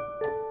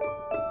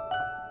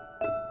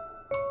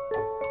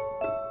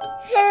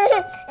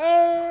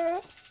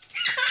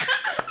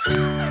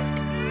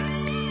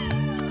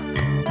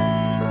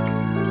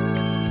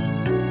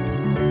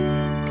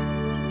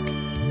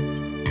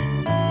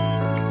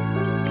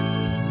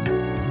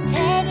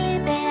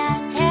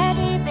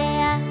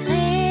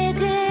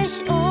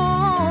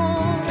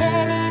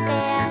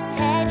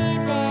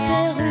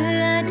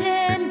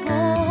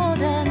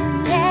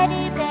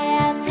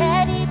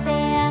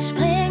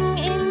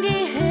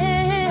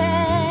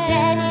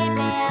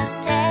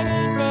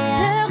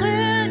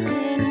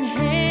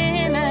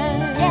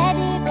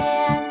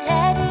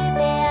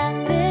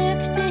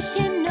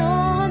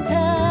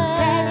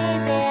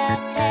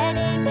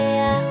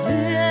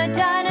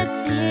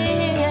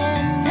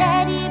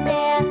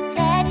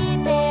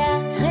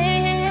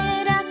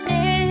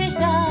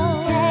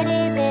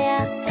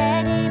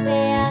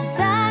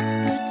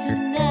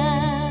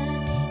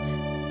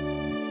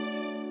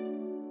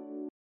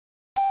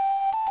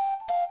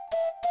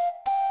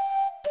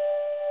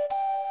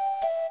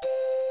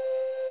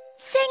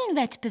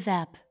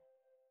 Singwettbewerb.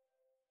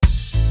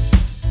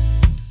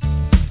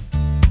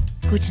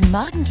 Guten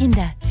Morgen,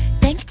 Kinder.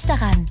 Denkt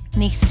daran,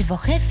 nächste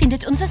Woche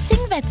findet unser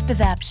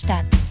Singwettbewerb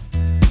statt.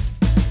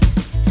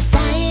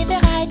 Sei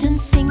bereit und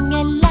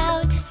singe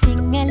laut,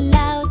 singe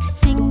laut,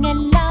 singe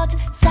laut.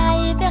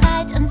 Sei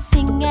bereit und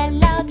singe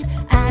laut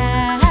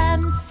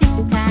am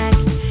Singtag.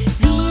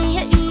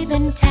 Wir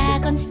üben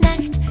Tag und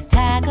Nacht,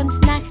 Tag und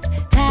Nacht,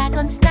 Tag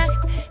und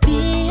Nacht.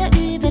 Wir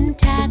üben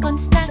Tag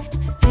und Nacht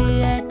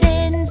für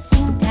den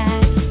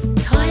Singtag.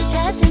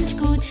 Kräuter sind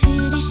gut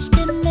für die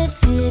Stimme,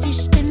 für die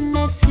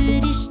Stimme,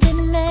 für die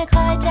Stimme.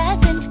 Kräuter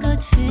sind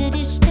gut für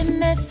die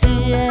Stimme,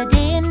 für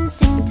den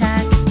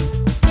Singtag.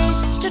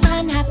 Bist du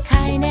dran, hab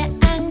keine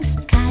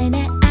Angst,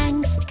 keine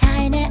Angst,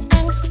 keine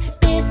Angst.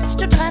 Bist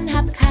du dran,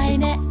 hab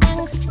keine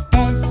Angst,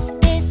 es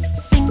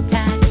ist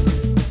Singtag.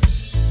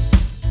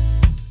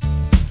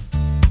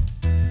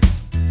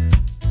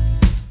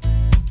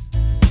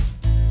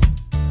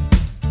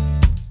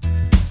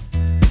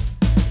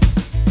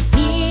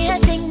 Wir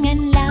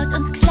singen laut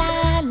und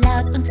klar,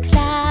 laut und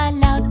klar,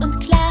 laut und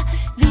klar.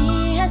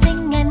 Wir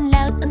singen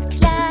laut und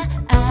klar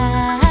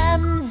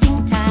am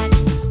Singtag.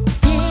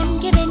 Dem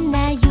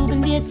Gewinner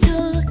jubeln wir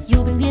zu,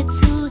 jubeln wir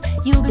zu,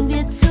 jubeln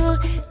wir zu.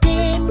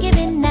 Dem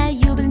Gewinner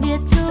jubeln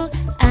wir zu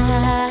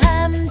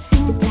am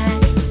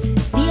Singtag.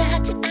 Wir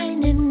hatten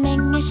eine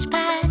Menge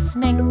Spaß,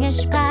 Menge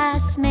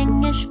Spaß,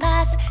 Menge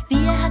Spaß.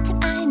 Wir hatten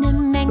eine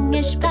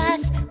Menge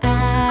Spaß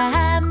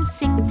am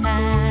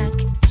Singtag.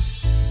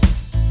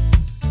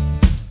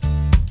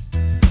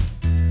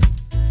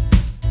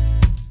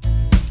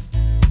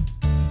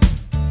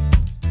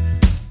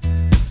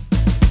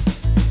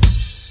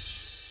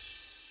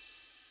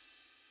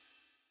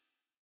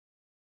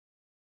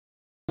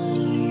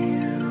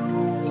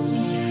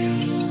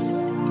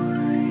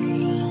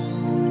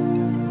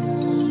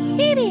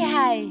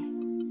 Babyhai.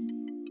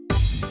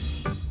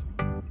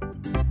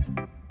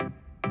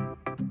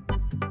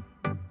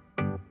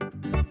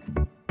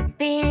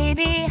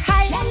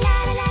 Babyhai,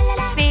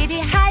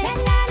 Babyhai,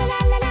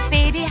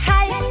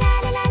 Babyhai,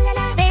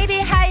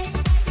 Babyhai.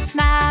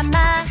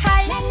 Mama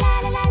Hai,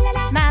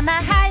 Mama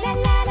Hai,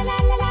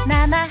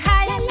 Mama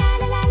Hai,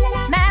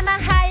 Mama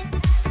Hai.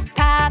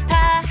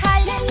 Papa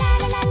Hai,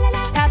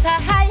 Papa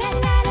Hai,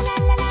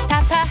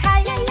 Papa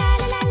Hai,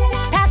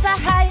 Papa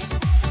Hai.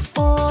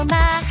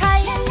 Oma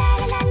Hai,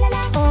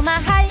 Oma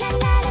Hai,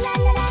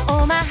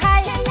 Oma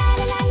Hai,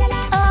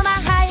 Oma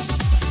Hai.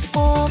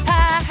 Opa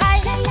Hai,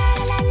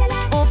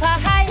 Opa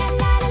Hai,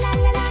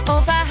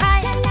 Opa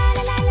Hai,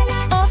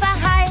 Opa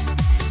Hai.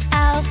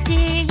 Auf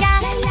die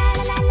Jagd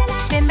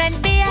schwimmen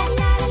wir,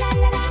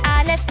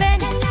 alle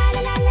fünf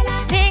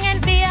singen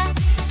wir.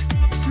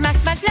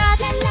 Macht mal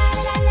flott,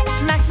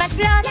 macht mal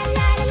flott,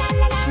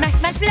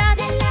 macht mal flott,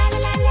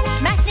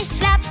 macht nicht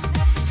schlapp.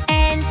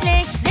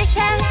 Endlich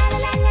sicher,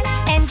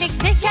 endlich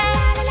sicher.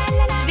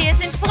 Wir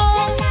sind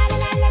froh,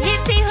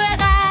 yippie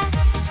hurra,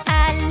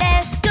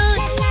 alles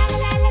gut.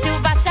 Du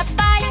warst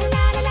dabei,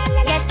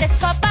 jetzt ist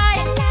vorbei.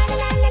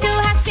 Du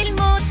hast viel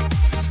Mut,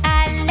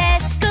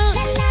 alles gut.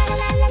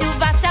 Du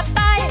warst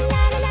dabei,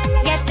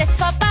 jetzt ist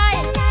vorbei.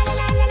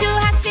 Du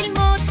hast viel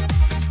Mut.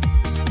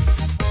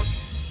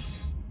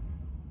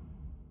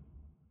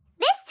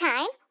 This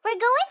time, we're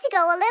going to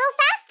go a little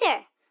faster.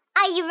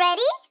 Are you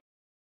ready?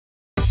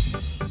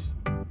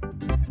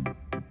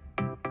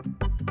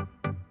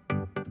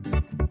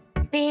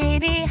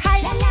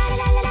 Babyhai,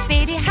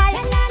 Babyhai,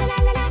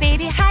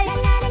 Babyhai,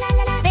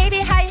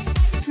 Babyhai.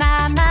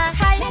 Mama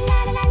Hai,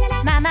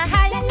 Mama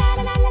Hai,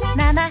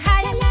 Mama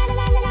Hai,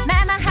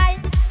 Mama Hai.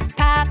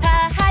 Papa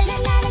Hai,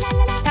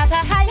 Papa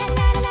Hai,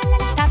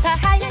 Papa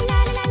Hai,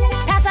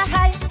 Papa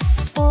Hai.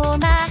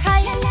 Oma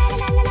Hai,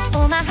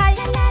 Oma Hai,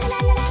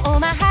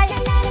 Oma Hai,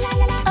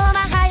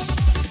 Oma Hai.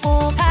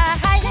 Opa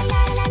Hai,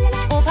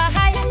 Opa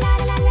Hai,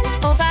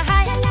 Opa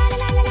Hai,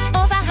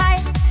 Opa Hai.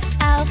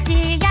 Auf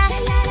die Jagd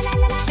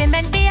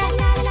schwimmen wir,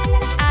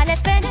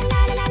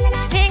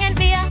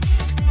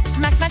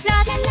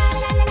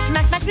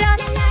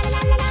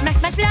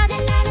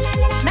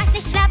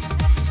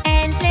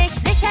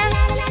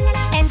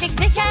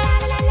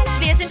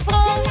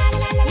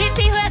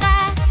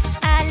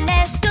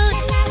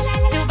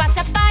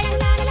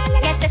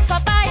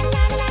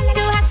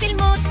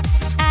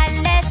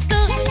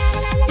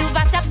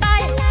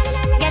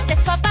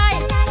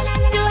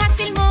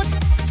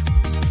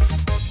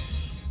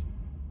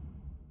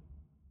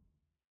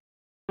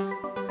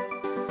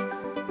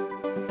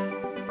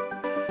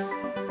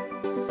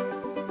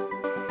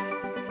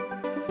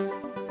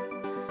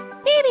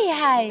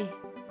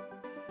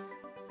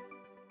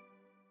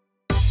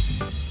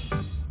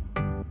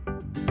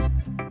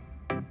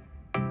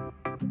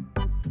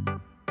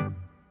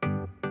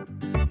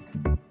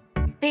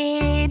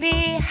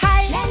 Baby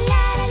Hai,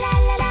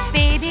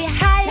 Baby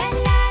Hai,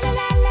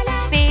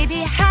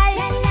 Baby Hai,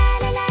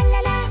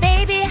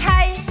 Baby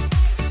Hai,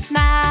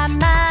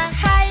 Mama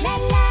Hai,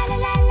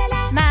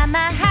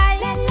 Mama Hai,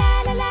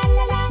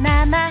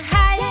 Mama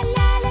Hai,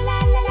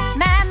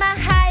 Mama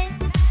Hai,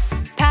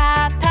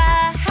 Papa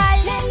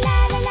Hai,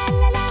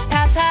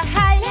 Papa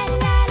Hai,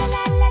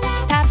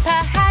 Papa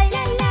Hai,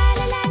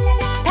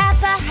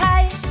 Papa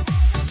Hai,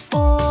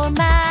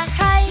 Oma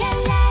Hai,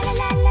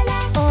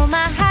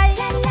 Oma Hai,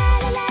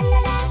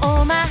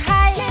 Oma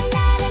Hai,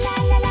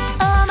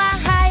 Oma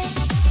Hai,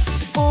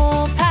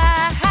 Opa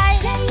Hai,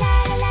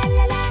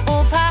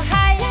 Opa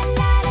Hai,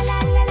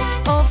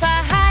 Opa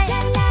Hai,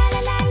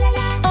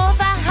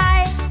 Opa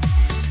Hai.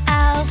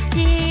 Auf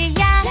die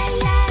Jagd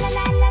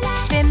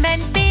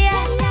schwimmen wir,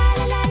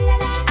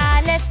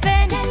 alle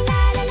fünf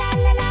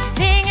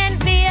singen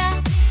wir.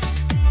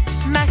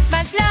 Macht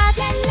man flott,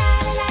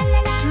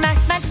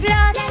 macht man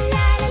flott,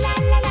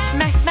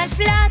 macht man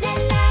flott,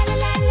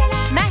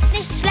 macht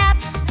nicht schlapp.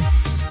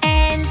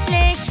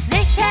 Endlich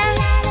sicher,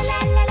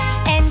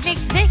 endlich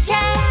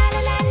sicher.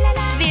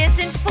 Wir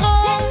sind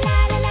froh,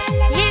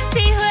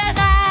 yippie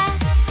hurra,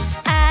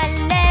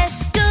 alles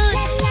gut.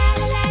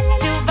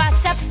 Du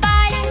warst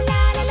dabei,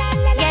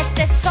 jetzt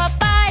ist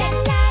vorbei.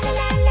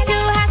 Du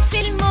hast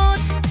viel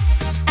Mut,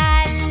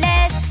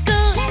 alles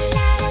gut.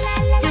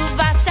 Du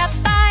warst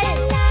dabei,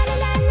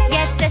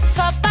 jetzt ist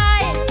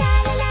vorbei.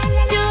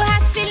 Du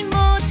hast viel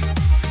Mut.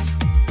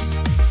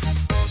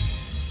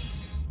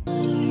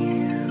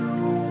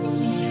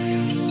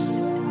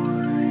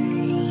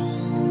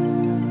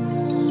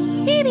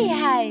 Baby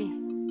Hai.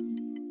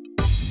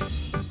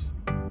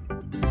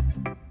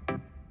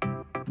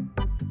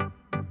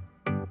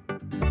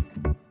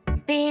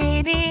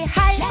 Baby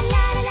Hai,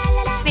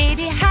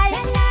 Baby Hai,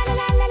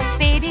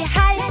 Baby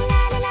Hai,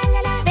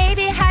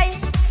 Baby Hai,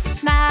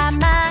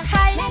 Mama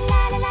Hai,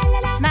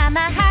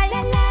 Mama Hai,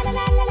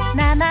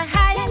 Mama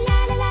Hai,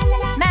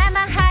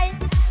 Mama Hai,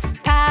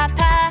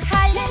 Papa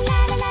Hai,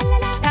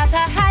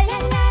 Papa Hai,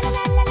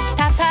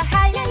 Papa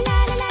Hai,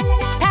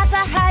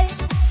 Papa Hai,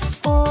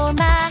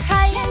 Oma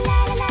Hai,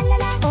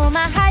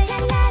 Oma Hai,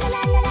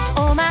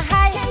 Oma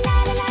Hai,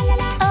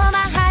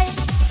 Oma Hai,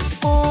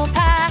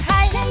 Opa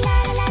Hai,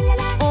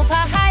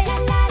 Opa Hai,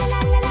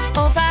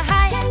 Opa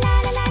Hai,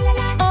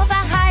 Opa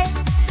Hai.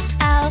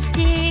 Auf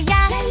die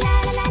Jagd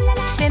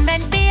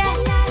schwimmen wir,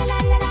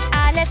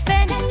 alle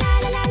fünf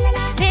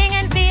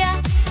singen wir.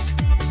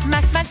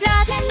 Macht man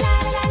flott,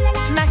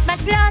 macht man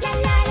flott,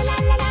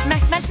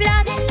 macht man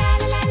flott,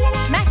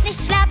 macht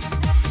nicht schlapp.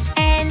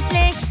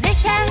 Endlich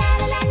sicher,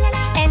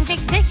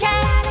 endlich sicher.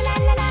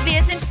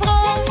 Wir sind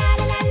froh,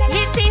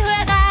 yippie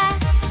hurra,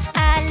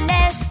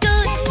 alles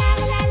gut.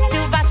 Du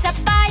warst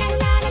dabei,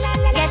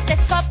 jetzt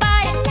ist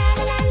vorbei.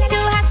 Du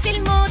hast viel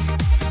Mut,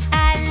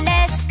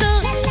 alles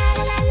gut.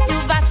 Du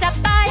warst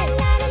dabei,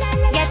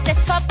 jetzt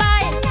ist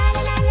vorbei.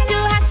 Du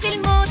hast viel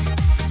Mut.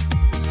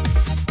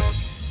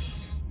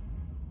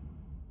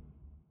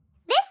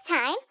 This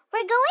time,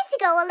 we're going to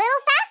go a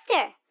little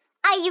faster.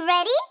 Are you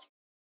ready?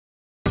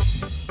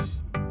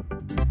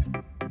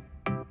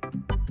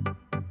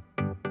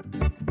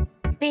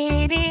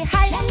 Baby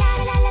Hai,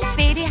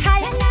 Baby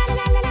Hai,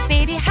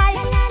 Baby Hai,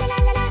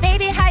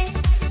 Baby Hai,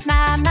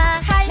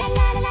 Mama Hai,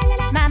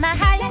 Mama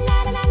Hai,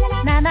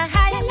 Mama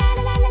Hai,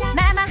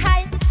 Mama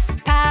Hai,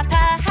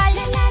 Papa Hai,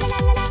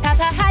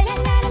 Papa Hai,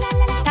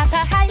 Papa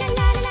Hai,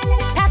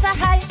 Papa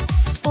Hai,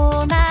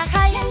 Oma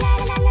Hai,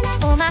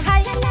 Oma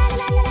Hai,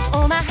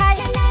 Oma Hai,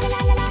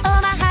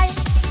 Oma Hai,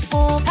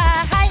 Opa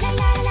Hai,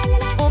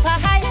 Opa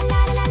Hai,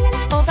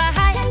 Opa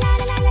Hai,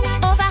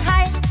 Opa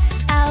Hai.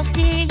 Auf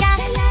die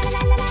Jagd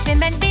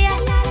schwimmen wir,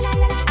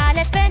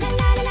 alle fünf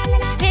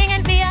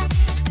singen wir.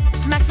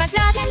 Macht man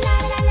flott,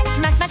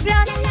 macht man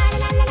flott,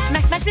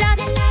 macht man flott,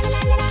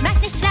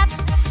 macht nicht schlapp.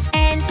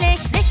 Endlich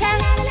sicher,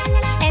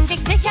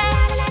 endlich sicher.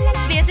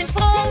 Wir sind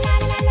froh,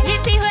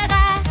 yippie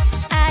hurra,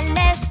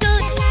 alles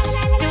gut.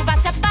 Du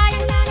warst dabei,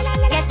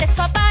 jetzt ist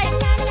vorbei.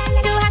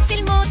 Du hast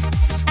viel Mut,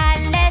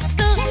 alles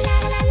gut.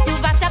 Du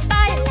warst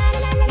dabei,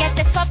 jetzt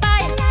ist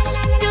vorbei.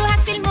 Du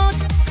hast viel Mut.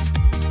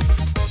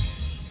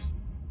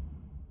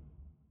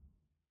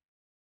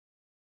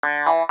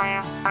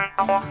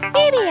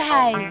 Baby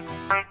Hai.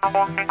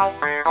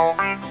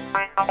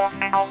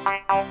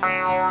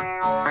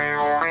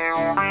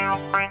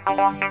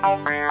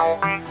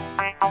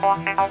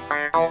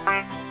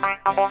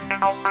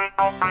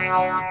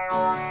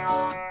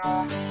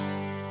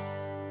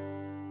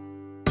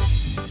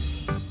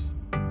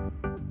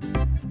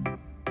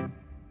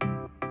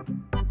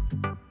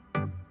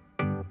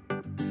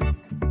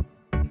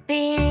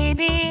 Baby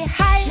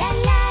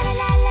Hai,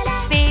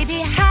 Baby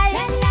Hai,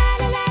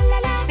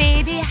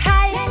 Baby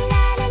Hai,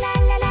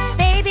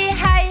 Baby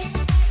Hai,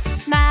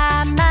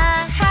 Mama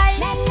Hai,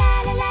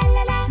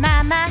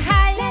 Mama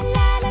Hai,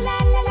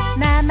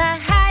 Mama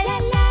Hai,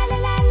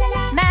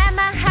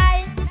 Mama Hai,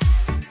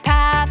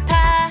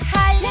 Papa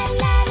Hai,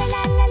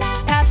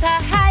 Papa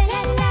Hai,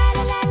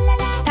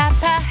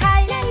 Papa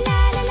Hai,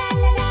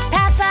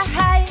 Papa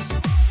Hai,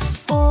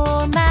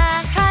 Oma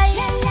Hai,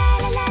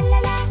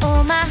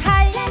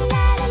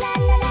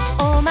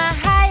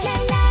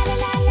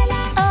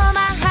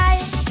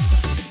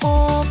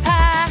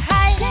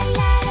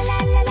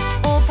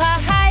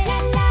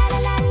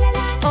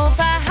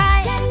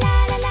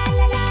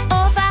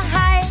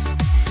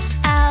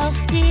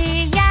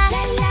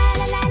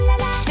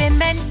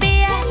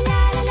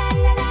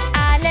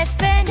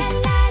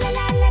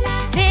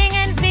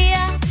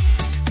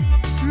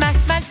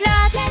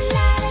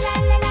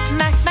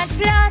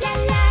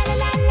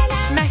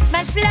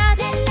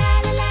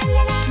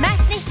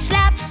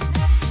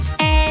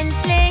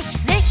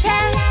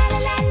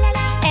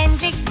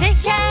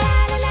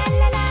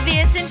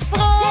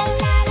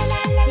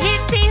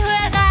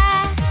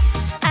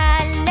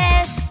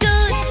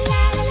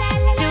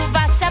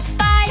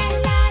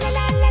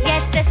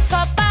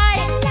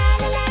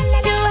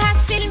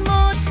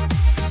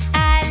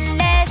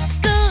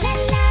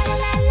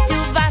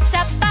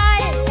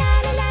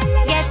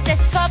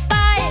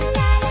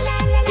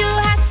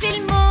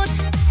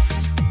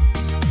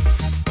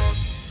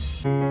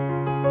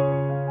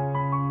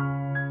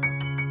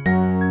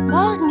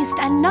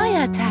 ein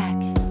neuer Tag.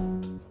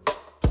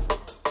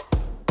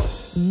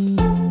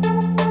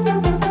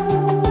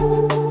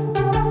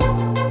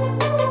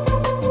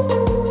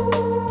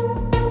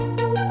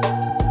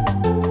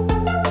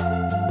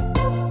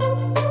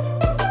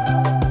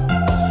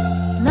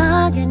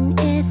 Morgen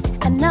ist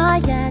ein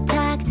neuer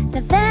Tag, da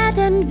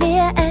werden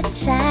wir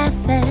es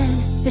schaffen.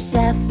 Wir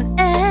schaffen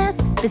es,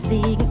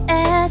 besiegen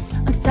es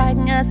und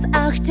zeigen es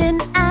auch den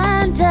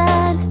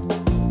anderen.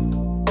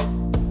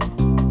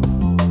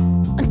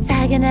 Und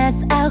zeigen es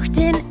auch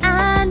den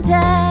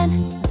anderen.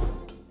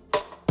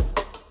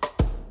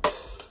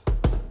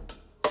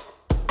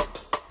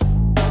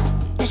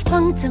 Der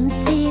Sprung zum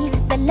Ziel,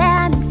 wir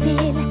lernen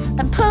viel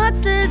beim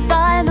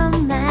Purzelbäume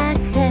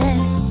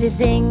machen. Wir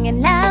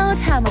singen laut,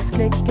 haben aufs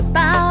Glück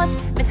gebaut,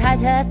 mit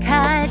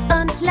Heiterkeit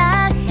und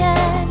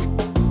Lachen.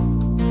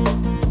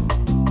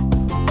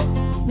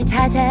 Mit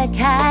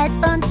Heiterkeit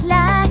und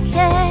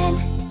Lachen.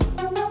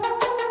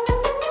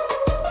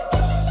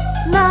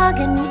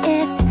 Morgen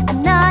ist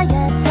ein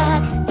neuer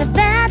Tag, da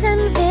werden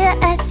wir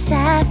es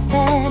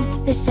schaffen.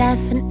 Wir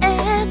schaffen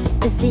es,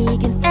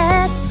 besiegen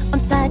es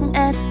und zeigen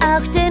es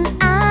auch den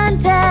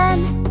anderen.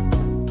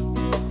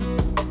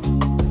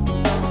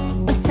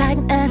 Und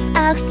zeigen es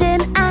auch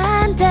den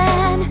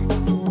anderen.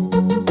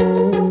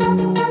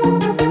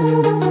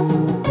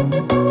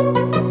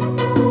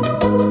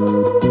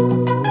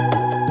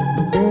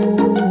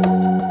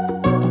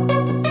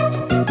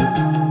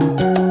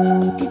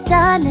 Die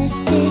Sonne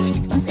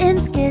sticht uns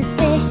ins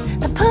Gesicht,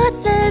 beim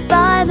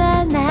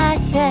Purzelbäume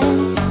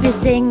machen. Wir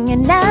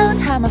singen laut,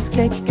 haben aufs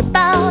Glück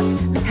gebaut,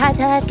 mit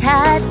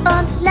Heiterkeit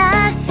und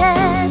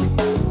Lachen.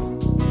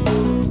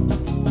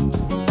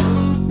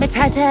 Mit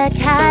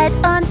Heiterkeit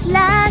und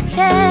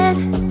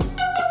Lachen.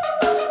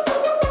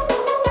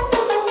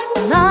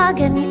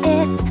 Morgen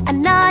ist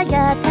ein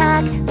neuer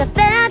Tag, da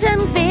werden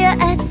wir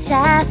es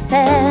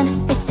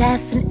schaffen. Wir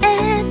schaffen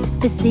es,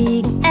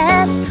 besiegen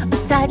es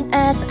und zeigen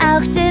es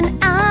auch den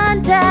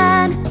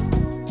anderen.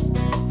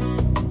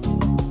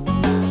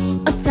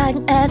 Und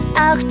zeigen es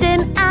auch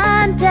den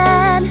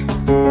anderen.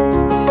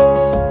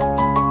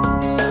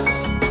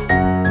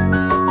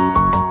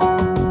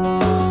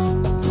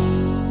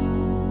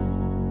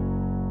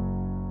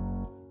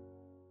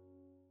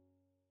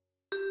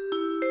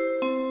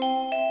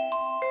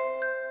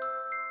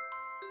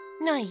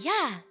 Na ja.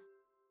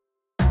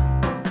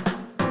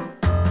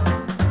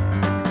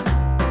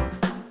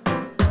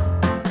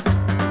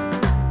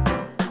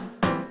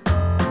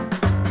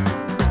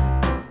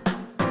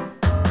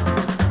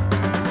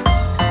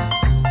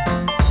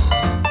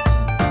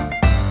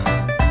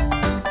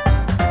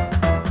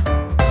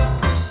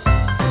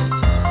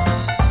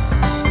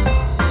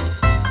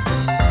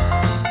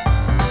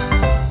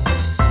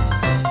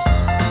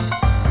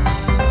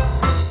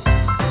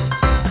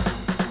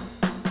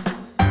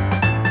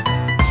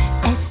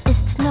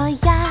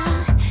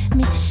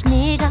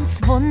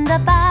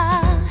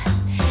 Wunderbar.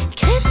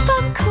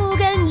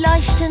 Christbaumkugeln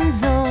leuchten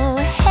so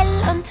hell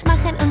und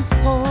machen uns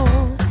froh.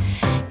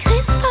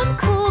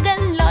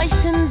 Christbaumkugeln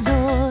leuchten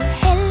so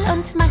hell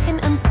und machen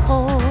uns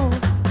froh.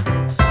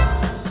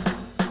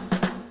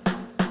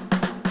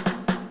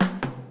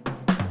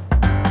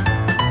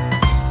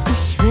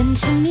 Ich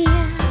wünsche mir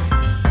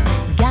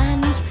gar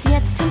nichts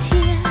jetzt und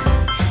hier,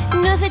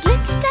 nur für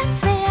Glück,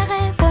 das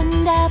wäre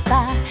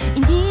wunderbar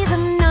in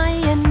diesem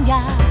neuen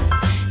Jahr.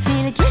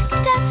 Viel Glück,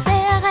 das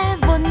wäre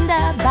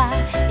wunderbar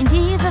in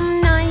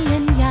diesem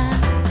neuen Jahr.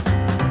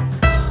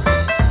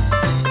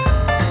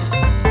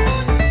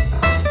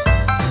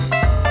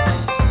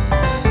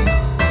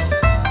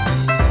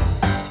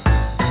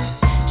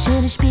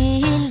 Schöne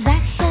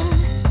Spielsachen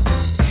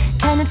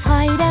können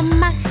Freude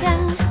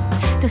machen,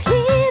 durch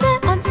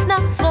Liebe uns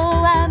noch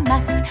froher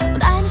macht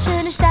und eine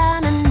schöne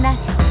Sternennacht.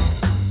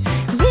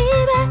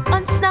 Liebe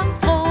uns noch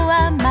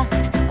froher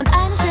macht und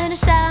eine schöne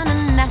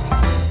Sternennacht.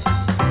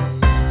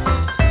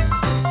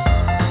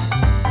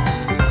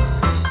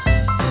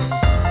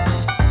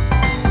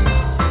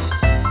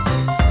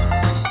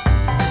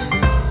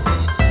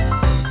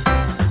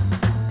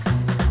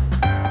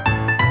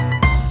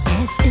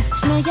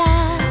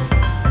 Neujahr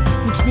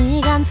mit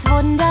Schnee ganz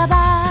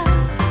wunderbar.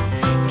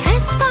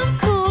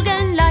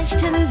 Christbaumkugeln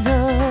leuchten so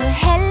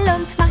hell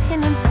und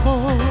machen uns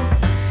froh.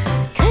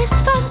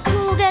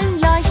 Christbaumkugeln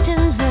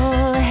leuchten so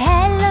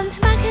hell und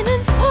machen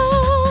uns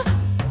froh.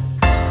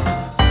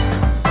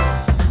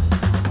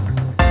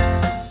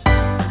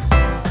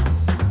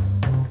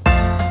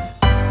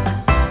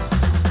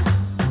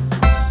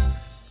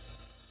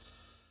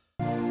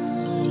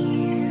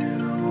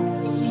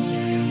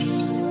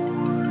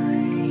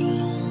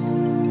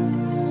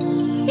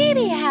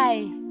 Babyhai.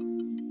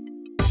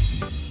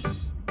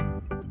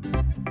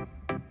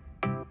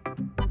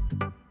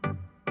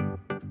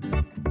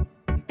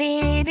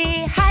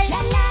 Babyhai.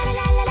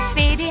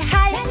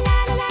 Babyhai.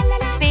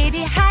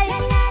 Babyhai.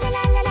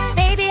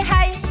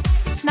 Babyhai.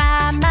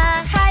 Mama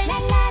Hai.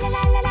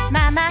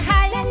 Mama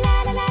Hai.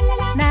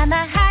 Mama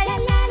Hai.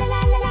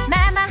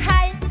 Mama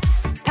Hai.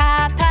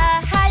 Papa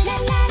Hai.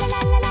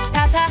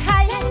 Papa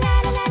Hai.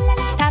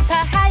 Papa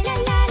Hai.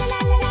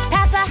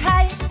 Papa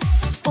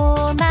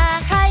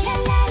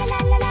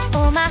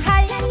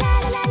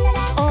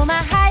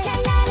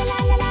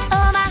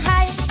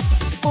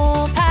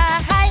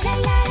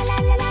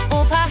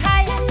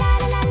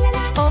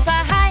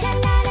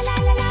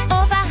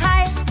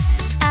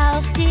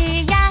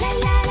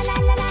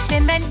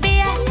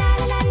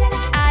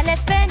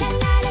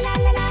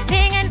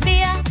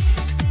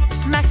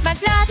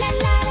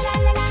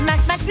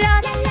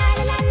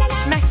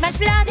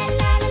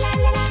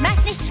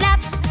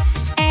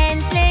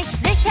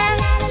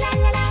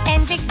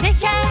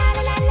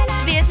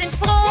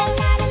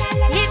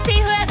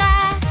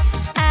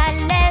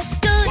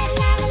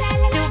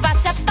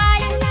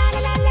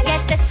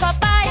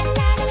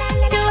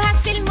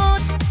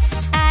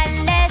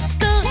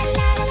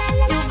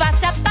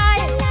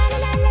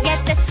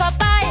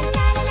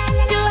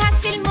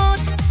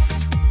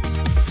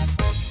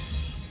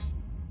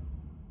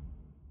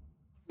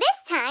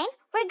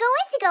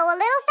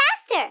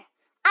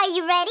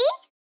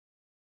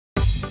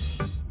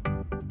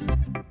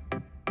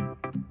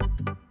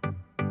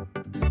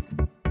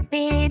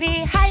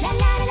Baby Hai,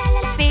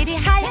 Baby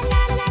Hai,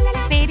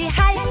 Baby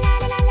Hai,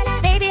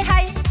 Baby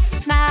Hai,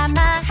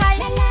 Mama Hai,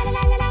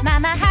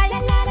 Mama Hai,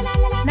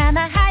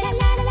 Mama Hai,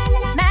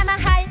 Mama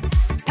Hai,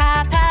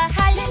 Papa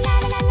Hai,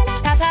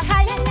 Papa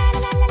Hai,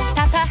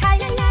 Papa Hai,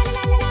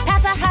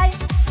 Papa Hai,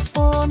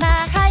 Oma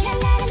Hai,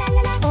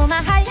 Oma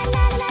Hai,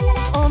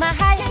 Oma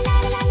Hai,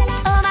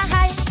 Oma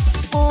Hai,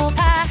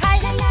 Opa Hai,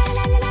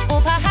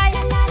 Opa Hai,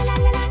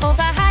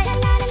 Opa Hai,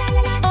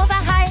 Opa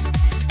Hai,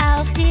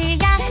 auf die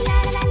Jagd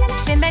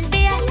schwimmen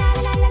wir,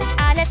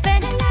 alle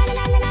 5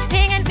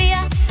 singen wir.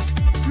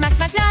 Macht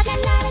mal flott,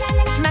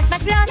 macht mal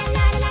flott,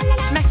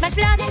 macht mal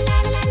flott,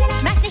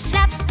 macht nicht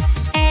schlapp.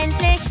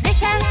 Endlich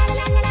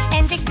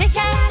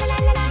sicher,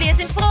 wir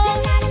sind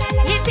froh,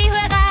 yippie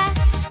hurra,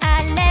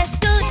 alles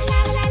gut.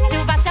 Du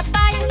warst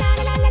dabei,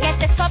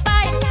 jetzt ist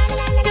vorbei,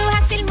 du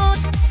hast viel Mut,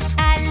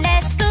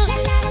 alles gut.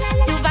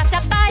 Du warst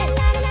dabei,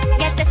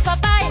 jetzt ist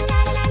vorbei,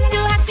 du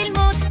hast viel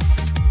Mut.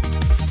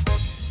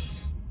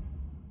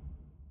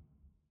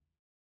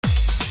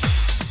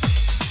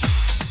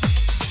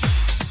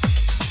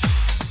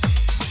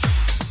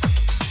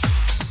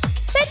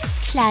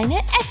 Kleine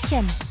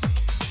Äffchen.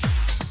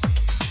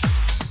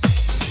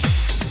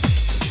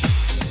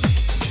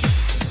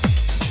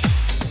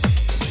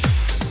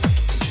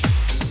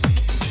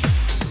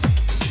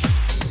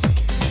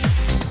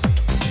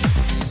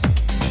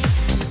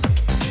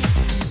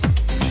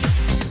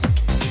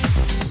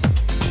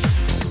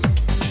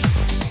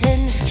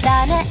 Fünf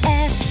kleine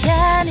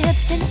Äffchen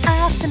hüpften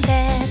auf dem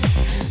Bett.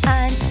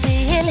 Eins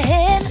fiel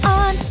hin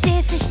und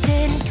stieß sich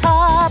den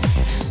Kopf.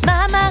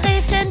 Mama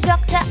rief den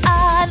Doktor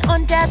an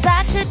und er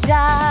sagte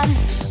dann: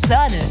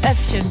 Kleine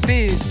Äffchen,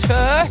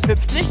 bitte,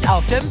 hüpft nicht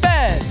auf dem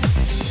Bett.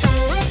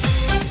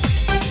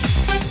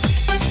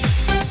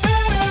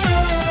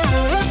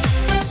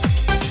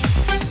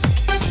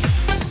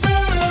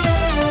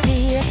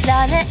 Vier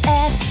kleine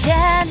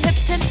Äffchen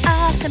hüpften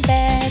auf dem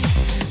Bett.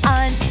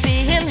 Eins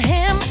fiel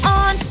hin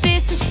und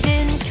stieß sich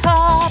den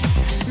Kopf.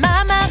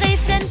 Mama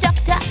rief den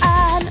Doktor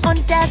an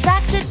und er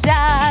sagte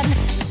dann: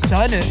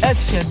 Kleine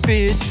Äffchen,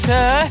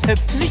 bitte,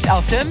 hüpft nicht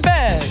auf dem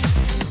Bett.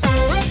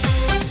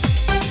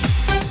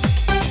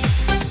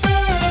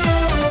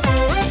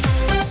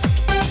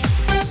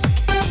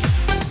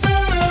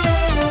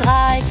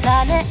 Drei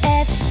kleine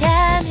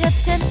Äffchen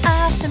hüpften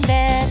auf dem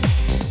Bett.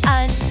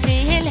 Eins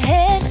fiel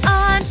hin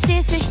und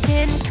stieß sich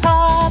den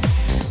Kopf.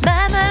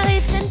 Mama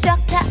rief den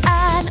Doktor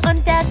an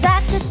und er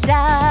sagte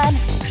dann: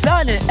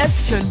 Kleine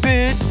Äffchen,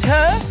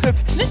 bitte,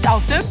 hüpft nicht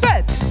auf dem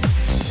Bett.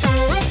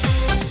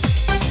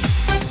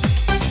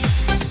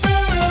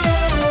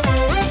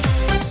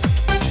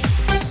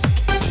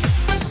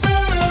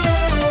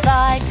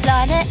 Zwei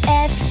kleine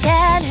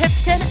Äffchen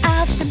hüpften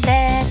auf dem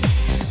Bett.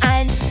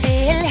 Eins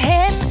fiel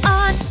hin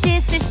und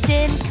stieß sich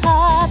den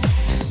Kopf.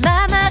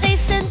 Mama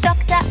rief den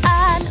Doktor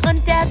an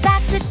und er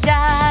sagte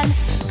dann: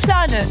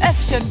 Kleine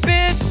Äffchen,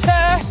 bitte,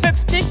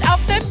 hüpft nicht auf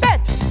dem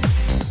Bett.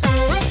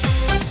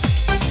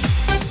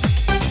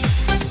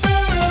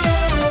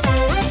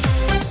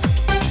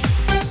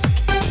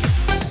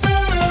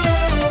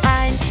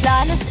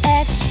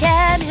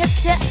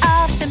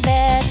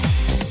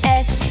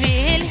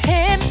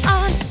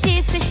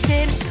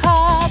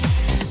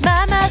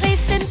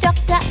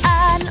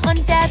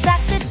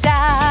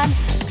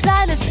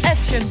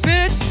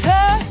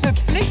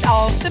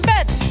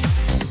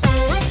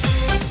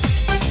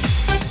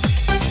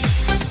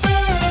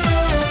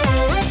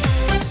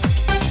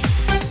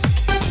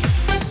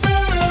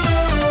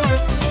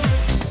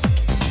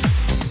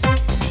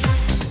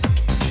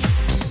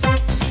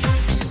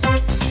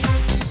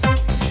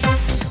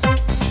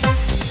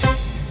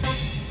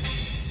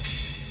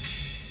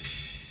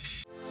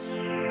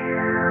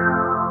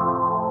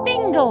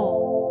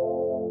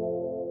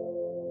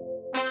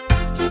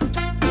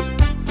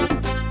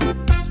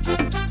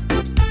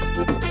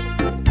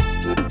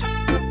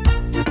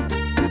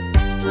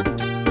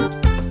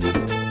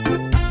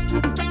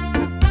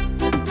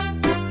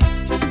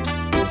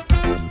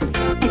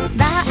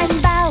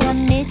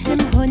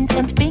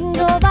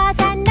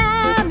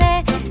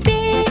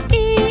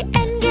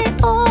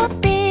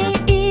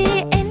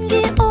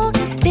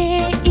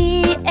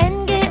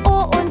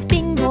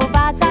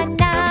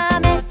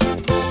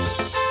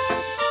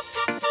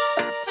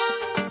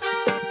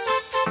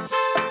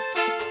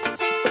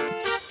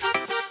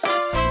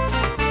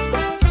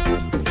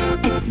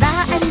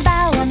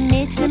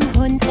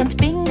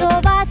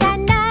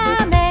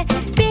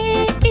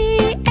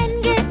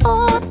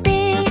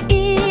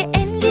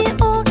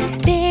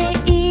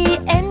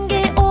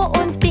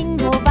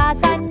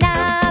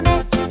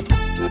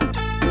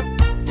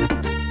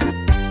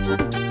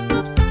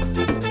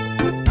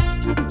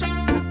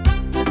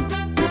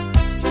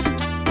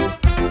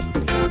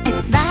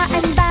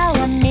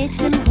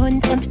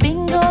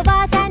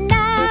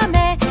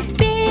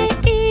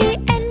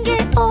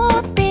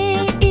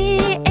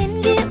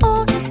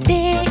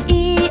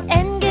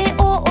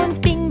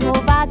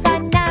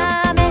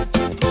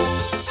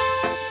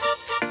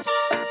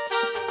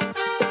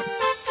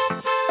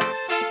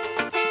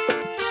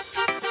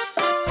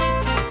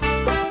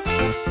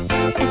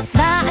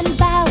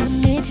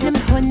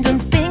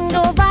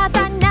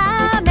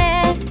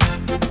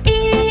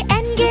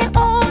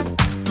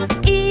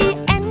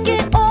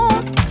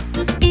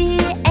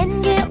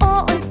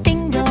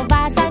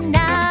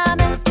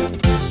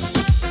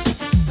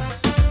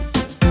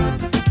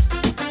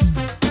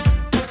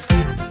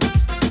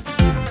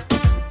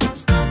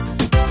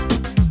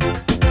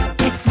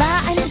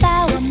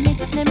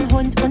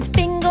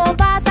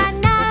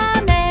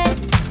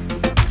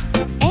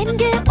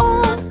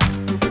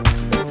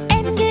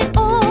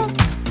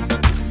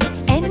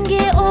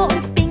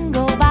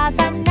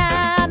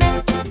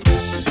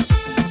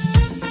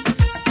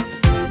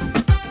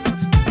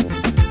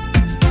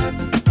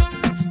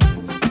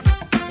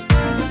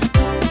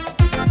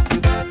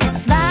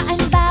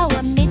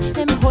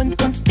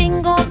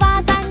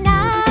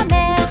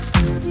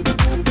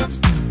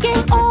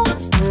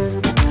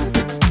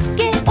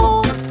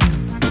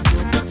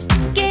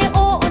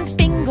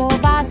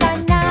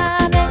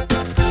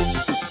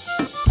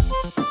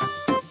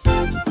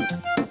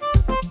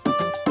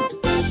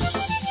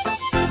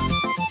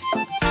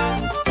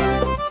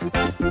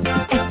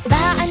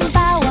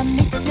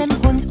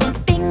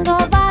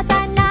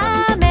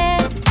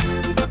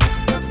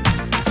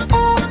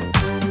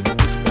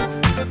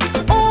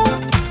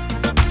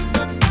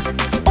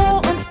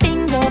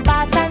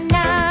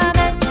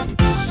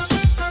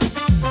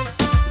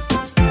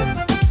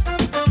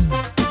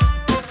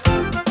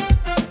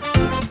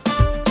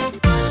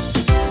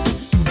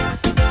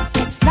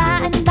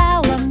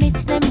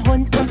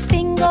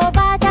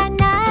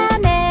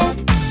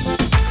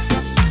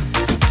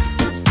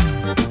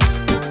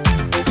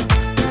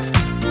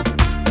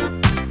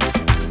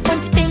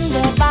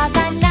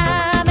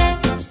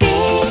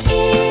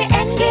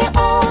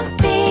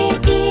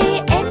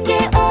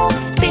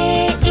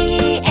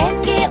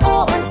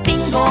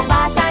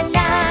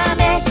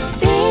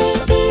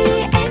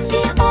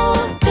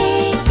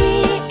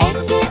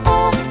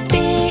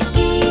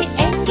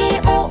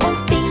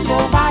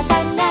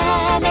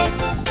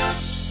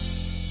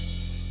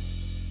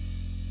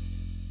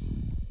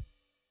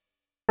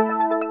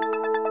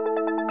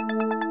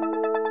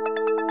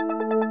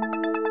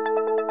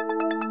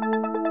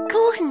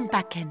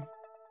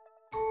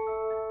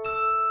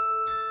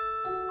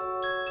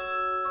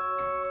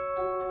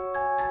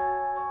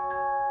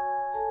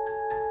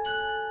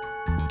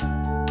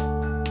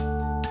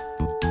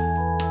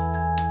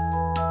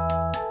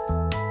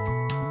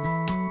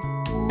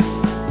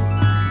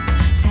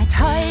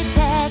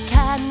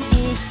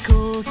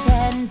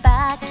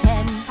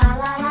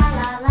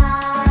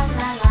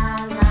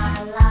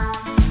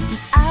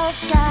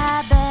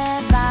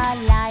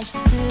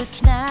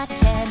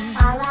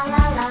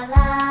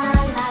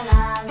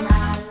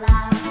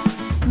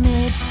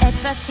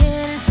 etwas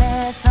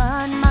Hilfe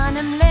von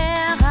meinem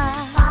Lehrer.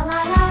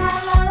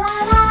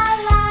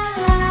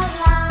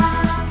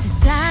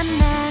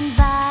 Zusammen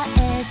war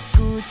es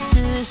gut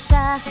zu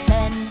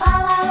schaffen.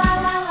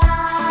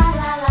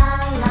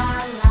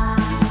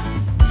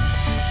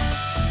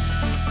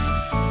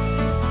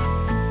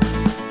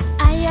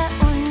 Eier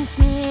und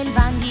Mehl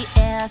waren die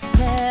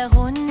erste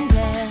Runde.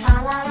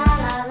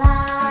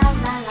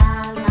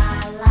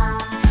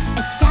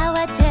 Es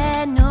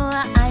dauerte nur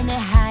eine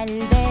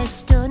halbe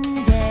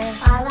Stunde.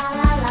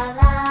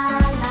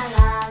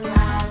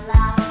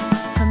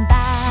 Vom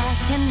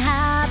Backen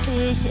hab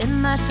ich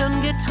immer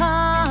schon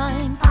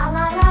geträumt.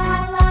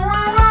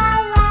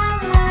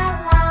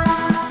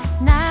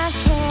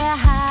 Nachher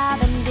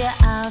haben wir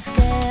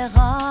aufgeräumt.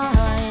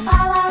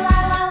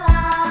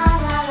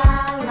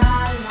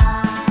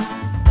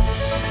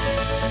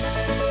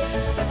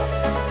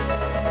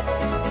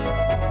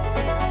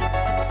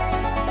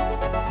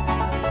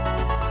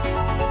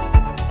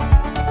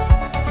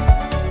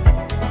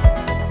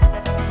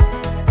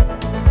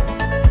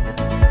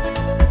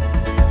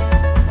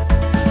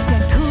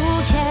 Der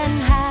Kuchen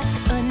hat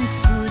uns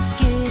gut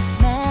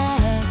geschmeckt.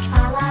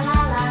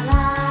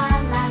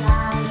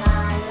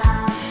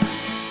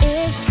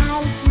 Ich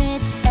half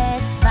mit,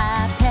 es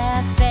war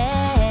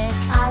perfekt.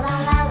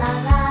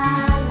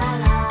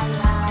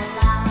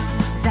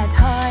 Seit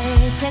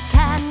heute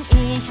kann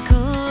ich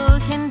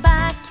Kuchen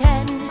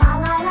backen.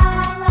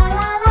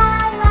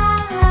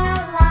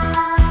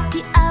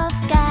 Die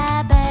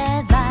Aufgabe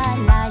war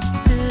leicht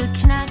zu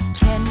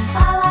knacken.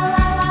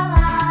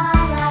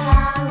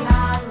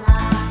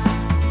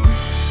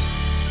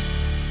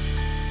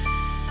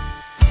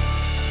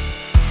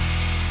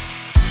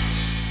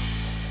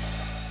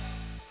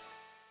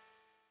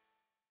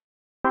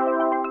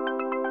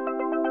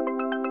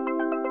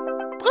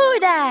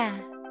 Bruder!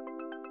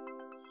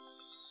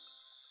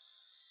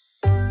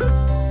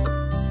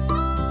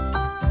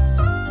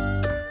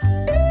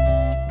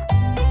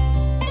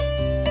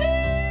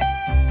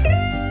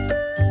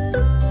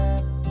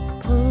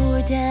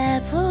 Bruder,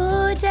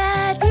 Bruder,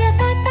 dir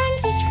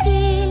verdank ich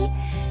viel.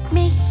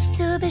 Mich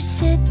zu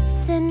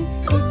beschützen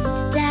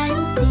ist dein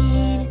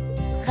Ziel.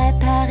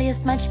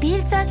 Reparierst mein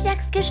Spielzeug,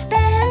 jagst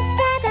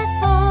Gespenster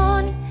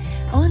davon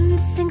und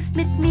singst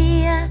mit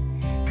mir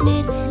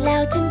mit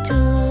lautem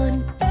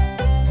Ton.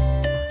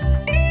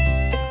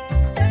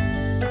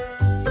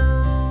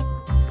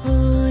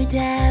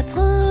 Bruder,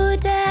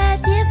 Bruder,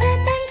 dir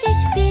verdank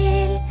ich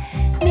viel.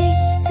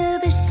 Mich zu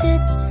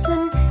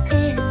beschützen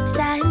ist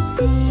dein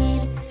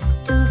Ziel.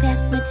 Du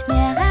fährst mit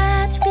mir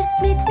Rad, spielst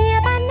mit mir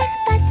bei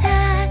Nacht bei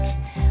Tag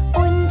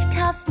und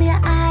kaufst mir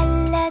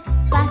alles,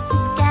 was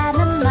ich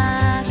gerne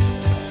mag.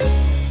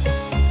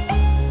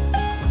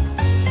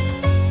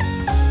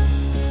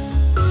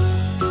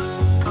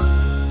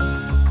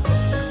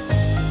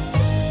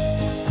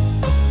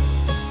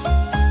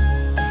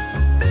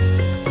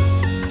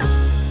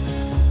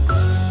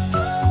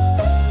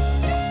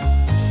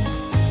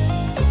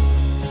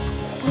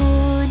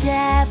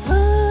 Bruder,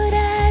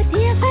 Bruder,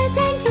 dir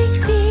verdank ich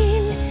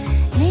viel.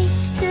 Mich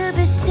zu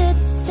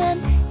beschützen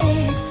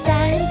ist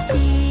dein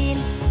Ziel.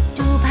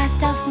 Du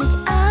passt auf mich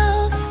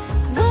auf,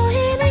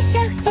 wohin ich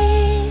auch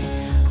geh,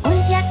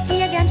 und jagst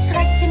mir gern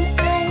Schrecken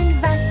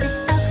ein, was ich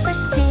auch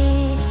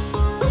versteh.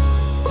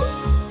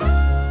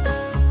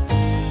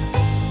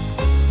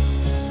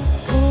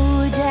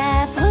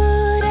 Bruder,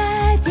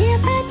 Bruder, dir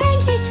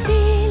verdank ich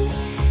viel.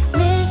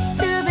 Mich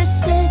zu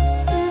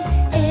beschützen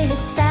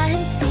ist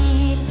dein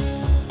Ziel.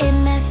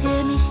 Immer für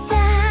mich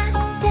da,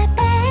 der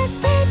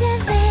Beste der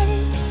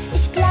Welt.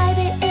 Ich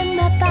bleibe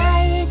immer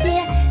bei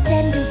dir,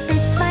 denn du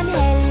bist mein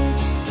Held.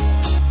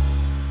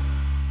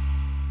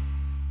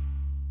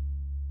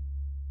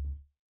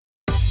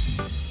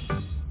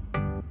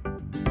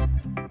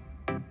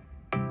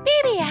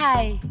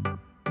 Babyhai.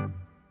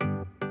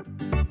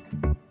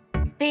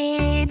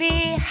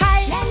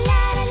 Babyhai.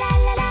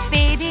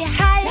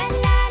 Babyhai.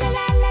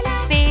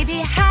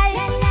 Babyhai.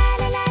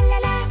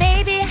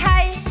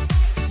 Babyhai.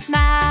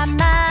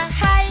 Mama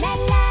Hai.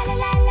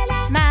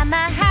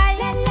 Mama Hai.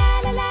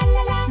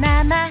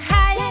 Mama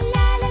Hai.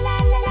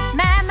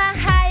 Mama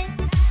Hai.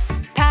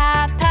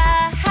 Papa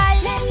Hai.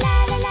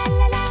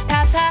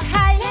 Papa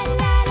Hai.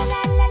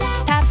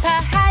 Papa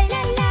Hai.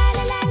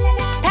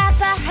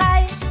 Papa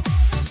Hai.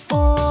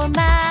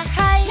 Oma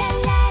Hai.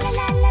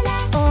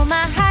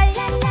 Oma Hai.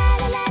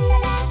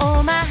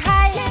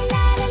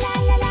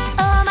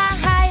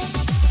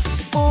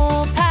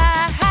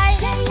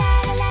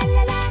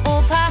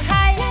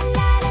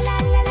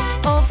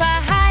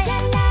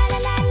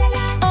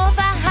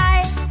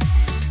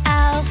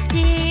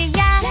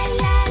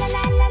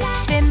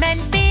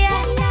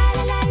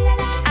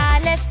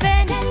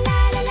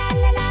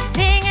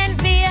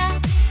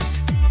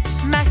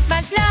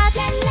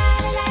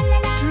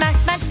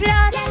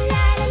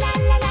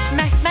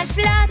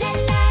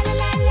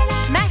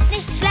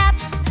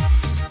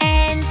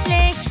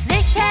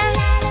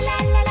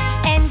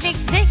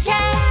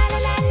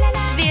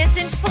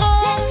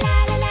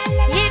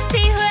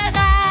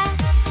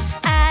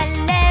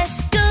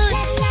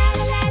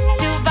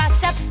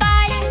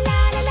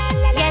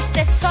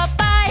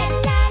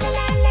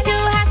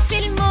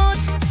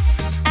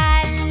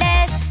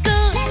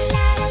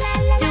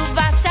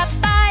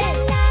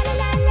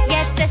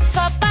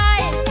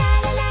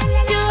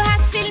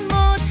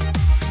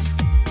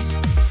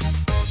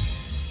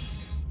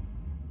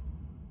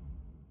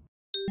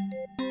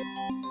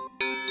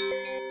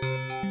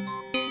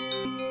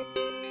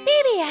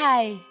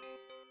 Babyhai.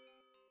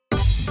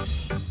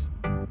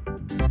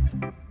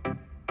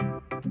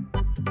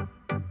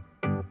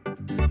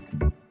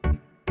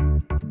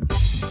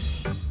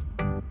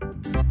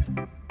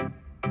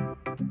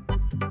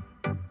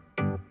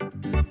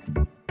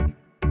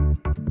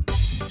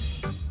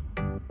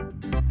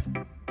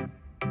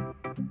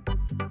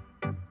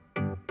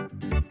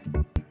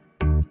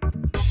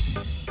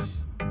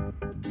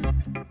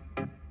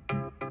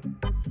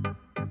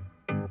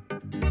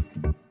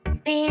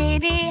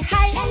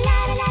 Babyhai,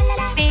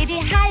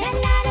 Babyhai,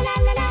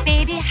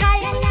 Babyhai,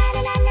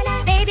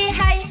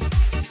 Babyhai,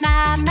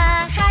 Mama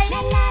Hai,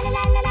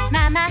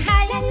 Mama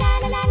Hai,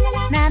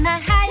 Mama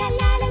Hai,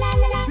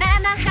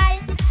 Mama Hai,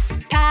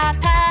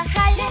 Papa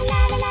Hai,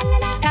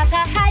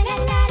 Papa Hai,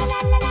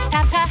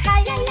 Papa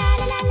Hai,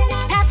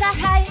 Papa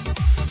Hai,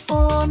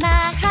 Oma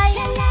Hai,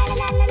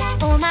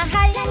 Oma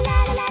Hai,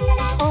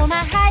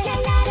 Oma Hai,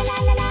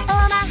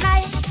 Oma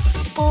Hai,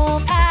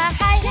 Opa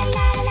Hai,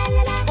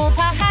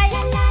 Opa Hai,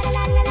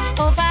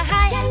 Opa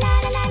Hai,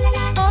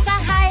 Opa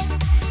Hai,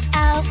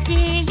 auf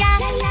die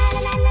Jagd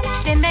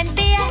schwimmen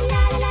wir,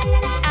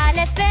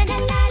 alle 5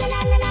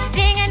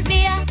 singen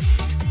wir.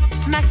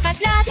 Macht mal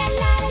flott,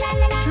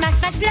 macht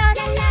mal flott,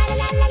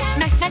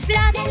 macht mal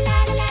flott,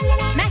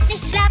 macht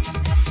nicht schlapp.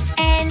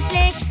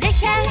 Endlich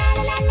sicher,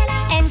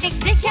 endlich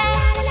sicher,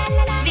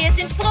 wir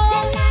sind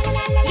froh,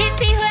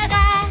 yippie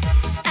hurra,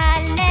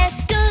 alles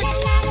gut,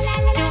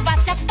 du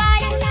warst dabei,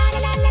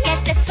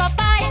 jetzt ist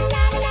vorbei,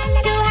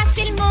 du hast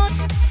viel Mut,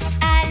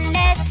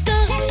 alles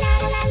gut,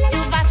 du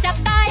warst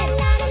dabei,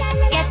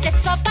 jetzt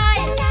ist vorbei,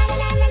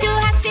 du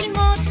hast viel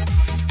Mut.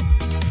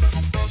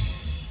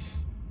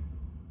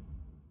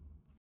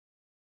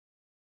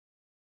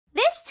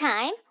 This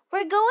time,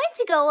 we're going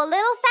to go a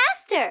little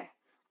faster.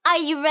 Are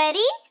you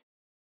ready?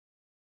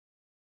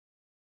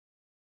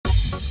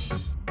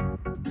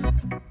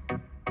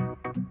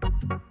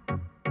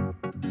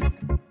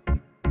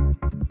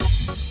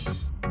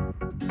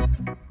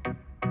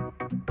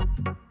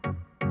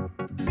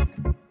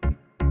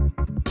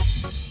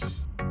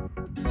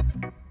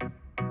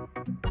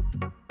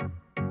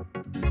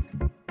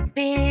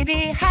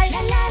 Babyhai,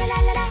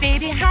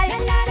 Babyhai,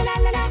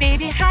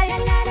 Babyhai,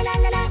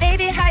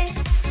 Babyhai,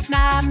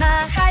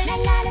 Mama Hai,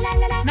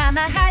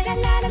 Mama Hai,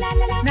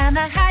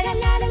 Mama Hai,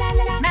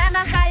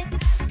 Mama Hai,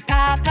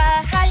 Papa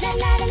Hai,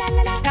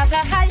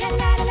 Papa Hai,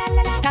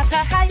 Papa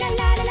Hai,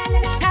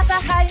 Papa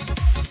Hai,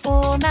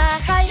 Oma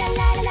Hai,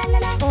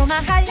 Oma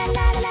Hai,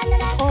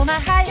 Oma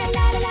Hai,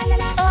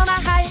 Oma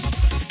Hai,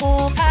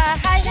 Opa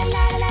Hai,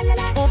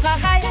 Opa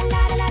Hai,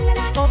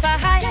 Opa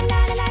Hai,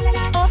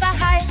 Opa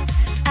Hai,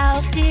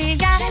 auf die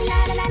Jagd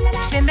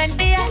schwimmen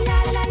wir,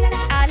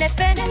 alle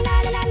 5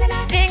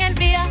 singen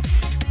wir.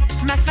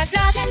 Macht mal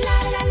flott,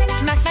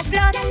 macht mal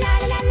flott,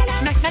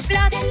 macht mal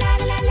flott,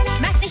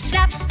 macht nicht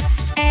schlapp.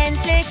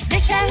 Endlich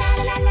sicher,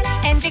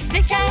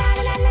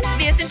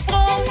 wir sind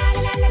froh,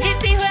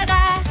 yippie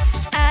hurra,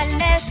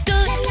 alles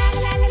gut,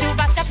 du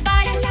warst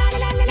dabei,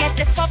 jetzt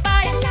ist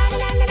vorbei,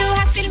 du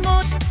hast viel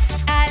Mut,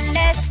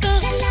 alles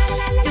gut,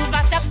 du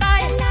warst dabei,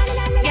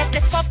 jetzt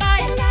ist vorbei,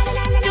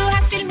 du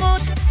hast viel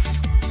Mut.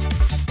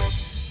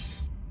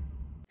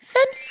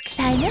 5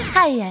 kleine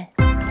Haie.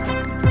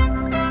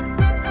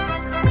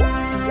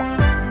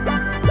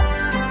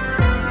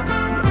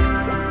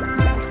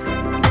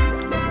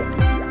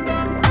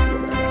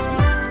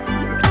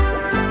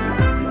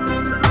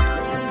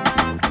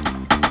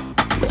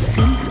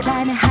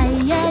 Kleine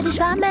Haie, die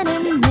schwammen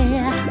im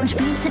Meer und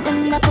spielten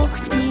in der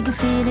Bucht, die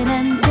gefiel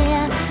ihnen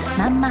sehr.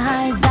 Mama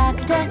Hai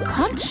sagte,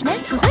 kommt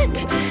schnell zurück,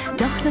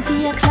 doch nur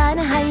 4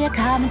 kleine Haie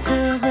kamen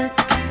zurück.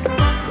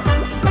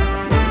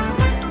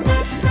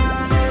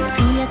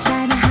 4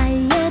 kleine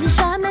Haie, die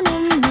schwammen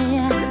im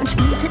Meer und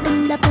spielten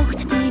in der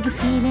Bucht, die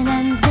gefiel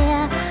ihnen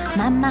sehr.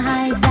 Mama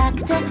Hai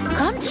sagte,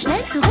 kommt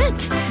schnell zurück,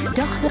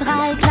 doch nur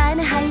 3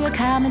 kleine Haie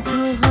kamen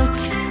zurück.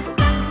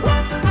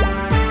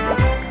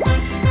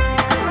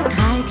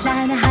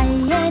 Kleine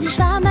Haie, die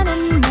schwammen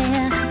im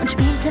Meer und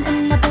spielten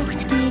in der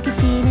Bucht, die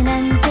gefiel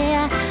ihnen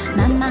sehr.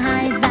 Mama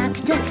Hai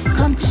sagte,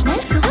 kommt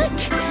schnell zurück,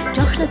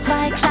 doch nur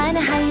 2 kleine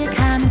Haie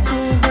kamen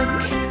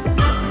zurück.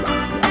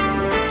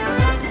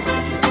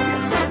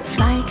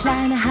 2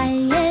 kleine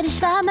Haie, die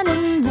schwammen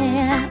im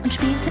Meer und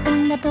spielten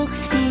in der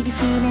Bucht, die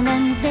gefiel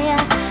ihnen sehr.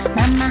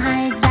 Mama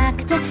Hai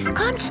sagte,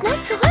 kommt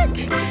schnell zurück,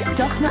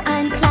 doch nur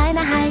ein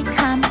kleiner Hai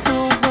kam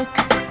zurück.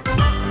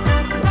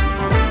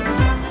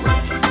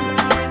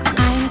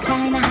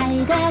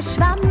 Der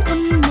schwamm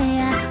im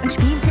Meer und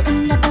spielte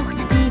in der Bucht,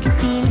 die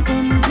gefiel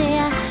ihm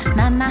sehr.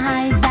 Mama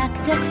Hai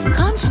sagte,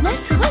 komm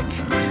schnell zurück,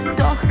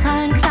 doch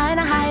kein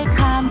kleiner Hai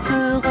kam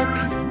zurück.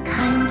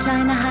 Kein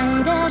kleiner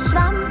Hai, der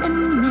schwamm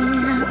im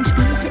Meer und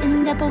spielte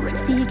in der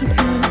Bucht, die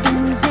gefiel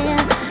ihm sehr.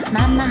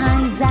 Mama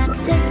Hai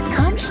sagte,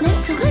 komm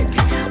schnell zurück,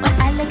 und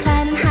alle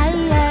kleinen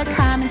Haie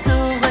kamen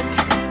zurück.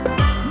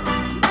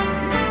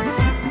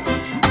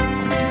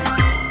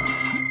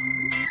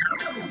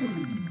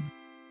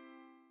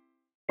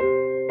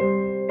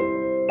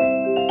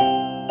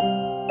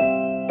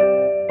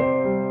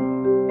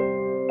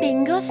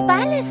 Bingos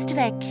Ball ist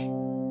weg.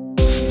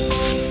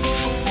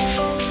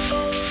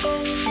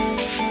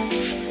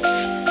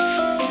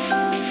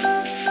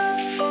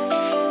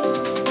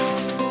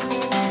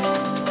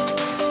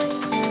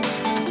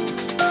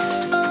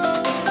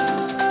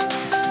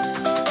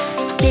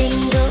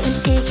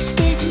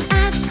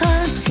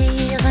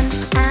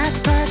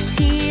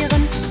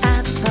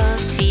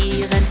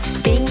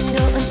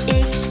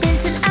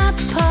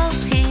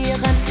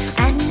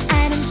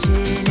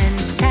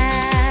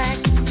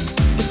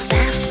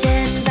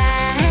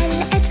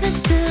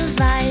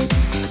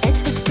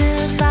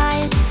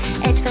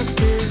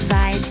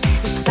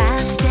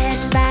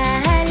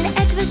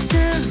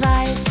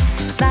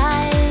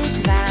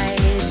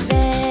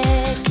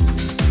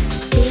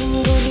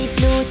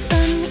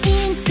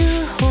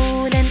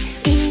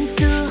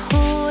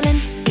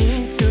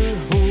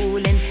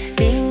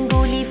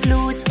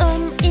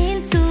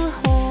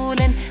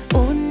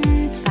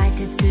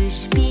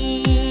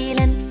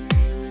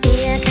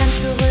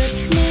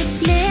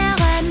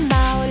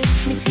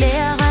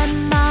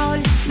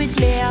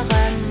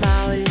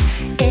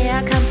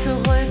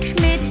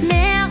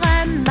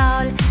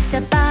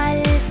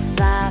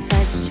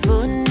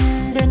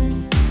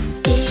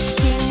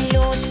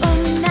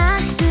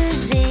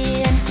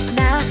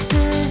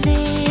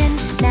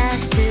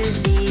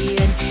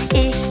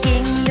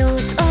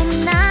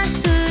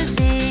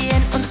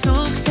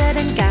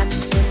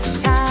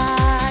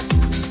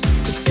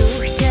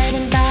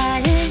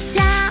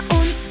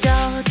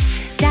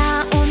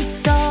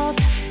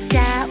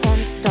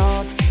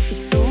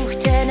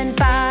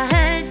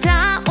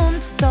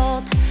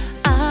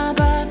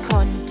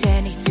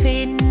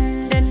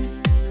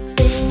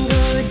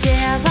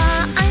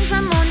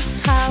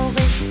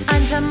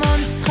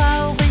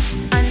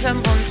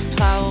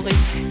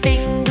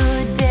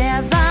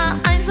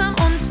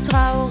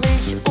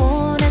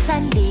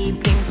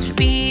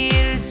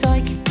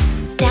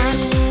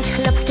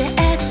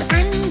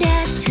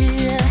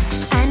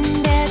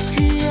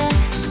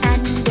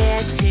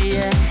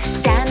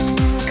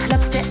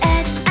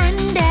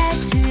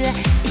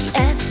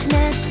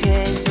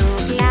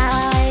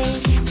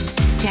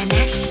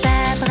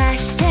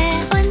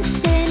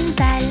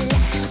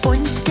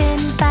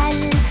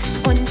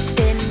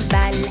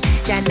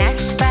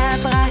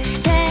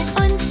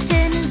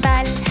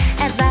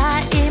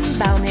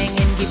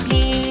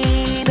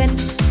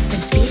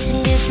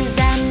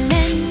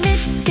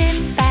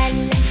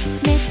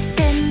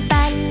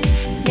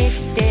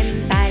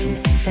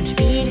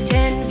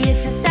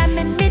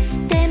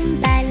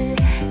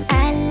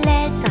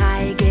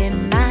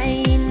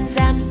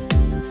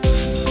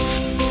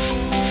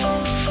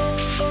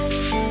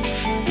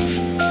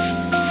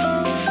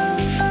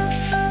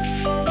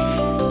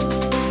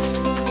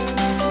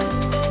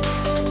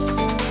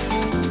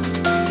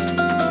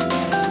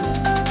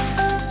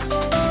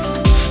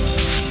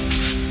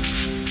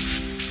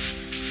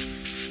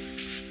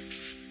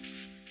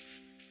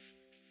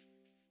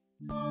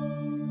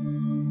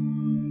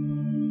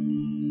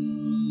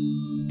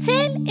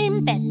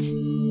 im Bett.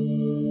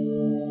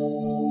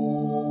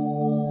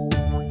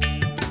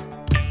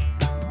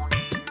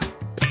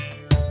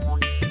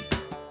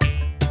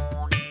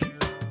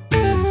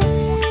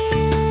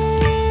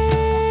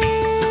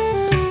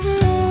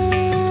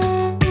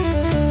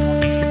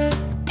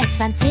 Es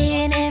waren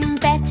 10 im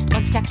Bett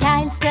und der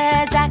Kleinste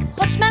sagt,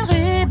 rutsch mal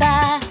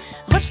rüber,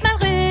 rutsch mal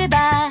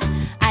rüber.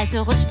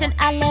 Also rutschten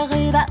alle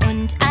rüber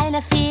und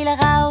einer fiel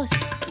raus.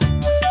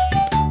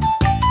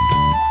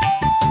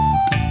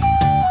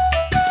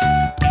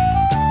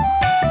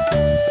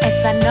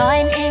 Es waren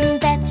 9 im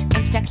Bett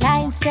und der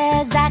Kleinste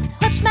sagt,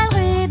 rutsch mal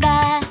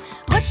rüber,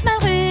 rutsch mal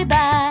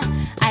rüber.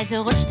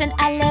 Also rutschten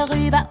alle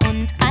rüber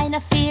und einer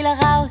fiel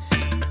raus.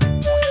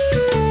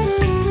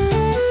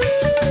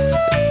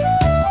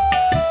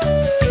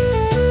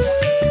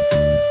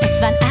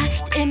 Es waren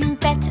 8 im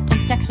Bett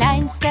und der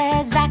Kleinste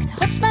sagt,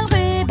 rutsch mal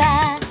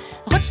rüber,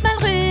 rutsch mal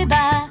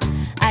rüber.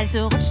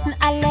 Also rutschten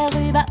alle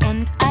rüber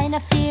und einer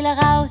fiel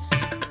raus.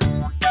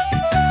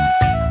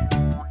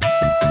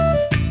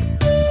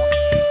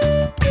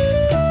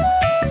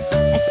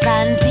 Es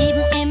waren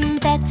 7 im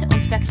Bett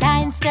und der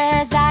Kleinste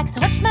sagt,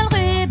 rutsch mal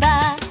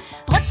rüber,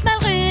 rutsch mal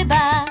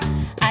rüber.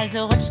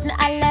 Also rutschten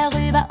alle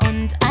rüber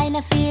und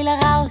einer fiel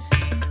raus.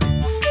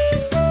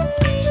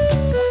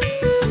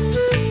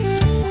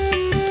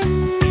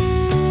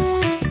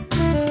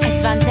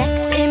 Es waren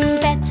 6 im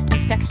Bett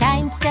und der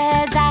Kleinste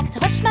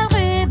sagt, rutsch mal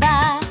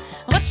rüber,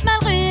 rutsch mal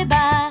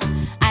rüber.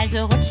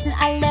 Also rutschten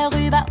alle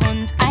rüber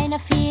und einer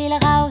fiel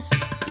raus.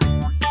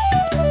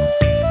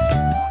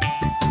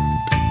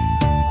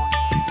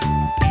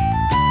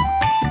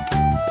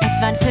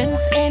 Es waren 5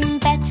 im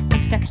Bett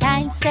und der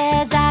Kleinste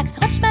sagt,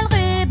 rutsch mal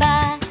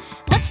rüber,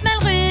 rutsch mal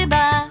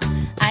rüber.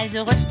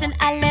 Also rutschten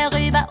alle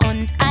rüber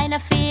und einer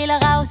fiel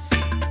raus.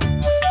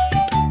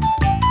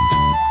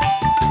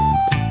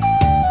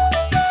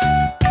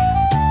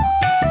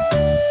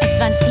 Es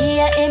waren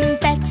 4 im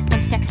Bett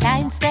und der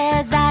Kleinste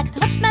sagt,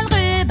 rutsch mal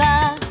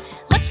rüber,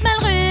 rutsch mal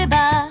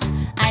rüber.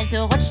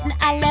 Also rutschten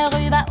alle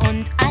rüber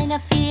und einer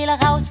fiel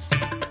raus.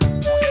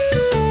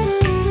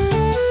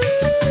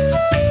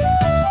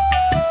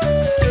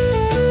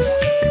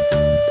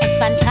 Es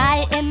waren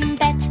 3 im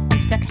Bett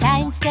und der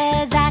Kleinste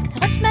sagt,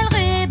 rutsch mal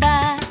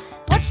rüber,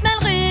 rutsch mal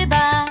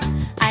rüber.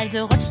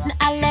 Also rutschten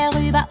alle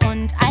rüber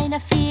und einer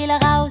fiel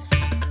raus.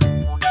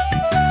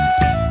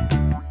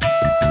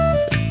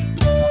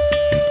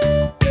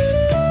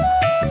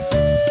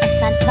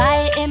 Es waren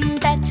 2 im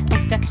Bett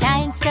und der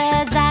Kleinste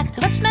sagt,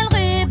 rutsch mal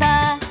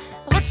rüber,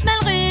 rutsch mal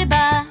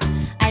rüber.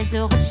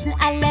 Also rutschten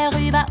alle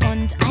rüber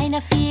und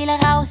einer fiel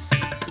raus.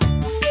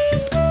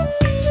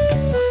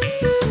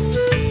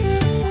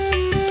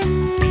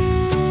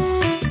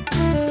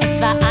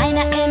 Es war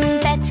einer im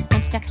Bett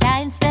und der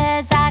Kleinste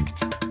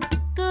sagt,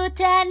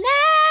 gute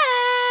Nacht.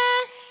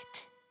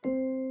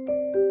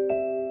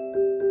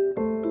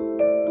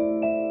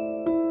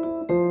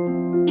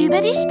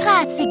 Über die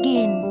Straße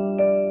gehen.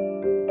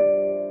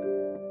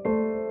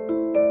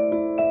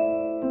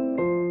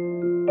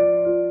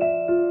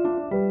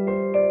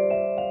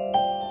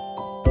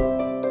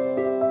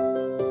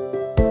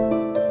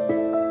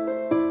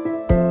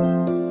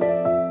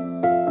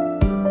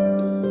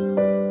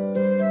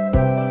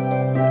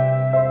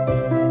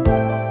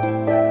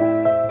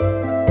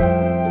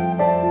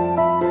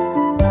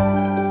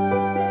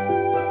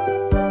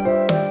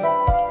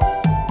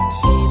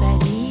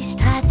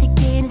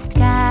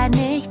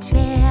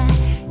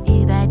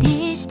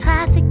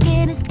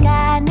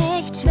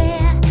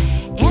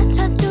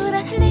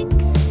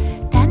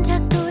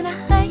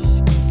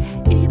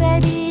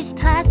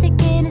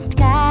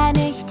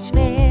 Rechts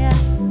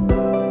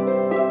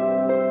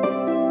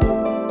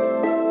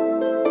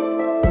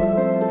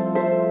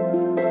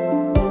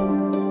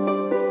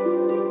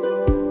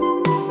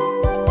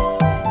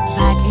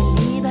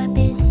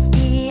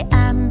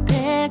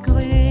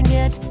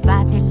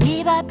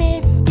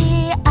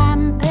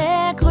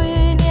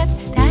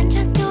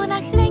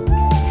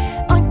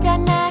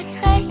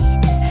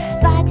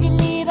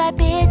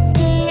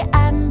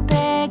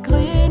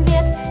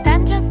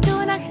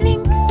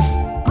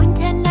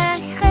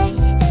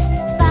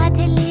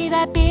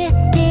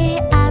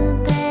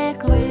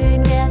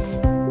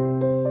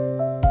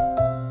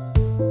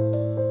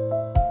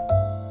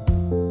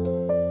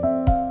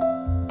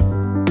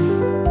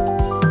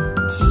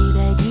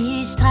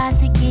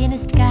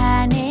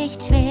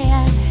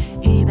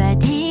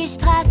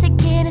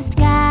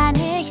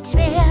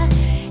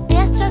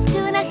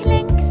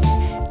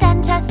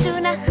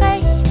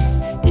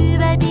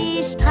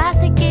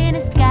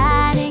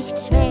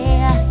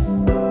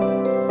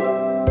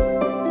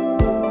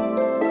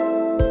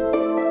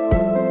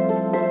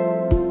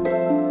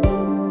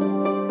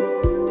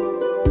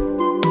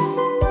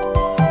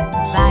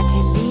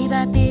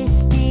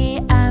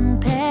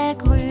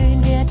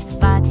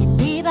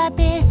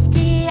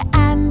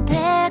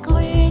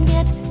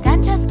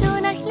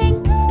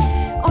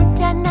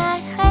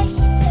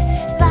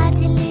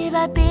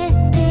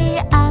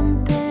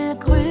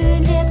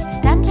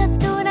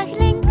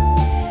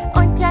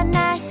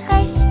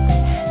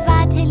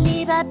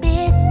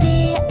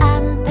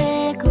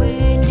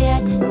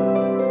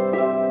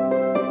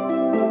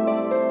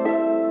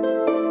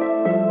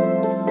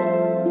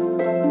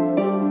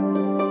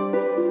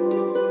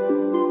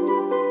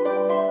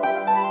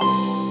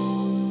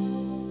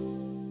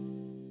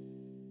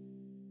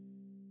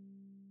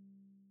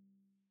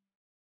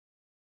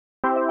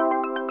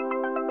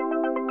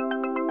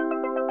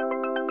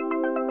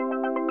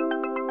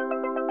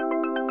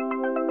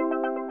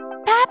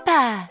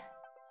Räder.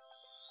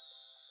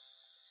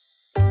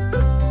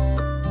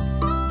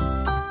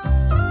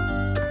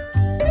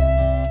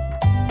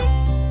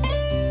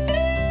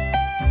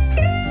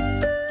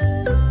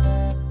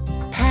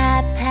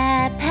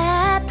 Papa,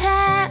 Papa,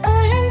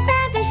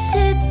 unser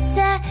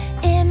Beschützer,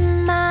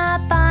 immer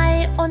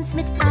bei uns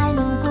mit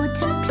einem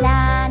guten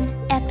Plan.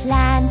 Er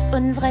plant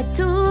unsere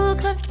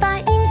Zukunft, bei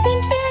ihm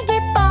sind wir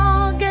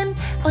geborgen.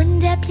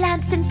 Und er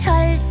plant den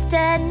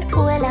tollsten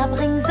Urlaub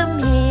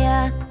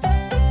ringsumher.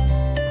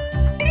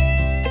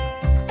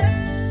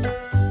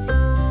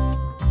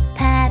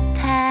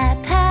 Papa,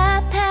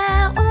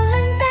 Papa,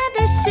 unser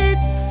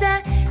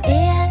Beschützer,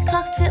 er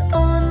kocht für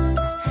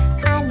uns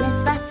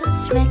alles, was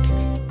uns schmeckt.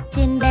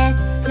 Den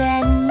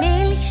besten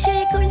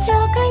Milchshake und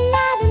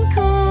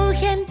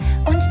Schokoladenkuchen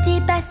und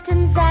die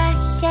besten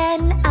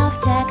Sachen auf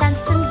der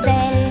ganzen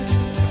Welt.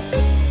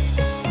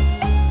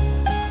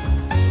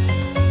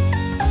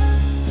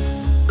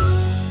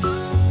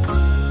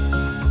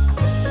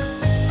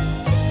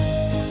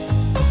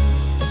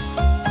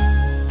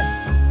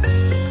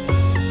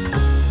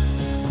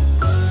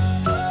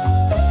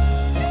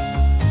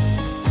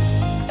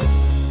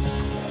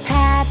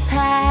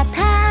 Papa,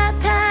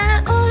 Papa,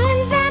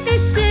 unser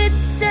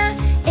Beschützer,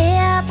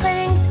 er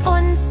bringt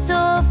uns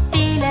so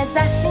viele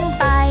Sachen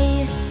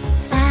bei.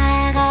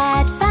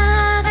 Fahrrad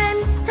fahren,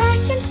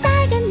 Drachen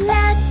steigen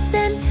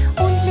lassen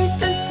und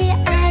liest uns die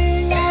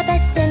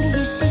allerbesten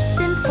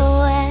Geschichten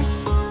vor.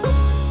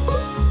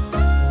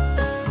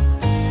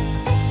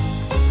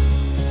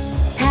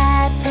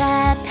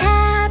 Papa,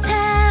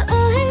 Papa,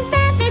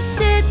 unser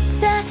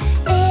Beschützer,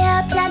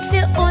 er plant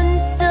für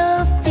uns so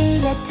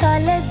viele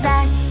tolle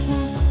Sachen.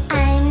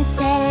 Ein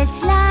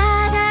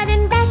Zeltlager,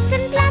 den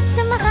besten Platz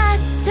zum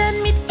Rasten,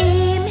 mit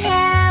ihm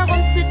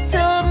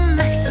herumzutoben,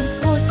 macht uns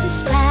großen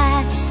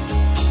Spaß.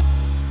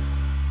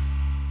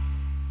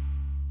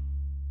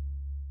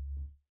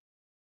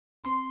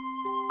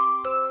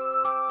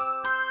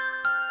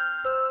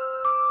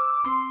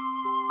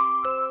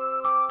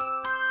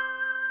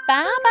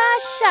 Baba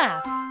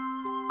Schaf.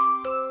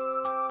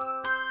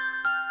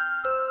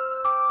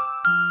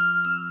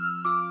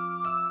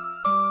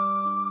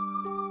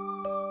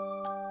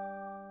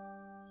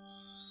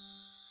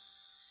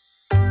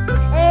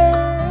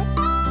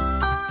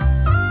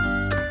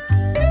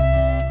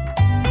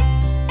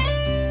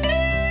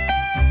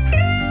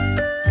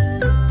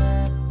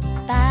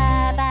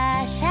 Baba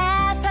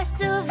Schaf, hast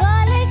du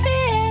Wolle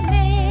für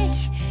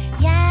mich?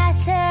 Ja,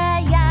 Sir,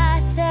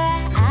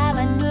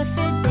 aber nur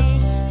für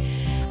dich.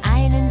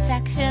 Einen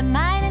Sack für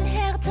meinen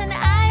Hirten,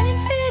 einen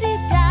für die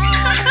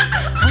Damen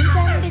und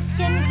ein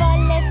bisschen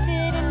Wolle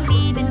für den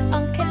lieben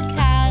Onkel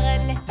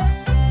Karl.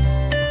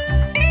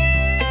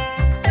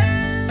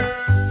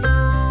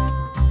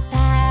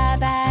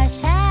 Baba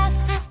Schaf,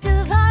 hast du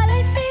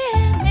Wolle für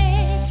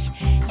mich?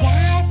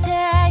 Ja,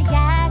 Sir,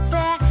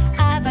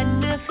 aber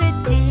nur für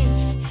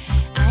dich.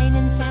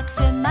 Einen Sack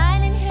für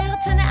meinen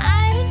Hirten,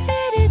 einen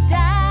für die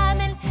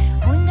Damen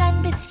und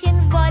ein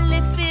bisschen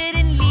Wolle für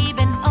den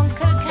lieben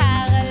Onkel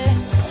Karl.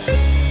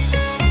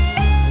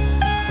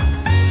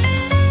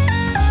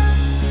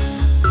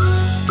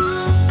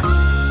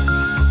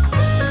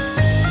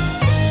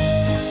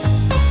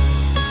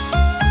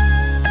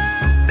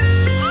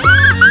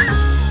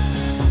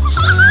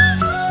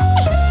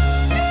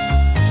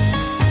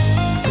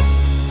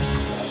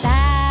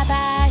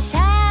 Baba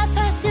Schaf,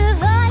 hast du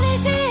Wolle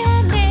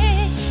für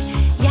mich?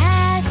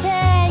 Ja,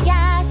 Sir,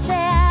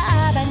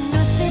 aber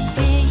nur für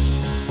dich.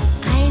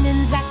 Einen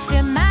Sack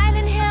für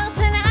meinen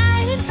Hirten,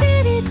 einen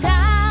für die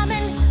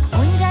Damen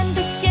und ein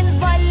bisschen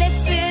Wolle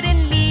für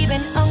den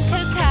lieben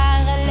Onkel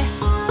Karl.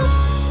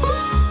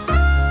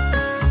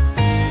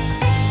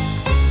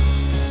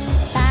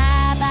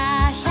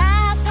 Baba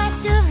Schaf,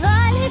 hast du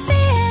Wolle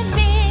für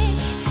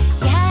mich?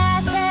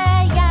 Ja,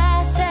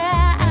 Sir,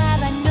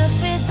 aber nur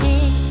für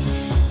dich.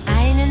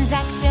 Einen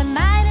Sack für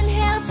meinen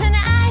Hirten,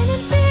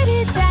 einen für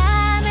die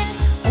Damen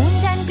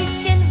und ein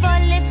bisschen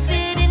Wolle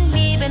für den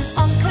lieben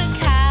Onkel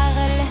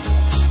Karl.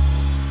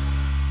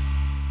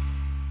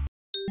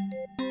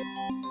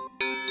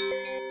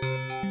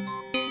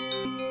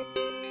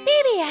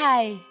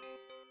 Babyhai.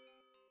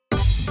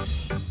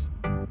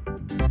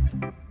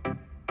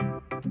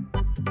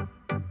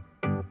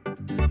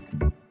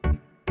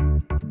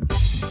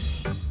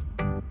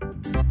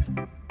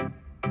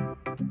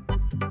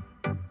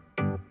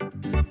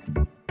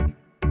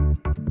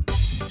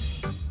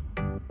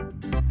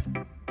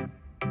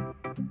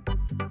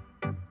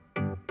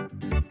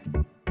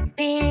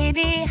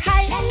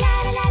 Babyhai,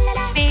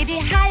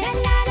 Babyhai,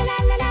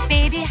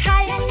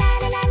 Babyhai,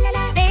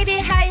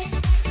 Babyhai.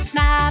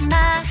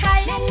 Mama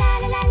Hai,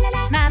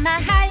 Mama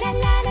Hai,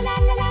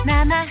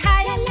 Mama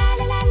Hai,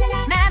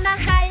 Mama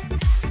Hai.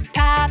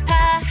 Papa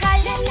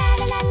Hai,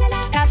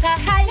 Papa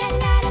Hai,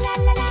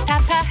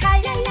 Papa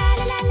Hai,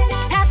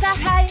 Papa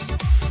Hai.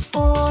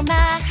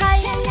 Oma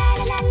Hai,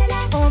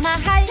 Oma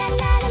Hai,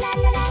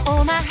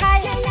 Oma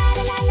Hai,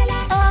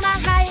 Oma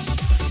Hai.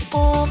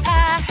 Opa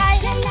Hai,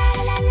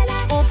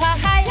 Opa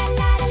Hai,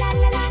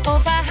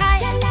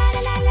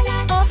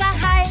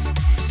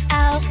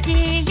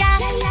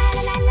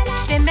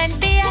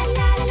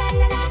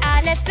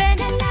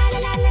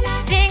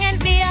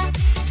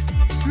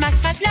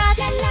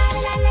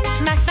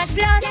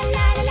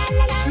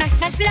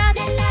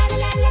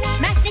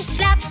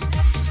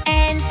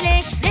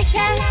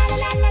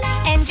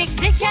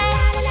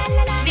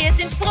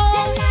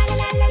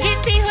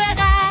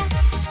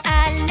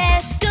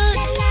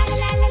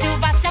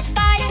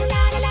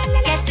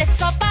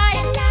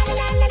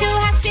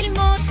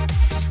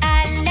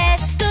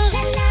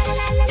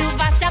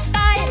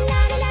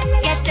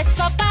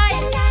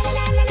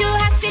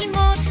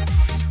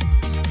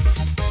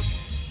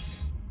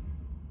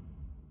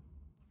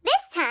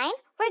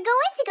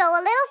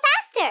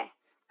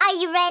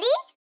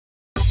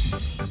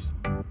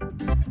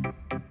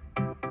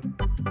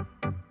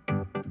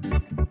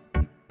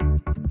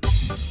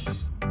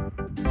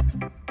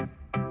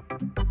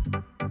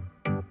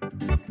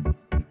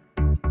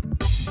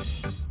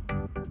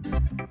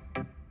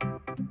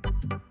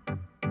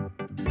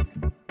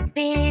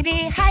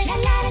 Baby Hai,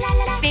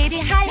 Baby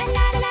Hai,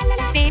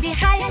 Baby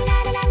Hai,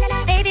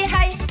 Baby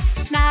Hai.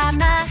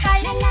 Mama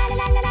Hai,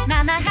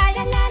 Mama Hai,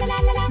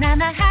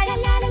 Mama Hai,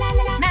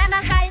 Mama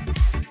Hai.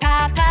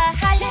 Papa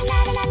Hai,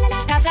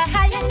 Papa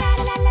Hai,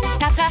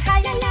 Papa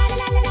Hai,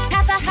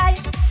 Papa Hai.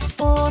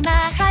 Oma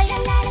Hai,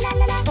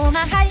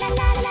 Oma Hai,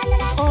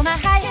 Oma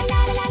Hai,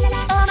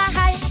 Oma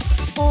Hai.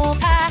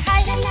 Opa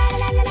Hai,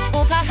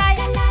 Opa Hai,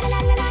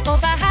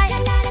 Opa Hai,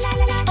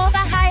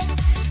 Opa Hai.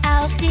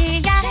 Auf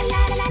die Jagd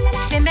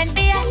schwimmen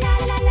wir,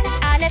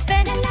 alle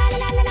fünf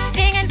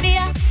singen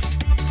wir.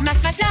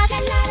 Macht mal flott,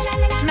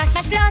 macht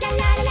mal flott,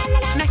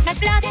 macht mal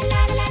flott,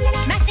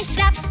 macht nicht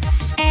schlapp.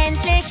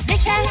 Endlich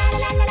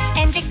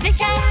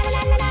sicher,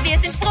 wir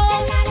sind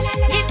froh,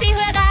 yippie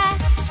hurra,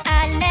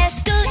 alles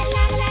gut.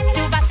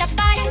 Du warst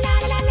dabei,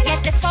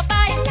 jetzt ist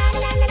vorbei,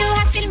 du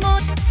hast viel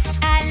Mut,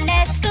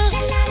 alles gut.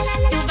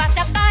 Du warst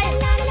dabei,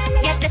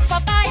 jetzt ist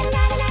vorbei,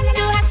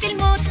 du hast viel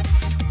Mut.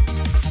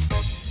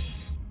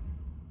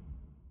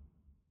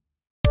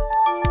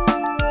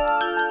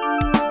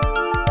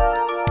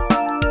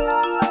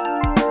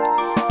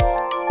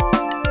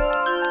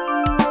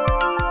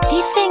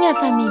 Die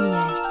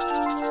Fingerfamilie.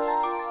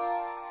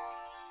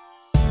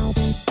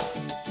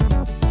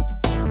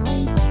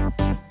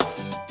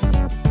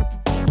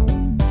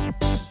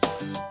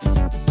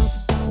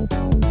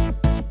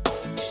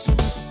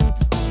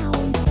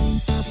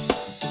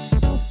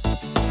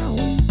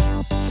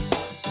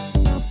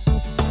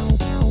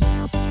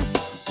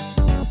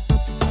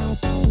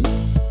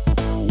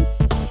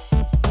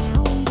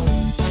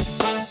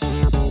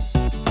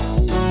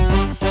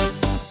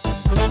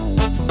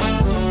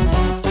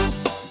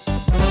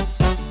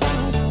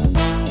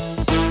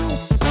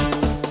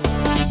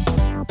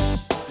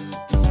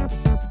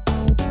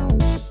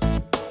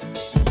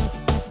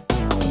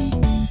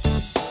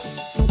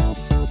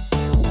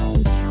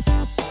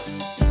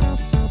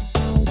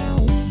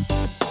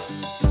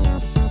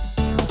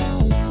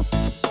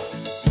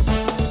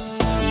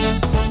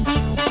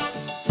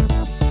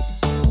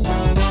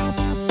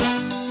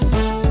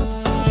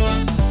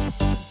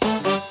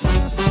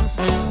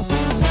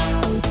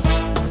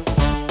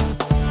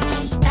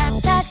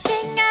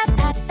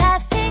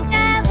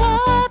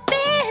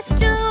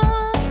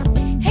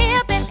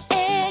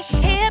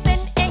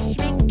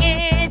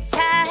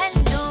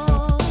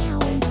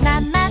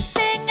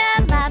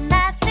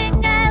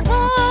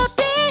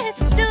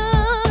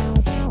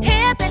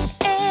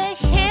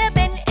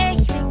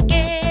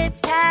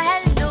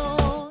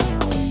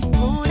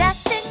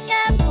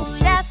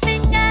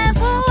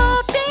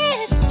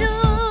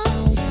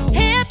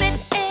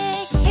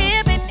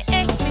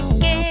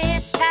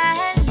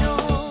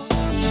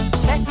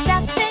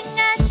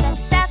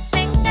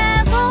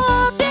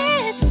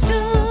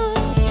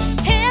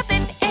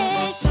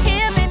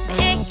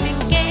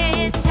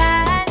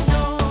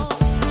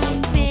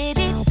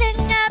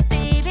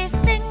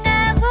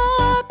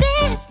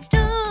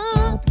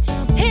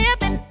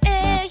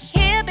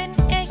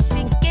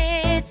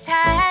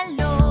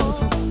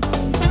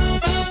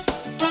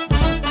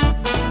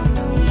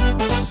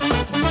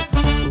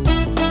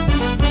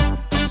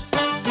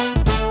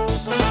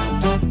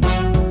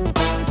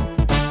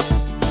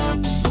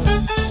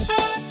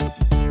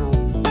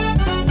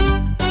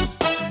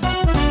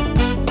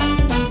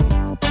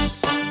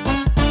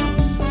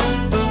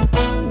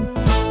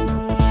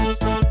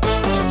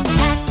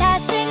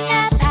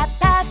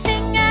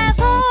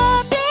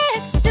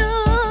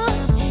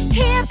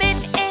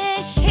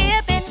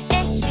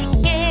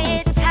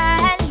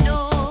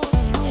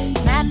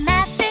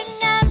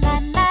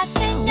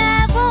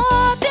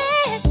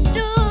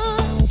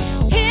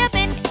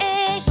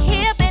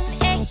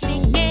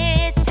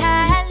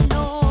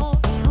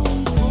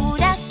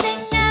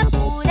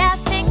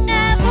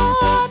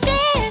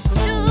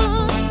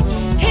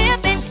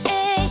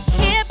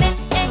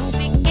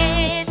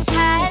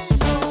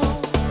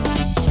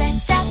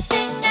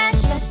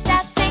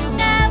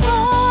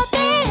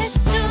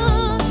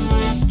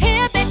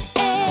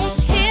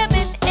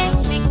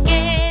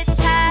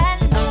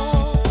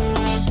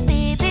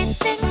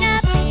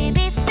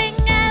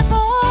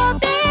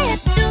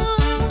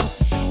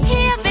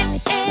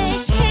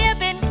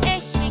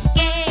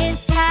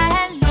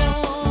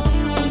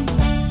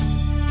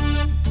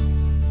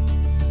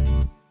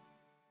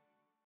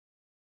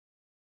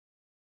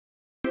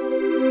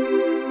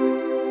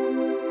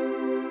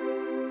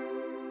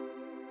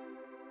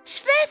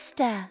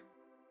 Schwester.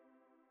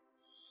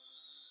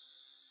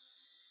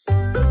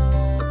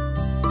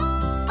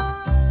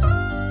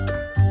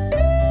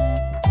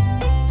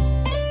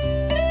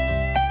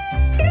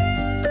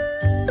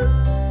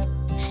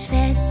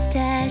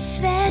 Schwester,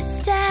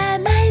 Schwester,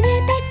 meine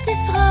beste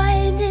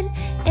Freundin,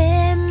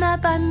 immer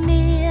bei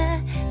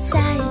mir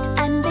seit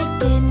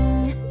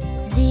Anbeginn.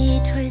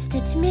 Sie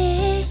tröstet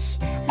mich,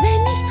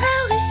 wenn ich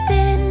traurig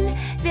bin.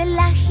 Wir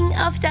lachen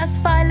oft aus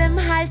vollem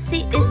Hals,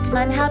 sie ist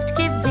mein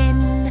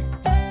Hauptgewinn.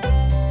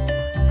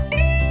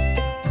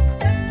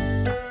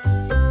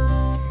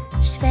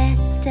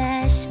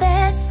 Schwester,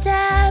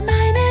 Schwester,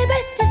 meine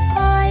beste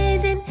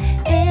Freundin,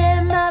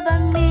 immer bei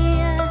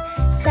mir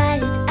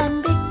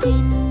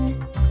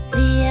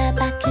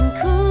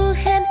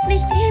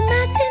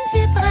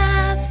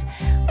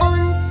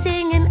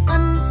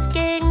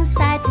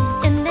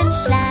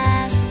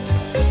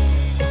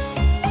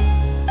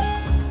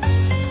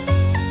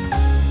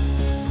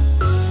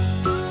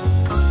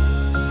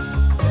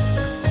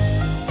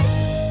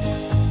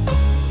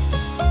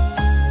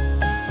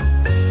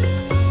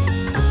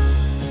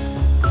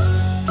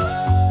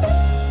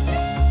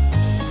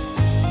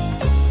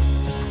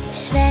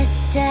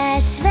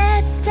Schwester,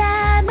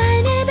 Schwester,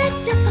 meine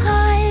beste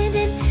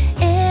Freundin,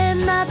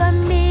 immer bei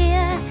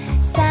mir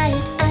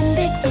seit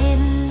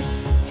Anbeginn.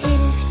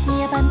 Hilft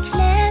mir beim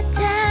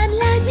Klettern,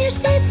 leiht mir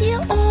stets ihr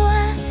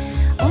Ohr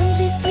und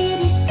liest mir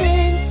die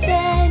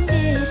schönsten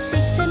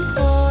Geschichten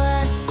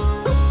vor.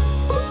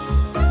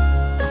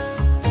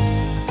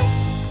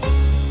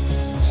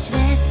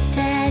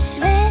 Schwester,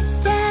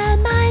 Schwester,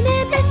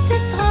 meine beste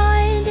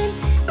Freundin,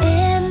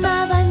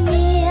 immer bei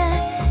mir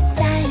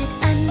seit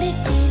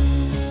Anbeginn.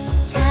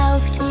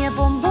 Kauft mir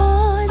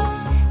Bonbons,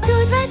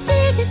 tut was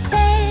ihr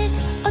gefällt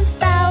und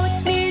baut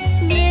mit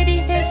mir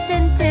die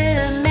höchsten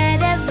Türme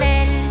der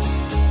Welt.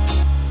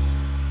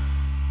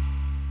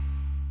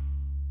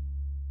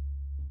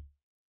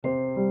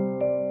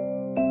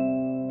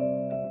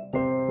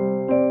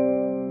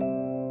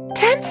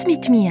 Tanz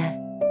mit mir.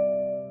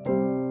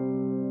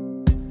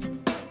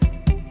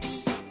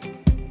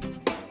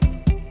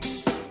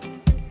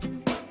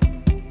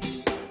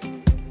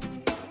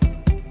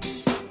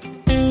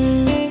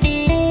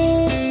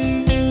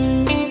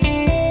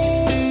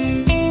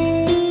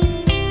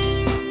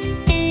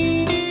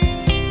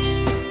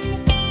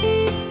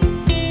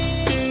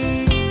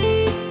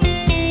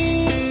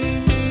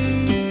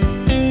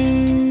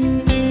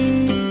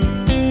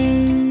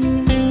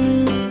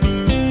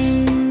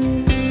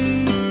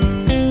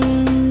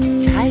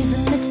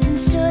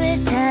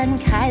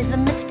 Kreise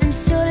mit den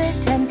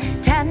Schultern,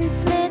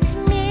 tanz mit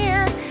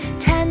mir.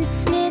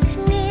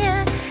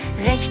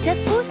 Rechter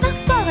Fuß nach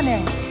vorne,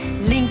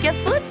 linker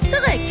Fuß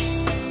zurück.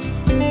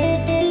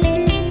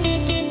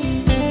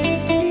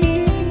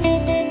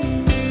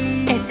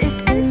 Es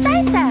ist ein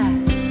Salsa.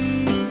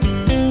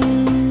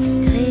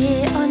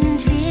 Dreh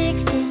und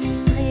wieg dich,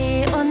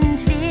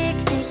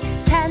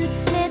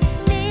 tanz mit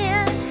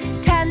mir.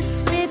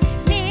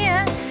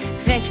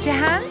 Rechte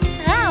Hand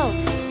rauf,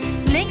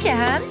 linke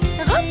Hand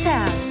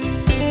runter.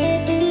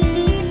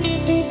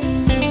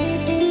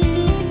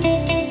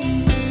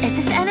 Es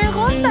ist eine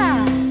Rumba.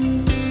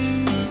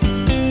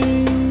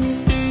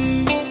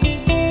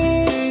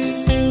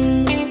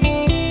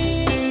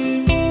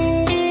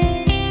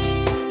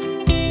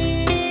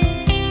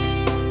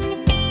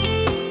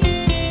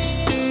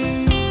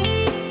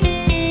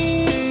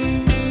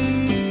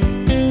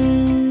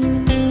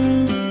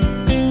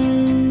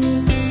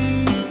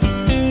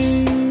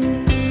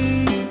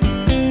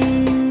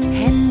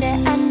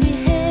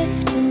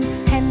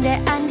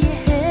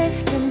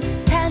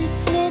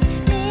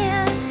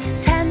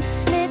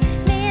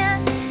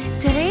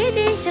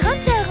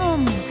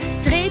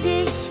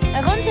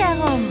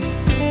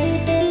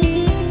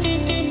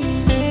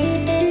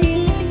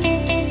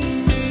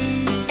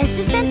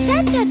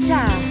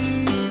 Cha-cha-cha.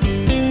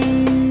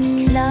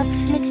 Klopf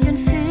mit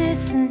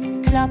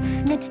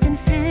den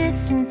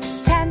Füßen,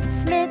 tanz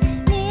mit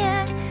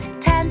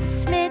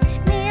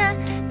mir,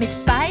 mit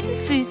beiden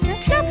Füßen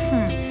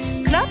klopfen,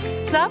 klopf,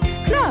 klopf,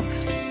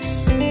 klopf.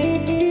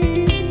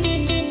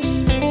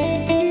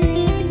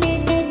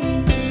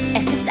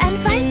 Es ist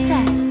ein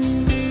Walzer.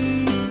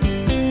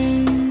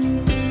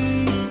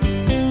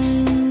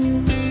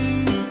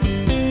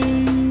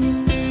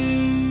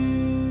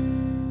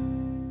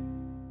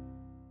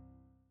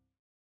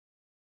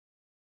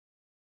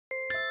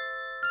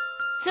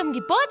 Zum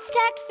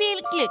Geburtstag viel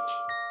Glück!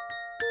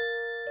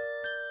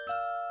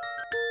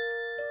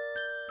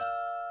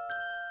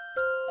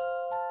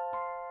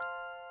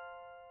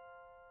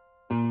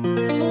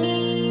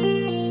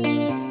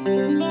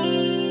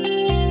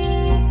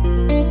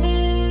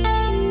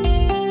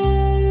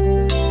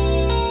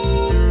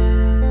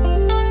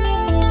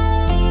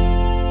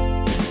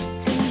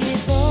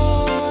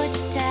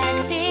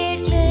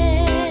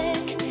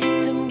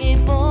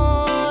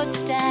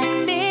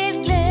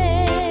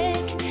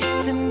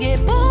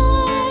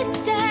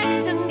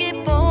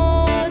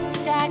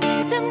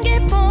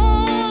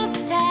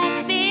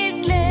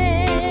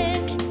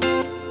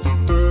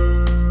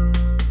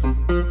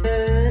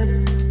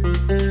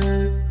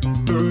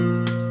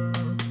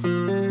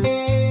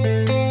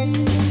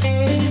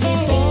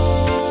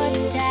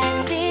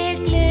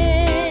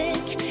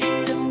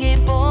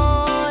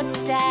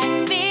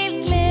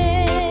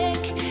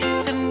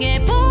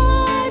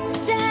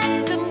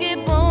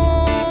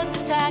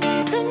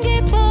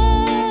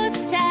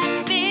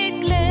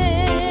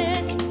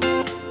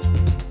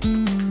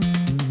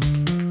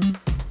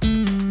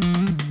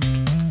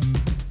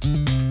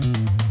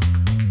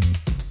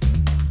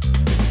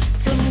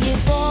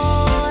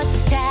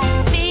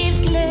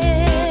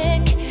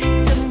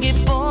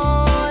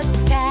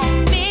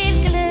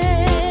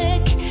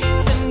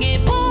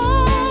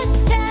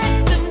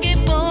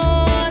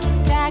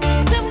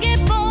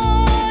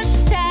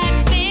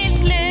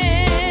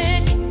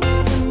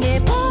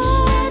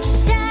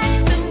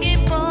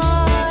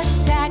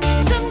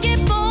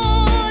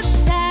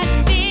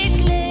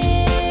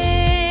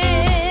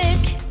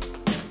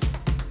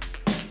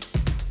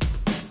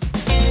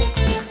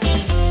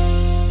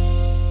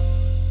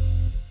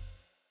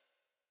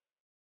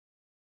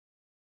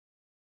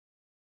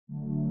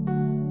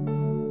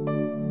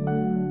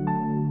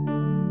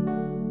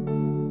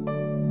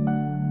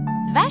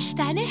 Wasch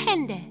deine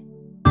Hände.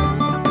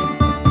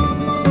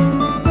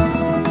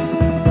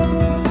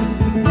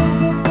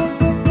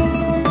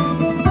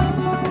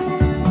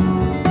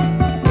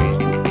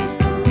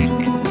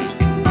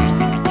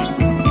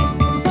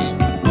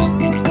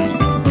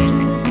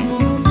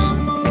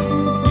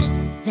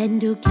 Wenn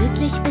du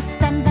glücklich bist,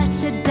 dann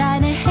wasche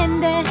deine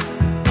Hände.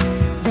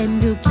 Wenn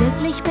du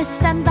glücklich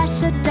bist, dann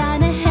wasche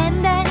deine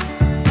Hände.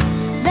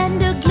 Wenn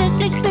du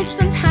glücklich bist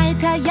und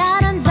heiter, ja,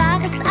 dann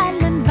sag es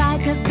allen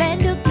weiter. Wenn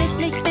du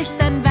glücklich bist,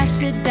 dann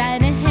wasche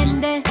deine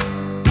Hände.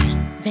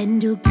 Wenn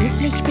du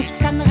glücklich bist,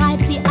 dann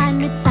reib sie ein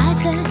mit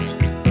Seife.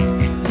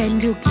 Wenn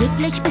du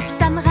glücklich bist,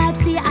 dann reib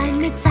sie ein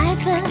mit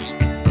Seife.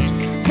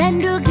 Wenn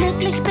du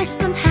glücklich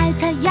bist und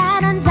heiter, ja,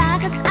 dann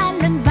sag es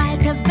allen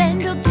weiter. Wenn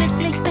du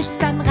glücklich bist,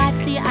 dann reib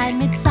sie ein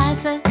mit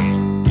Seife.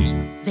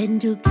 Wenn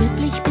du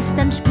glücklich bist,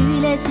 dann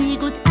spüle sie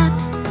gut ab.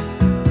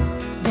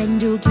 Wenn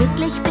du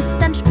glücklich bist,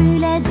 dann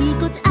spüle sie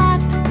gut ab.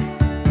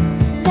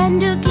 Wenn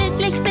du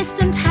glücklich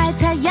bist und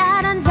heiter,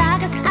 ja, dann sag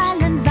es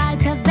allen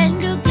weiter. Wenn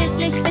du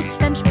glücklich bist,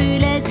 dann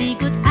spüle sie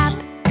gut ab.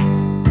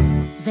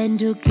 Wenn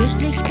du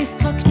glücklich bist,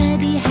 trockne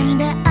die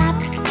Hände ab.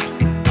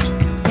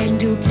 Wenn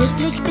du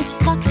glücklich bist,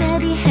 trockne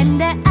die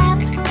Hände ab.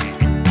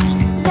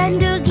 Wenn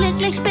du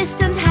glücklich bist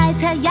und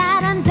heiter, ja,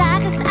 dann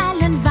sag es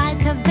allen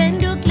weiter. Wenn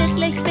du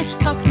glücklich bist,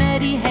 trockne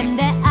die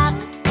Hände ab.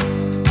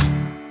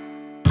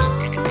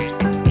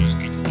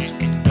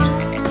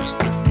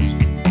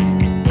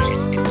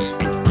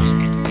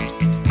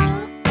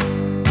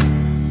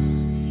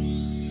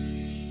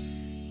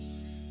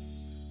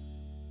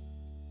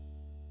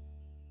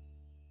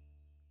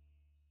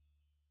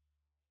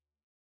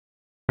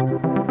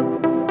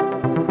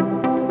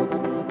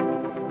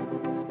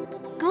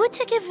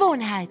 Gute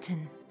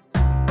Gewohnheiten.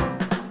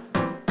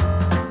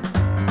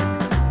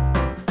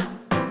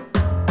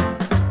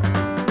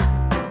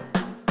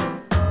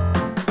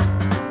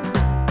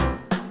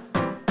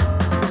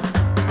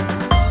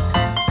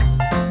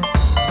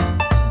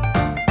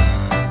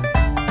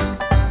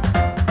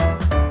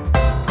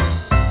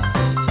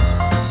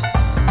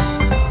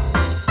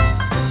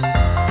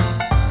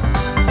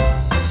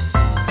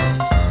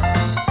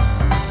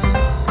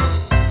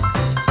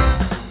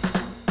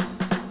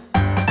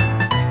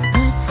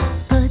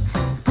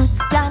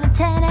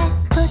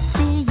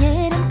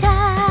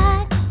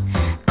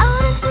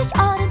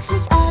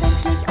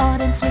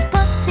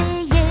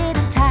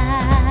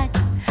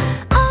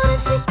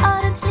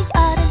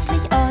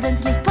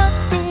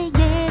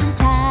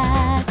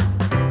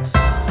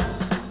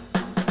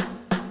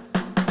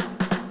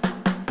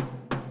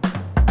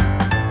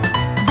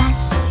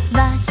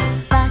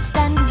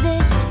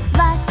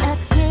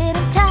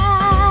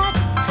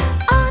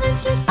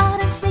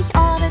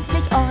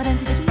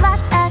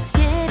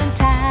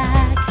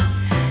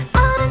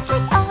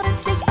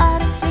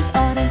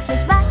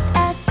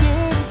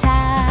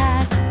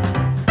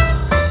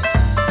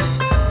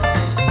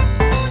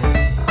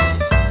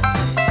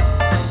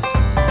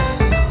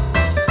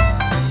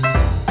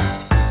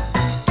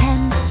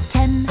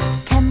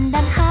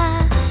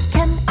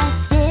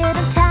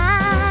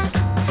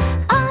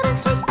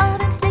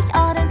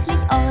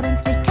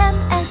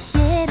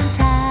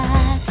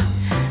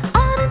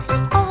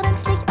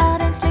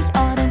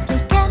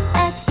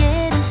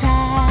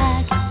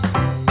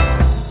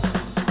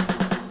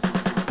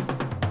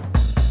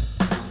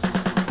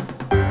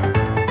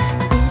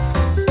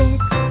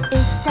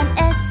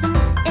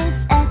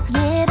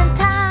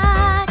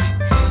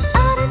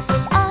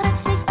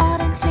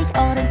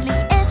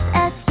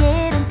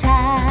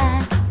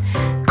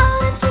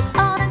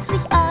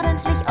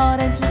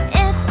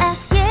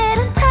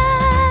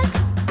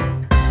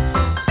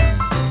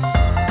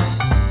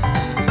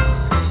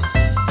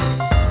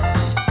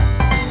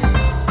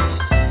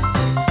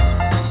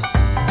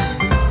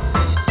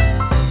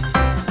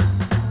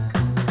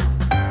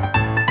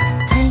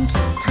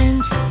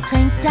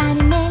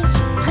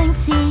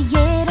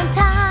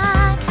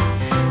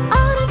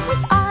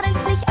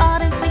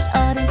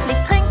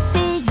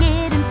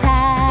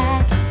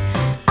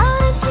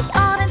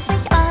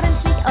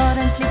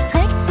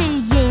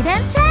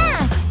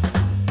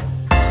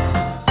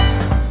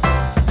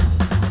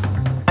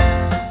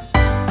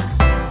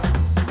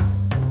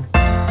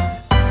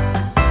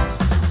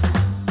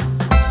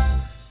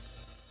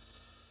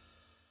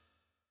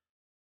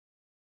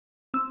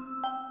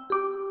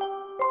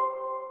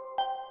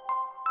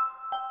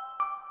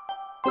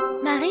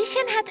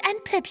 Mariechen hat ein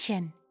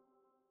Püppchen.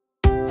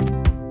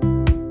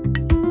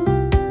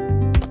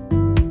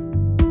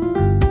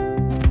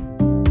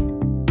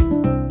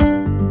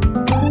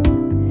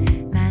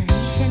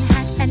 Mariechen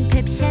hat ein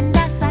Püppchen,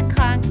 das war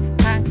krank,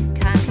 krank,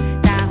 krank.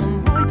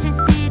 Darum holte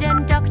sie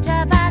den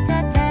Doktor,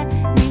 wartete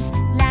nicht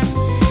lang.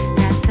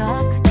 Der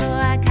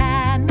Doktor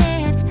kam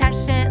mit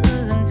Tasche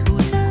und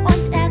Hut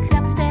und er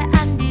klopfte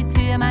an die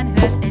Tür, man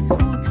hört es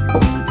gut,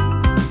 gut.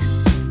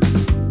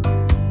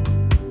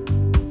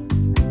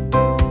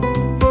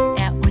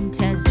 Er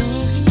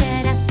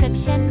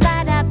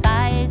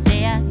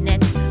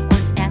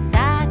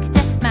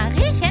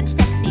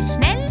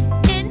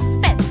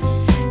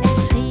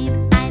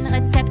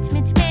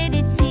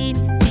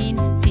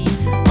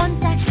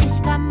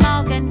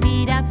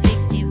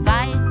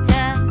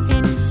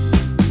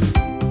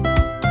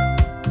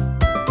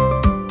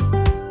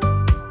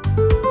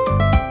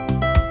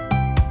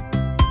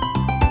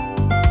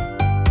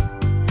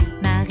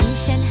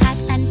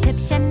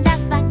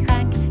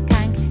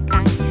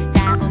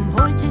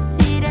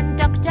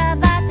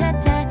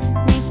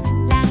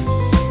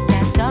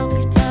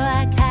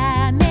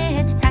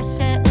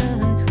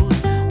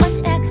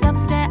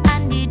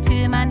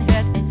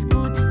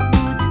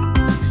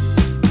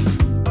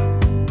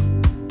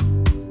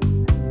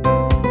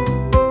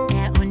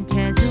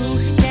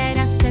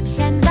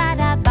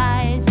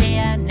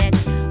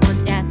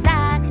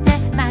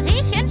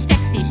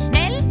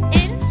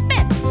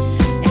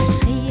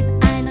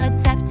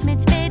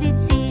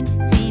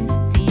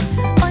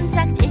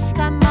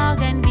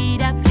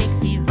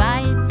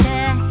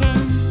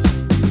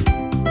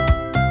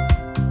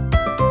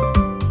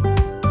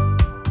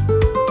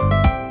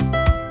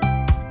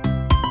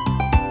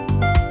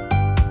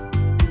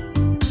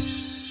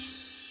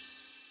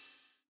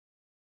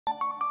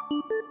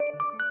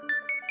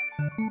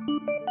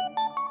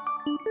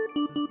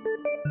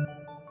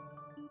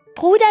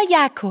Bruder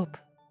Jakob.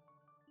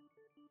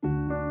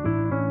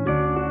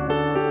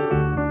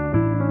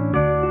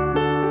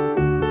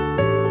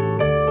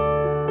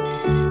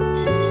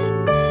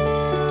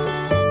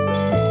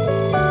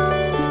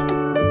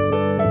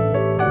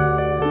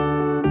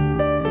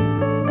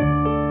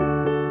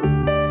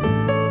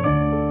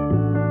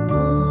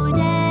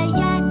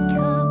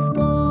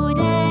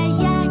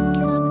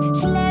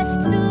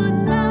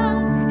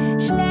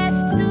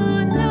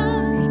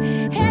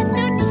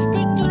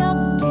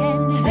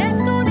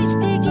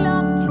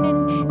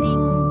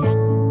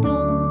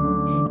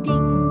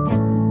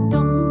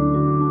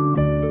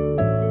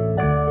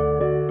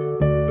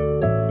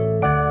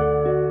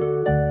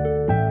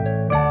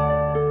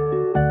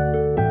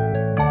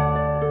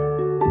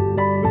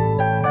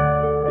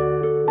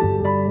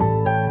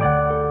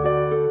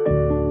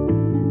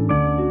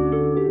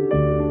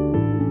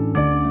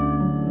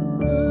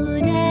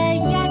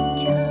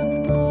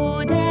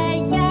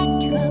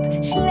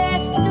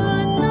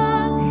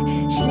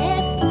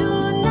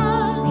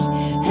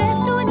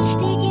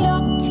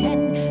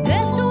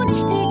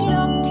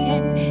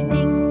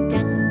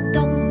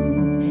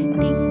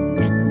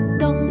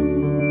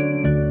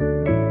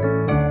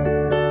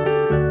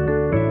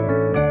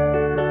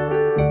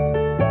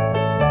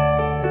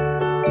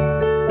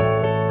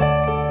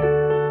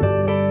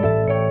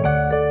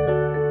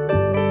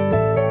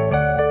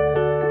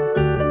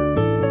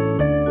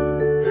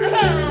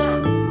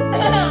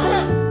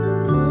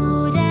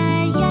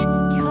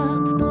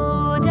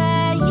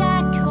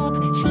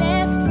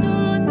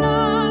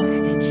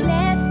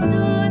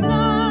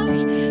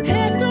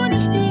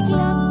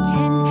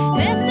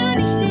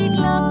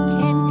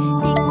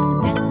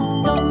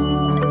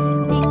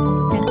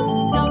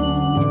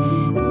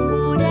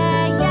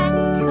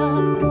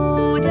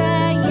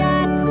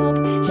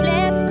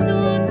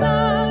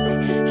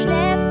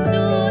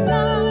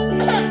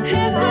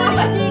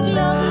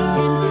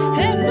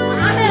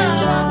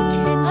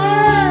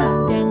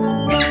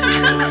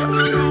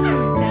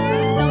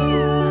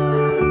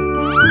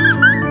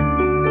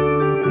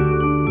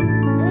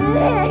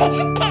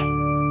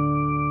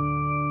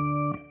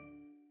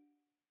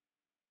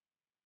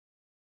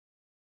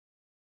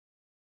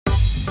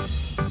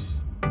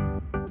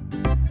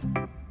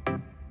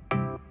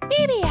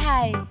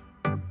 Babyhai.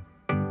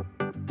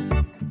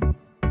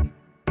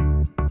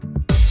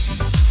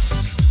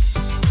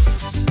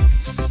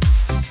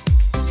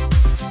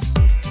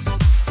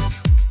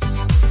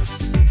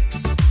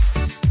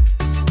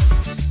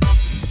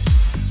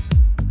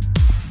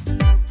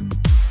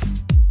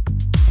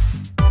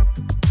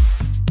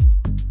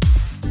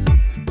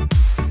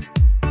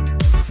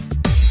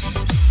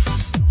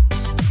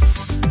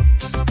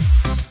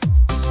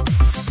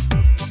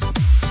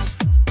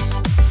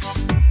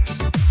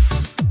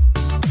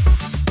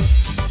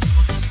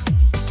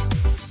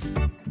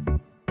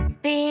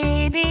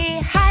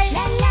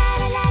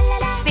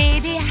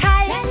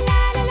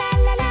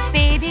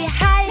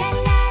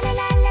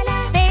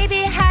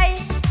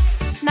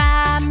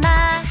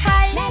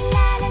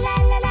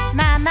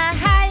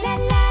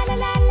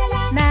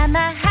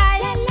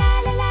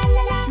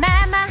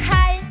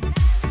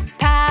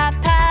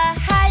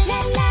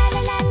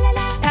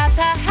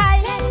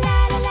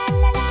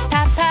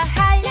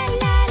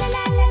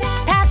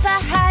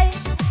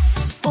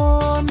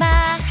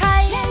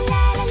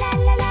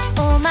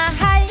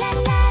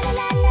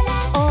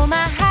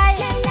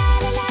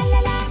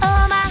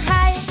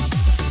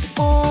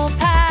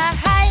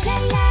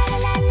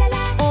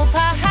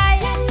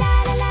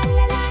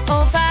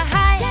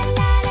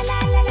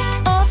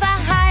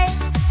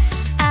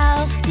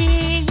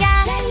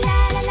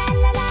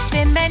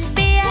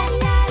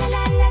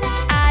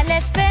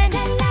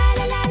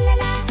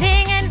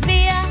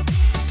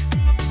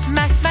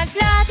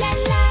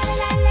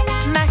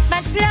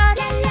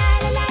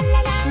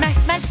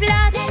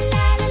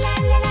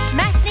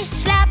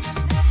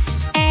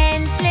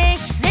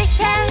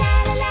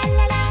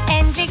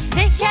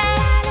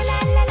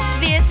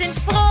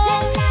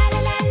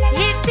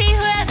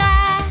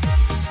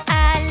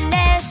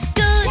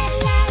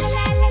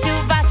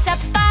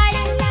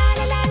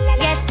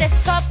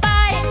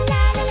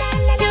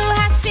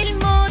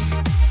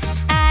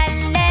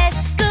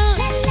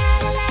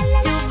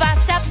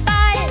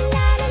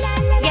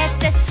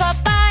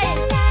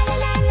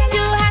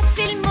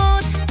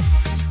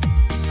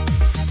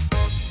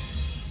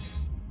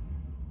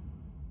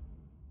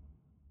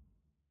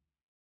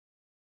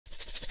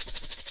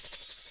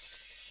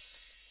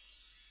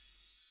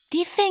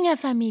 Die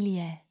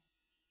Fingerfamilie.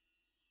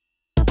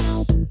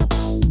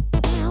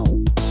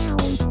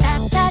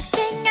 Papa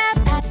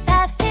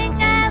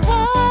Finger,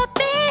 wo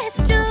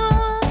bist du?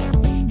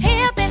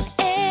 Hier bin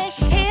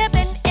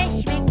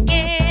ich, wie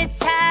geht's?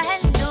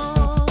 Hallo.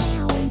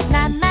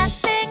 Mama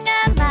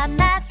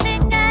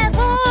Finger,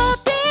 wo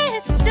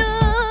bist du?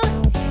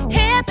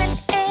 Hier bin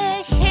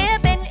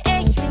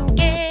ich, wie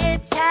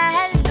geht's?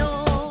 Hallo.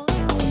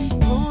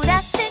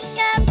 Bruder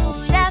Finger,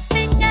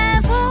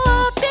 wo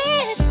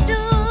bist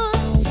du?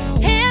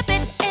 Hier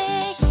bin ich,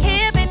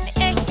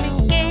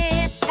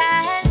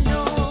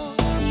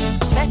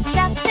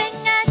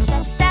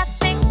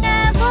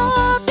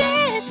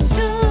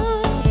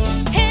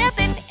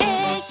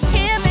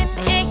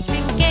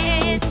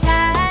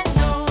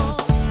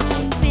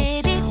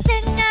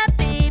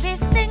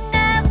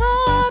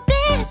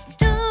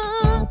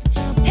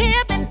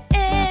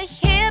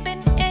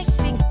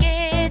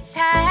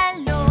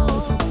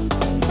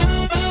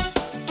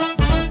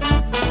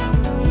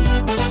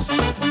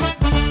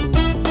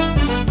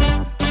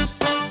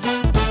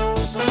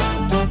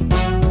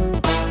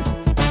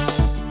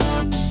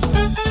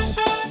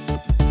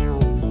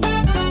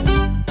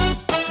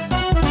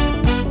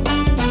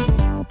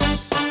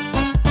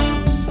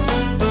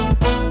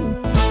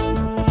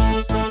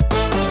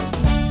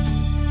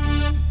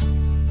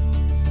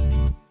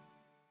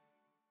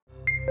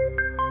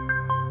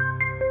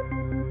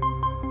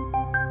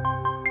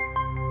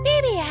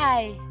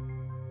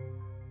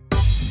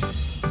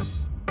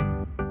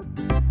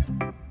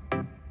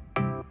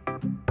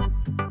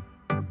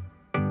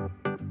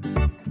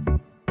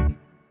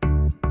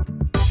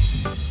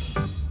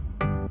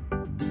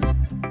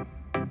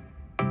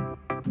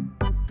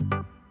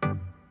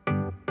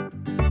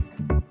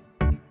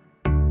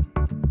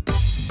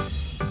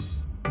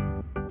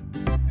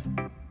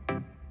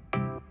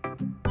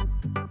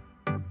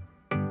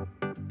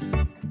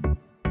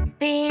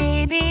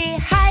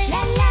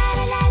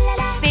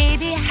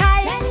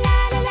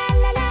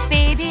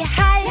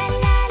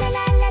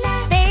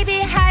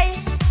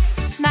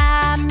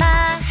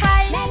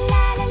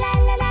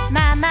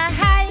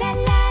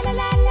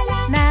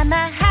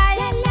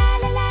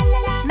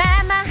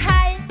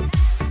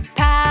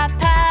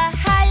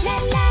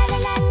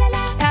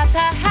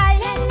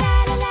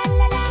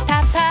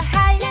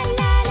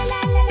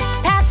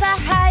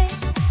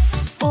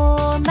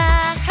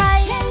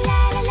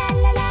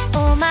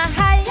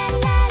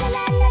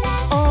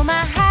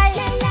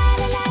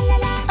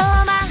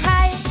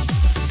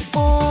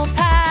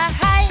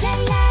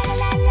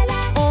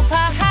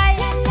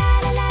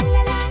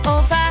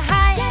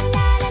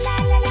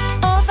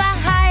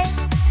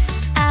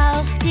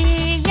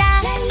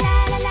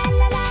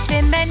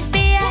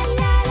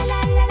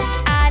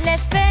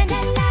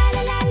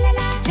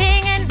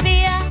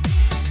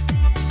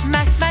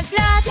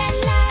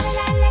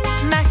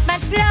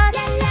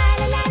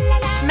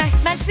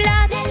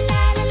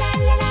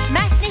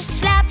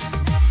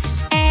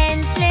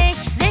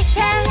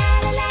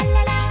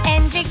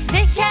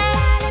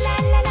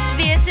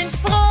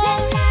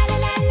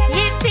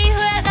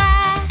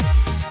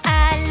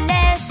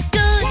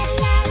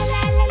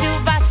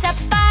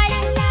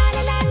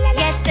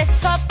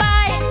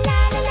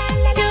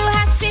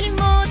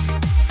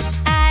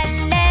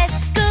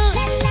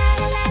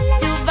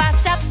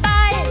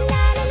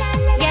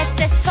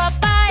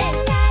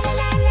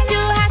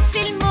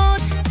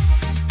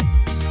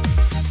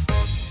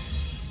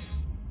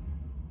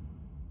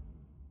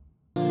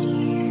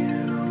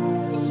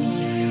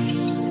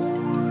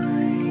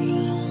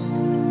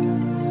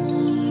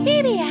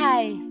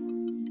 Babyhai.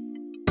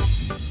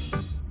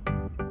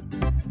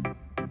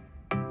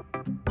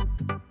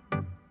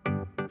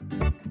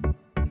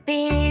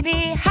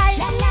 Babyhai,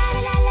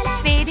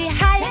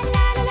 Babyhai,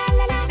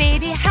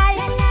 Babyhai,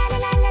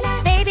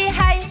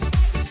 Babyhai,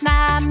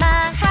 Mama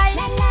Hai,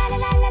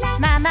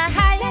 Mama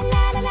Hai,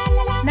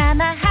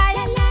 Mama Hai,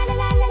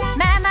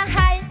 Mama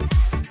Hai,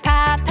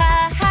 Papa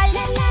Hai,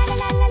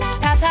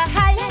 Papa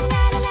Hai,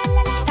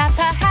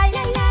 Papa Hai,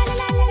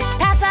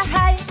 Papa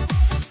Hai,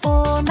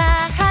 Oma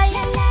Hai,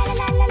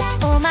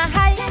 Oma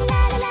Hai,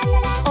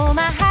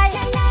 Oma Hai,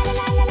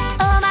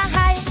 Oma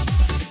Hai,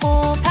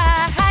 Opa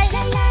Hai,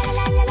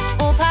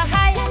 Opa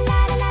Hai,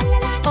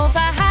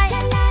 Opa Hai,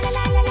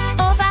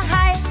 Opa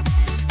Hai,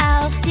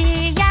 auf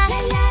die Jagd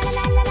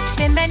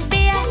schwimmen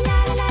wir,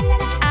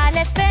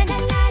 alle 5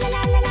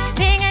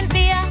 singen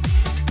wir.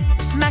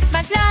 Macht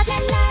mal flott,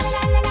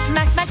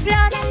 macht mal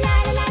flott,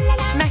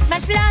 macht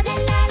mal flott,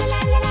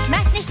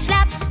 macht nicht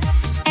schlapp.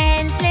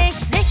 Endlich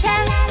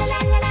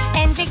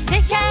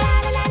sicher,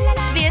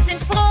 wir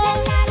sind froh.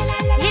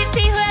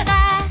 Yippie,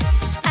 hurra,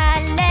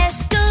 alles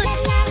gut.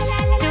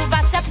 Du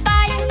warst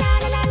dabei,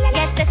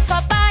 jetzt ist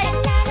vorbei.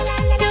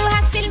 Du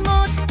hast viel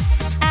Mut,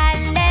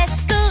 alles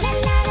gut.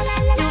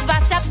 Du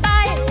warst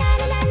dabei,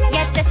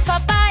 jetzt ist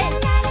vorbei.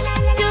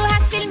 Du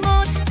hast viel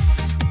Mut.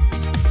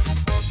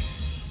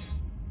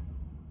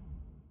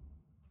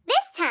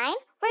 This time,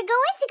 we're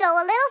going to go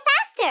a little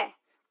faster.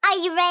 Are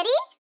you ready?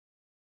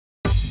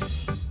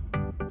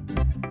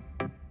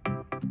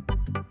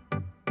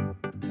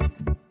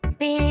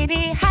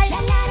 Babyhai,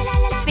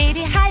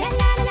 Babyhai,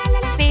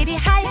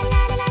 Babyhai,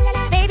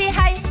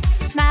 Babyhai,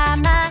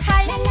 Mama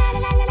Hai,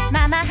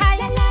 Mama Hai,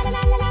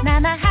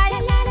 Mama Hai,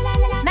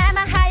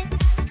 Mama Hai,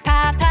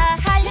 Papa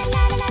Hai,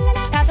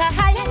 Papa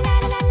Hai,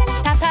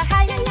 Papa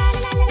Hai,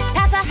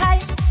 Papa Hai,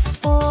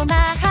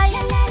 Oma Hai,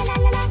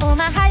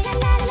 Oma Hai,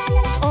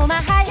 Oma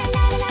Hai,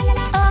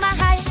 Oma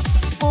Hai,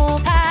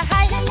 Opa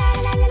Hai,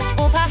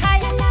 Opa Hai,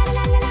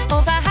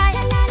 Opa Hai,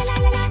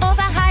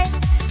 Opa Hai,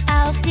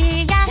 auf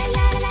die Jagd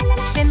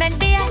schwimmen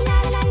wir,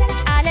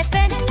 alle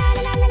 5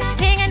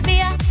 singen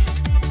wir.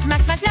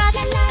 Macht mal flott,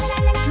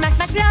 macht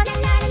mal flott,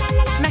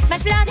 macht mal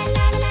flott,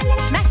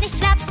 macht nicht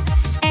schlapp.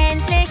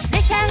 Endlich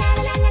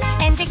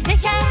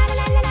sicher,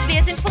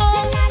 wir sind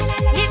froh.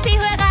 Yippie,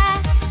 hurra,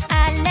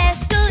 alles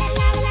gut.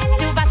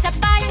 Du warst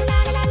dabei,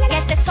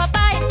 jetzt ist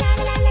vorbei.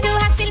 Du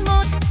hast viel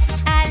Mut,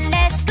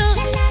 alles gut.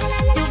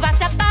 Du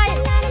warst dabei,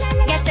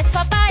 jetzt ist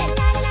vorbei.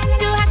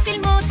 Du hast viel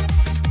Mut.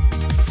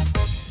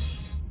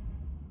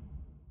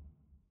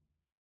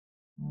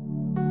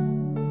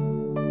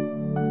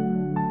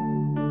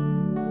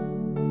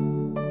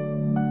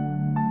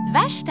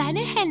 Wasch deine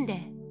Hände.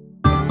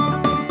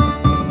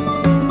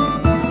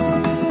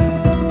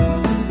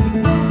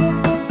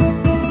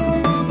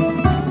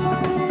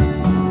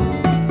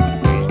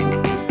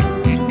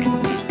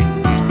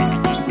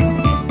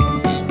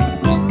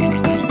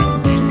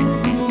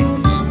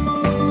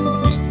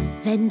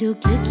 Wenn du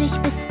glücklich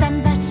bist,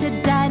 dann wasche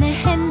deine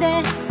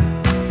Hände.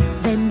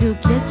 Wenn du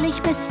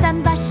glücklich bist,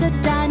 dann wasche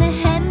deine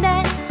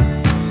Hände.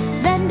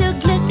 Wenn du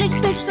glücklich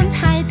bist und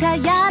heiter,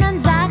 ja,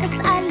 dann sag es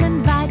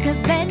allen weiter.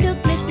 Wenn du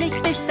glücklich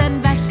bist,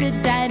 dann wasche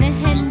deine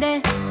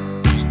Hände.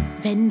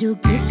 Wenn du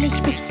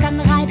glücklich bist, dann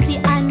reib sie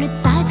ein mit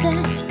Seife.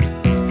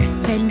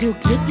 Wenn du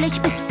glücklich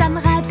bist, dann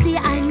reib sie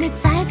ein mit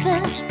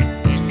Seife.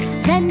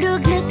 Wenn du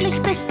glücklich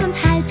bist und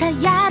heiter,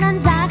 ja,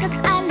 dann sag es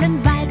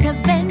allen weiter.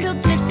 Wenn du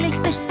glücklich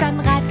bist, dann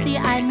reib sie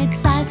ein mit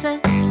Seife.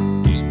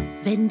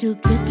 Wenn du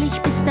glücklich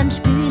bist, dann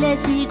spüle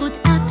sie gut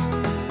ab.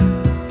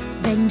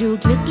 Wenn du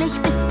glücklich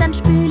bist, dann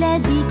spüle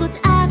sie gut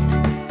ab.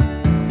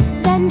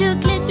 Wenn du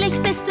glücklich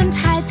bist und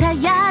heiter,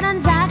 ja,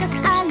 dann sag es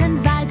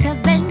allen weiter.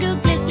 Wenn du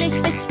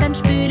glücklich bist, dann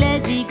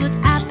spüle sie gut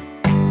ab.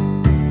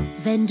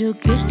 Wenn du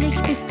glücklich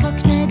bist,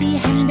 trockne die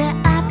Hände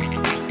ab.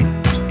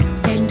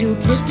 Wenn du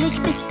glücklich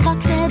bist,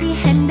 trockne die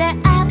Hände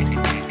ab.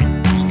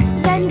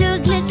 Wenn du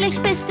glücklich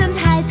bist und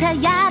heiter,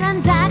 ja,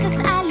 dann sag es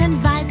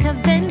allen weiter.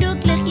 Wenn du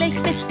glücklich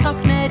bist,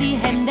 trockne die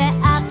Hände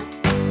ab.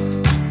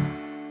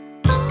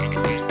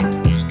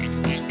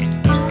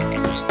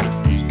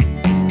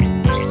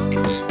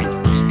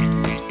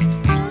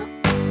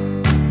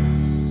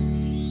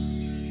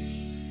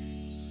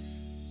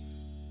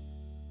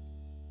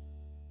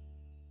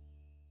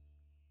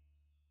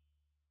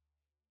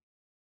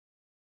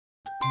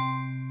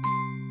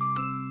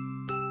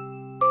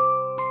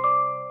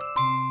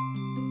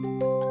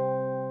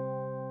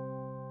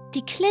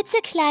 Die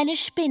klitzekleine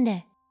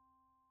Spinne.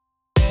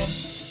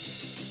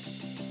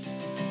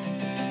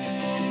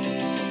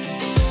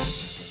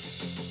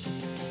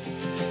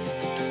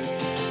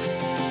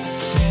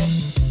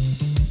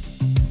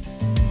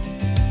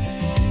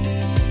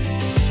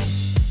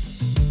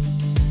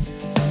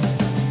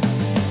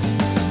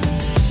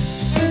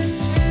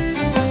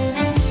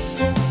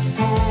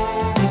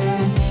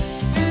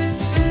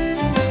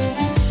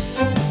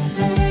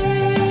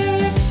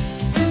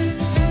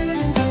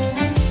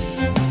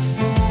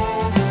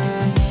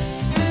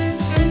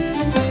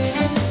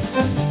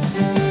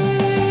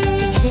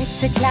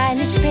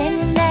 klitzekleine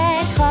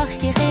Spinne kroch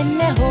die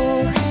Rinne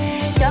hoch.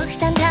 Doch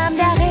dann kam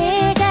der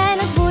Regen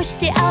und wusch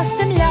sie aus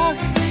dem Loch.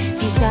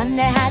 Die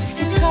Sonne hat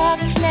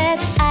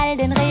getrocknet all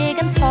den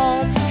Regen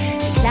fort.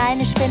 Die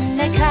kleine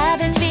Spinne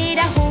krabbelt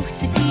wieder hoch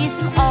zu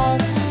diesem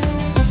Ort.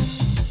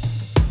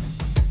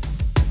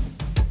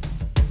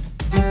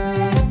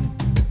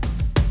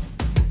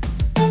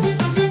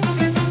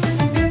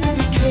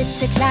 Die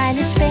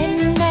klitzekleine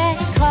Spinne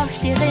kroch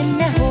die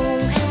Rinne hoch.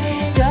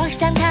 Doch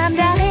dann kam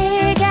der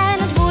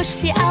Regen und wusch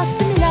sie aus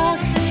dem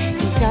Loch.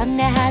 Die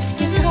Sonne hat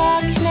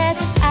getrocknet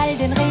all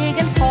den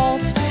Regen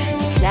fort.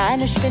 Die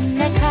kleine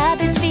Spinne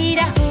krabbelt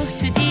wieder hoch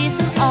zu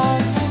diesem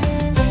Ort.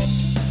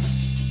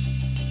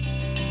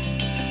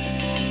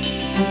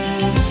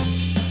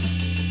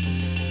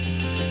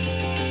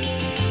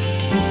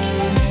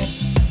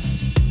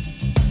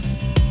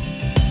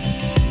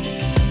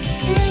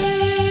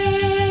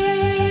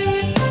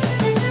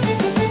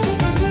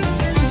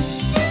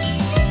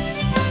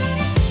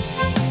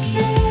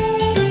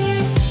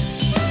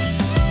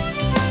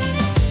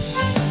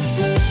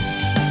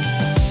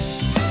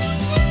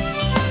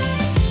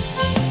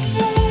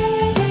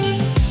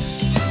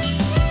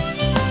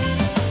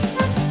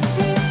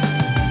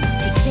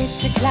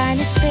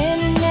 Kleine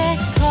Spinne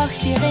kroch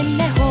die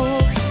Rinne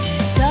hoch.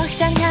 Doch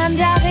dann kam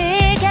der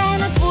Regen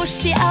und wusch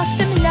sie aus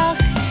dem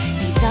Loch.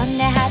 Die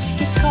Sonne hat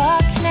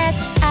getrocknet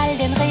all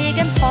den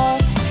Regen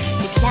fort.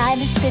 Die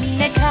kleine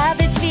Spinne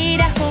krabbelt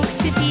wieder hoch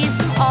zu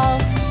diesem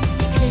Ort.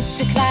 Die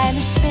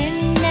klitzekleine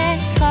Spinne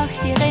kroch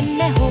die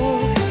Rinne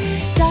hoch.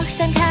 Doch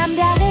dann kam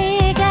der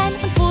Regen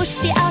und wusch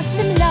sie aus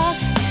dem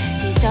Loch.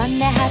 Die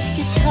Sonne hat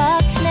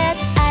getrocknet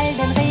all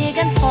den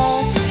Regen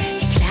fort.